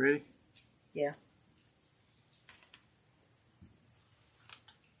forward. You ready? Yeah.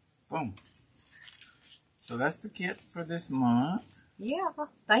 Boom. So that's the kit for this month. Yeah.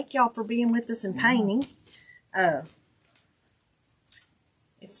 Thank y'all for being with us and painting.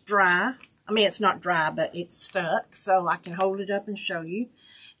 It's dry. I mean, it's not dry, but it's stuck. So I can hold it up and show you.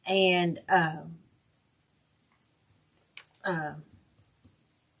 And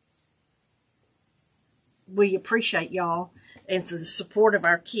we appreciate y'all and for the support of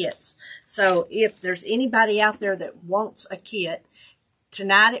our kits. So if there's anybody out there that wants a kit,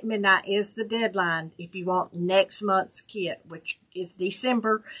 tonight at midnight is the deadline. If you want next month's kit, which is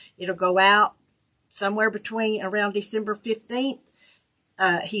December, it'll go out somewhere between around December 15th.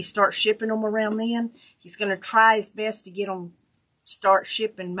 He starts shipping them around then. He's going to try his best to get them start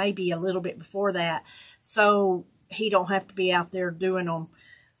shipping maybe a little bit before that, so he don't have to be out there doing them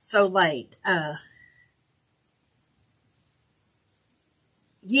so late.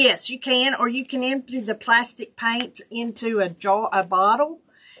 Yes, you can, or you can empty the plastic paint into a bottle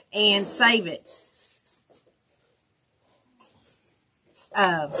and save it.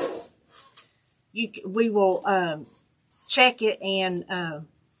 We will check it, and I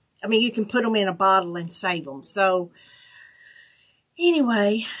mean, you can put them in a bottle and save them. So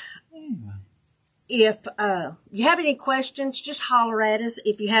anyway, if you have any questions, just holler at us.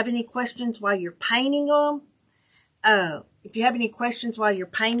 If you have any questions while you're painting them, I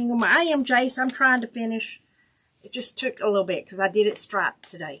am Jace. I'm trying to finish It just took a little bit because I did it striped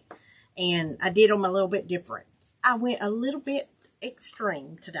today. And I did them a little bit different. I went a little bit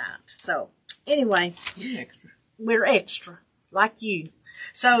extreme tonight. So, anyway. We're extra, like you.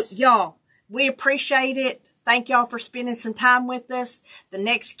 So, y'all, we appreciate it. Thank y'all for spending some time with us. The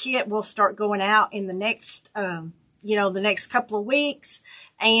next kit will start going out in the next, the next couple of weeks.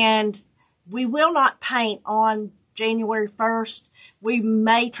 And we will not paint on January 1st. We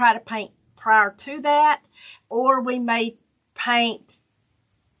may try to paint prior to that, or we may paint,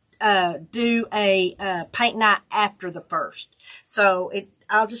 do a paint night after the 1st. So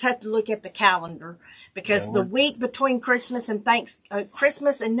I'll just have to look at the calendar because the week between Christmas and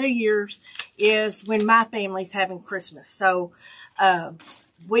Christmas and New Year's is when my family's having Christmas. So,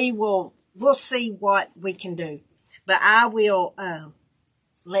 we'll see what we can do, but I will,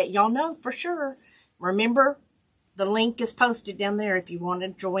 let y'all know for sure. Remember, the link is posted down there if you want to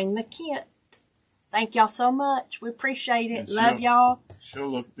join the kit. Thank y'all so much. We appreciate it. Love y'all.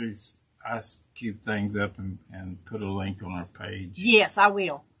 She'll look these ice cube things up and put a link on our page. Yes, I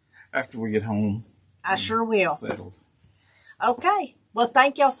will. After we get home. I sure will. Settled. Okay. Well,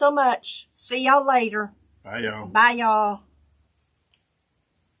 thank y'all so much. See y'all later. Bye, y'all. Bye, y'all.